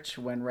research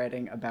when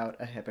writing about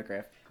a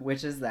hippogriff,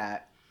 which is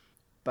that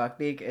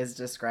Buckbeak is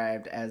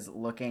described as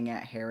looking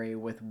at Harry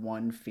with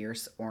one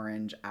fierce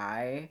orange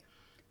eye.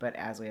 But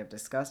as we have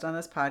discussed on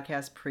this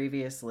podcast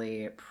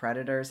previously,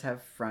 predators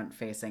have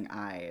front-facing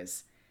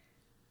eyes.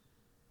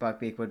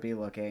 Buckbeak would be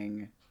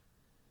looking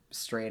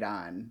straight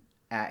on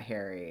at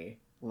Harry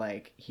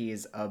like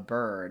he's a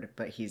bird,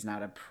 but he's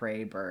not a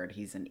prey bird.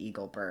 He's an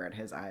eagle bird.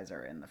 His eyes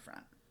are in the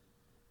front.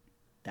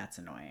 That's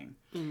annoying.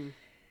 Mm-hmm.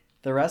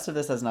 The rest of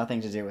this has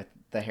nothing to do with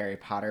the Harry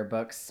Potter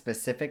books,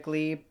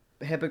 specifically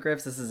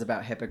hippogriffs. This is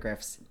about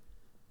hippogriffs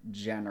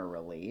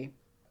generally.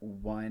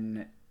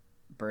 One,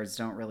 birds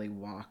don't really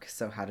walk,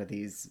 so how do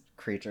these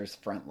creatures'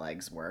 front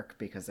legs work?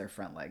 Because their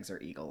front legs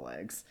are eagle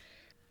legs.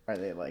 Are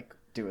they like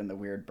doing the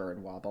weird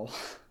bird wobble?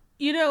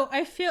 You know,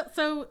 I feel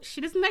so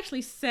she doesn't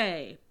actually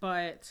say,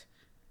 but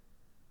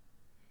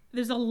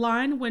there's a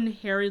line when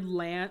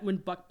when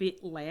Buckbeak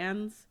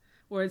lands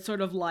where it's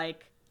sort of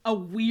like a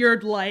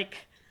weird,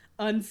 like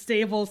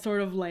unstable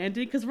sort of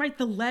landing. Because right,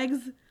 the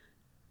legs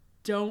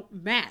don't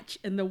match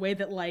in the way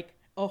that like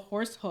a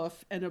horse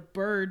hoof and a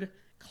bird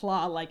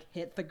claw like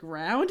hit the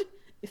ground.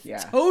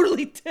 It's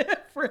totally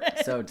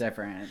different. So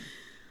different.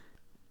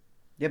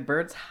 Yeah,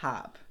 birds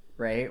hop,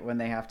 right? When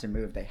they have to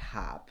move, they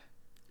hop.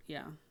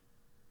 Yeah.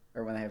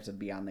 Or when they have to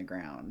be on the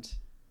ground.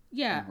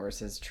 Yeah. And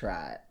horses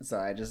trot. So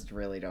I just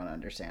really don't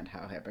understand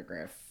how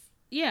hippogriff...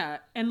 Yeah,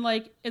 and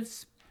like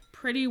it's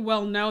pretty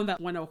well known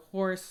that when a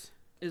horse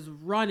is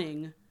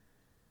running...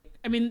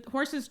 I mean,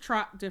 horses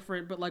trot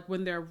different, but like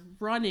when they're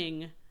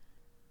running,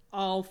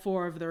 all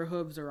 4 of their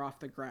hooves are off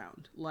the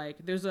ground. Like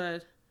there's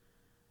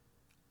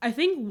I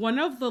think one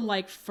of the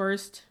like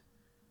first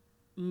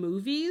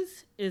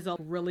movies is a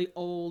really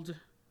old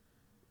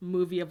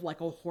movie of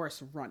like a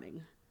horse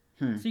running.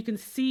 So you can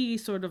see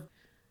sort of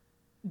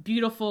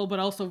beautiful but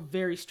also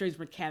very strange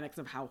mechanics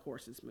of how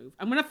horses move.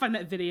 I'm going to find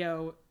that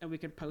video and we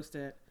can post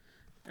it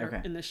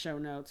in the show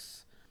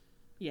notes.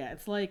 Yeah,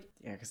 it's like...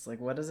 Yeah, because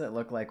like what does it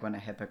look like when a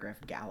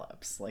hippogriff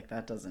gallops? Like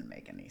that doesn't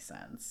make any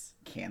sense.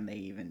 Can they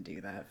even do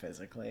that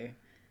physically?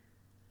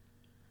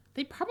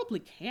 They probably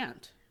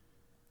can't.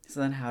 So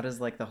then how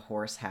does like the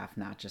horse half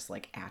not just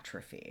like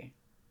atrophy,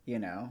 you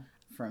know,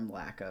 from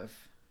lack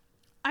of...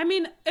 I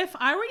mean, if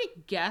I were to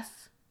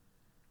guess,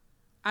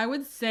 I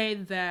would say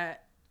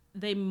that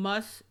they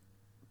must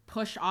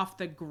push off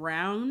the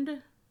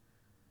ground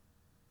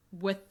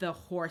with the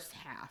horse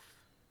half.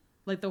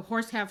 Like the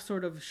horse half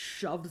sort of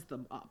shoves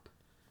them up.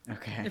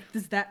 Okay.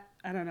 Does that,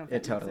 I don't know. If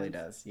It that totally makes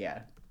sense. does.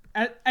 Yeah.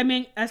 I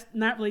mean, that's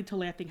not really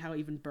totally, I think, how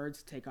even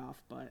birds take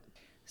off, but.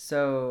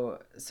 So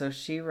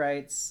she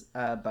writes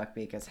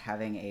Buckbeak as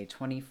having a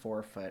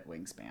 24-foot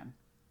wingspan,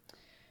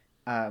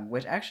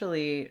 which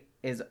actually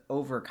is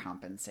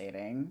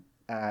overcompensating.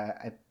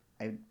 I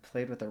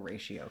played with a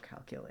ratio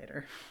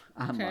calculator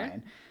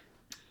online.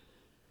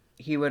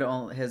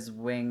 His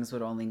wings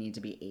would only need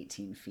to be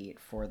 18 feet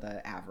for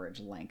the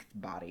average length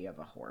body of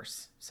a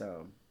horse.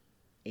 So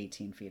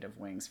 18 feet of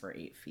wings for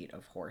 8 feet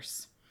of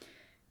horse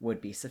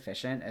would be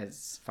sufficient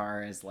as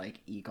far as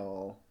like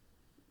eagle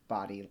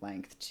body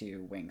length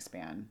to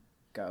wingspan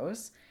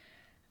goes.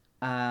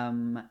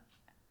 However,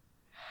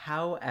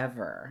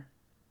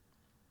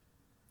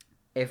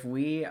 if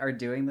we are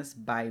doing this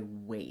by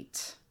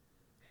weight,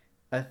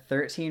 a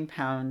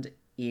 13-pound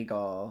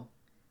eagle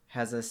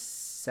has a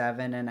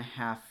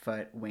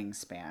 7.5-foot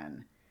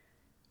wingspan.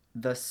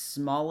 The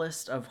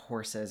smallest of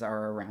horses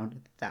are around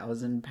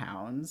 1,000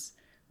 pounds,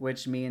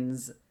 which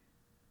means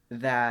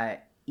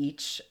that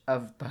each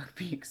of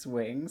Buckbeak's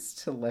wings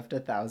to lift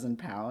 1,000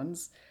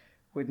 pounds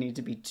would need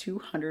to be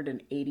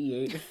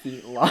 288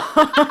 feet long.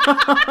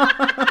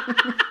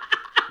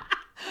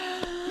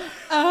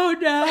 Oh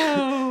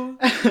no!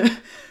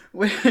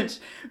 Which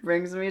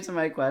brings me to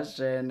my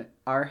question,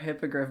 are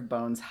hippogriff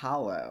bones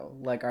hollow?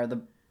 Like, are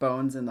the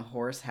bones in the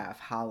horse half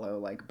hollow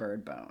like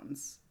bird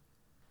bones?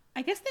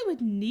 I guess they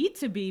would need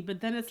to be,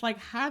 but then it's like,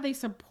 how do they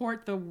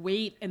support the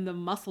weight and the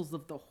muscles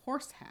of the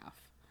horse half?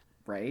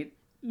 Right?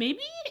 Maybe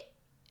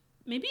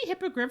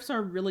hippogriffs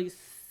are really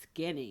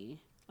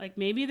skinny. Like,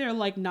 maybe they're,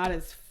 like, not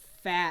as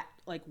fat,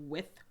 like,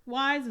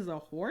 width-wise as a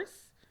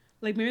horse.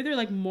 Like, maybe they're,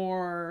 like,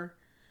 more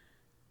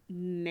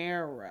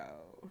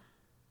narrow.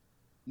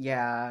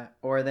 Yeah,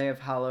 or they have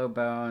hollow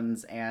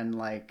bones and,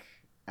 like,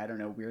 I don't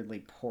know,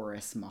 weirdly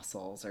porous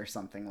muscles or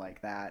something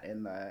like that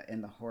in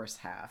the horse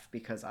half,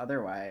 because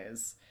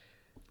otherwise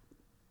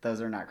those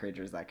are not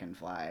creatures that can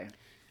fly.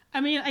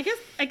 I mean, I guess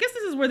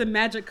this is where the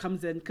magic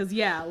comes in, because,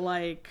 yeah,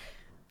 like,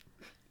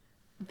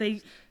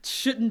 they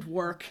shouldn't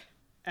work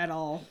at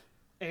all,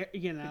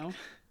 you know?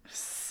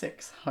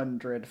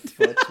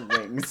 600-foot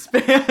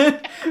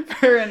wingspan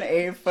for an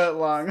 8-foot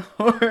long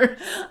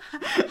horse.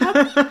 How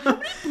many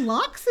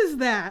blocks is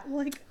that?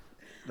 Like,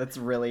 that's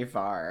really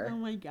far. Oh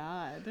my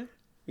god.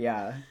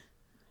 Yeah.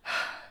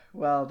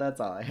 Well, that's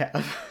all I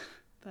have.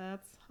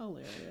 That's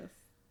hilarious.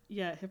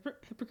 Yeah,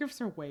 hippogriffs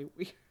are way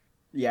weird.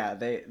 Yeah,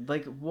 they,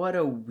 like, what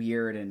a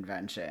weird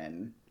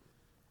invention.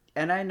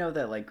 And I know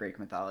that, like, Greek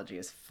mythology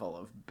is full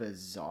of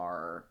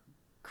bizarre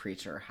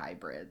creature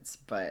hybrids,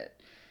 but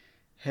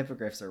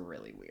hippogriffs are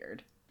really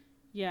weird.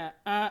 Yeah,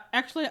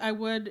 actually, I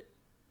would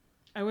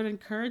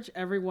encourage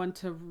everyone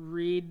to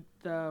read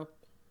the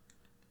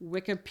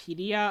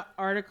Wikipedia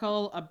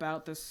article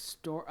about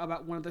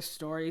about one of the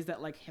stories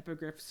that, like,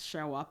 hippogriffs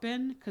show up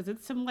in, because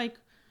it's some, like,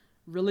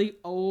 really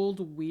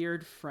old,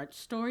 weird French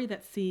story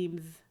that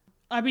seems,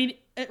 I mean,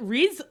 it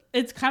reads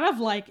sort of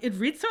like a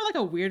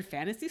weird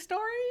fantasy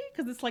story,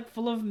 because it's, like,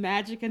 full of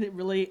magic and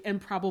really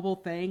improbable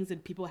things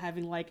and people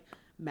having, like,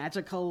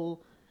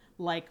 magical,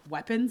 like,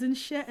 weapons and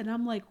shit, and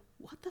I'm like,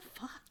 what the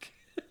fuck?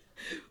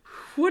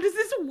 What is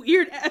this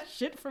weird ass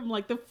shit from,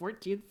 like, the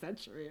 14th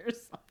century or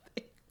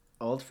something?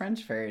 Old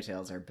French fairy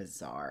tales are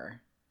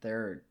bizarre.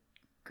 They're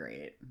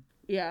great.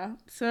 Yeah.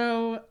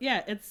 So,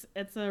 yeah, it's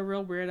a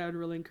real weird. I would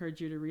really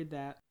encourage you to read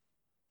that.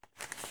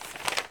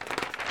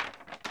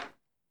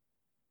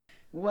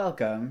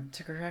 Welcome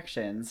to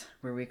Corrections,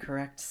 where we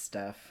correct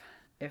stuff.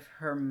 If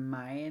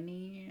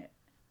Hermione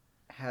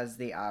has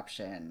the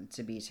option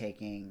to be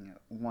taking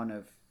one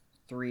of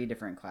 3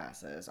 different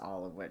classes,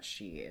 all of which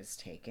she is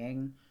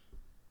taking,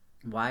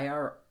 why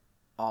are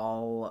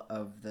all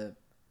of the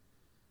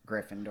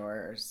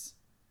Gryffindors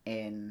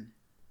in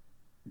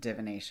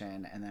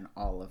divination and then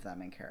all of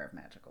them in care of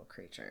magical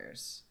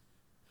creatures?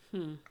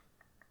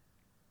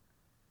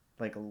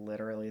 Like,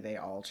 literally they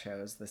all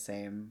chose the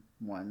same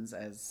ones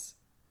as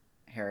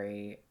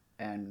Harry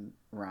and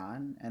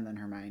Ron, and then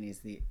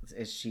Hermione's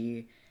is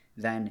she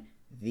then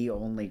the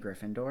only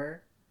Gryffindor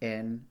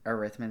in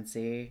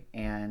arithmancy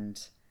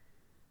and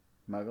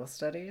Muggle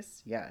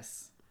studies?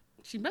 Yes.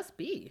 She must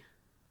be.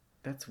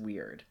 That's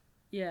weird.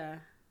 Yeah.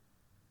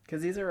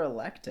 Because these are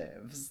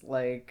electives.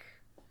 Like,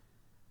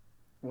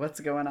 what's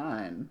going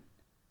on?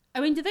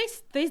 I mean, did they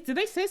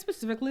say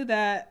specifically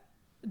that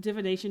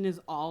divination is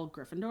all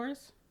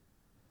Gryffindors?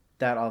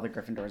 That all the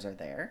Gryffindors are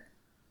there?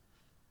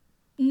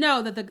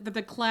 No, that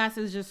the class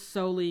is just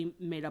solely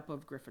made up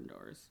of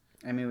Gryffindors.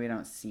 I mean, we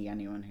don't see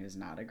anyone who's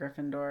not a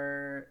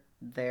Gryffindor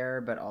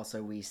there, but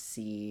also we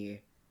see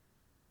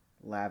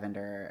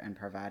Lavender and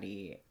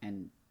Parvati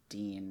and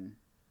Dean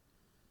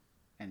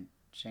and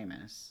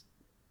Seamus.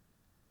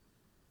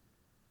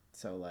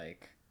 So,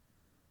 like,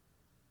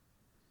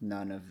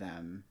 none of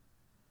them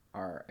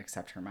are,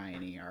 except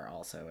Hermione, are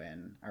also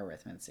in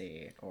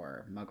arithmancy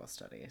or Muggle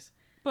studies.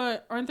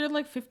 But aren't there,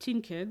 like,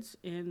 15 kids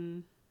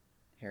in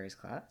Harry's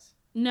class?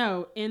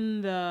 No,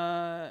 in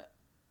the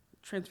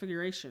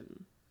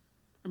Transfiguration.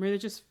 Or maybe they're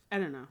just, I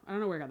don't know. I don't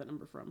know where I got that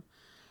number from.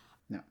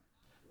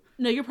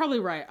 No, you're probably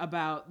right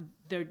about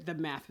the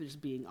math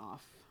just being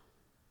off.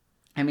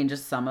 I mean,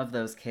 just some of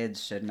those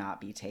kids should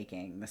not be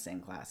taking the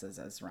same classes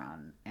as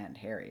Ron and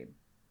Harry.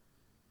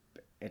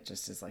 It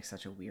just is like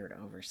such a weird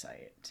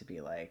oversight to be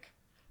like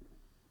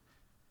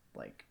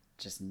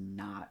just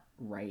not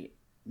write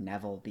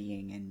Neville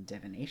being in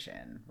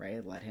divination,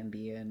 right? Let him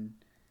be in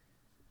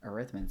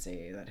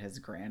arithmancy that his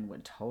gran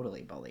would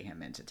totally bully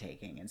him into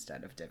taking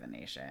instead of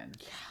divination.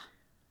 Yeah.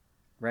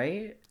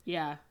 Right?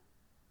 Yeah.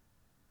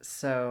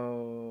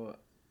 So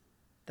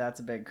that's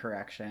a big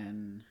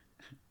correction.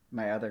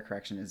 My other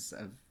correction is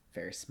a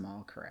very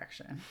small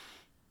correction,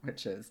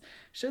 which is,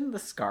 shouldn't the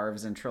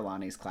scarves in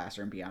Trelawney's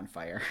classroom be on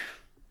fire?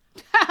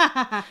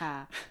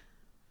 I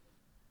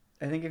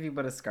think if you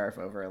put a scarf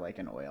over like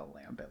an oil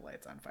lamp, it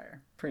lights on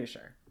fire. Pretty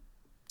sure.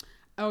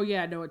 Oh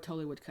yeah, no, it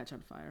totally would catch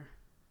on fire.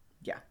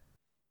 Yeah.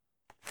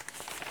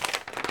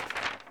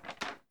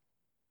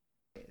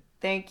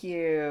 Thank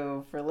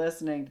you for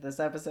listening to this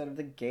episode of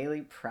The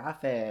Gaily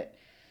Prophet.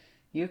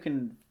 You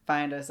can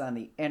find us on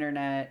the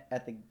internet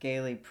at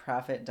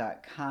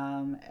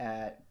thegailyprophet.com,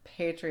 at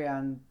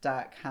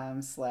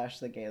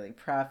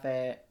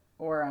patreon.com/thegailyprophet,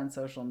 or on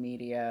social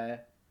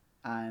media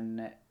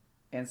on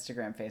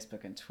Instagram,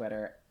 Facebook, and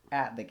Twitter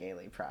at The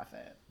Gaily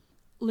Prophet.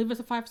 Leave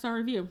us a 5-star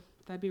review.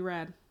 That'd be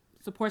rad.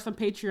 Support us on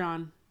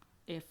Patreon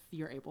if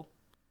you're able.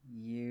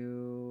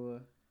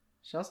 You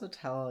should also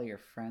tell all your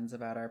friends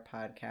about our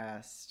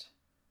podcast,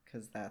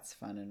 because that's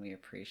fun and we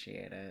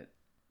appreciate it.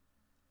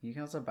 You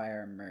can also buy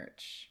our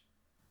merch.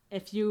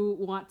 If you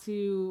want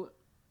to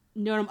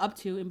know what I'm up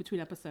to in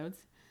between episodes,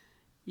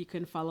 you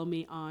can follow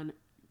me on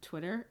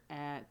Twitter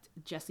at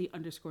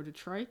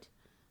Jessie_Detroit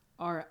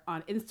or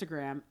on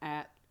Instagram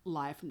at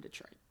Live from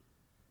Detroit.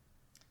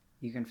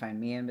 You can find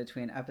me in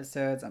between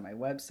episodes on my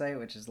website,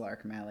 which is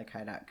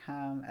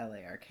larkmalakai.com,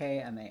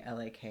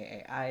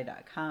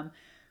 larkmalakai.com,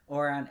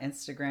 or on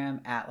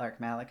Instagram at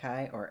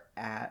larkmalakai or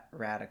at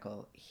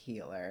Radical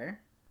Healer.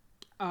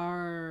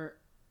 Our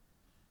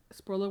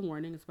spoiler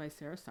warning is by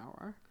Sarah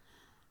Sauer.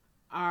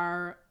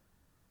 Our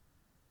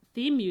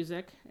theme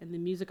music and the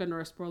music under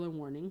our spoiler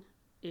warning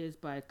is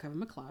by Kevin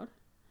MacLeod.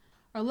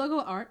 Our logo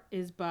art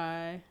is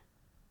by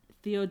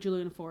Theo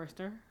Julian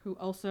Forrester, who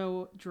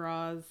also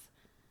draws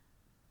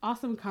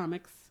awesome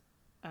comics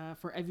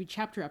for every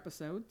chapter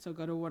episode. So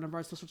go to one of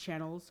our social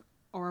channels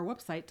or our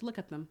website to look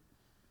at them.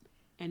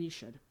 And you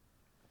should.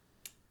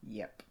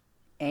 Yep.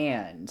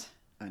 And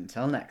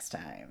until next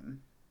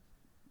time.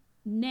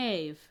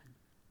 Knave,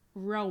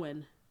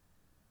 Rowan,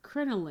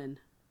 Crinoline,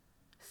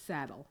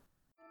 Saddle.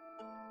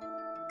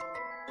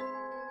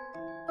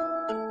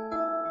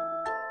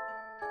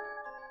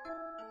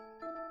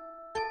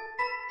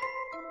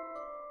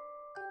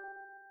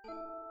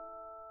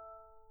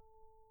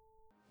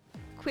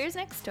 Queers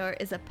Next Door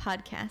is a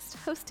podcast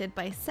hosted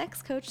by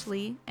sex coach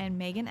Lee and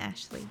Megan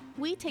Ashley.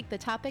 We take the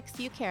topics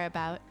you care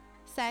about,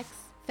 sex,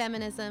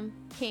 feminism,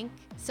 kink,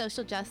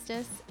 social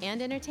justice,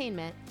 and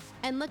entertainment,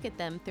 and look at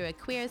them through a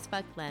queer as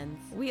fuck lens.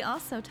 We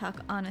also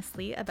talk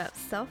honestly about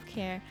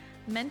self-care,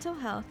 mental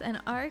health, and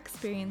our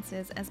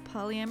experiences as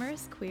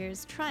polyamorous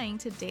queers trying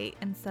to date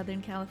in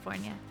Southern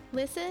California.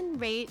 Listen,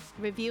 rate,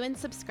 review, and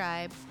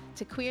subscribe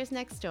to Queers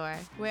Next Door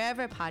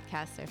wherever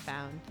podcasts are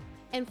found.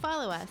 And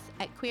follow us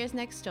at Queers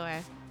Next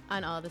Door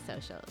on all the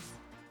socials.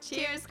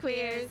 Cheers,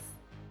 queers!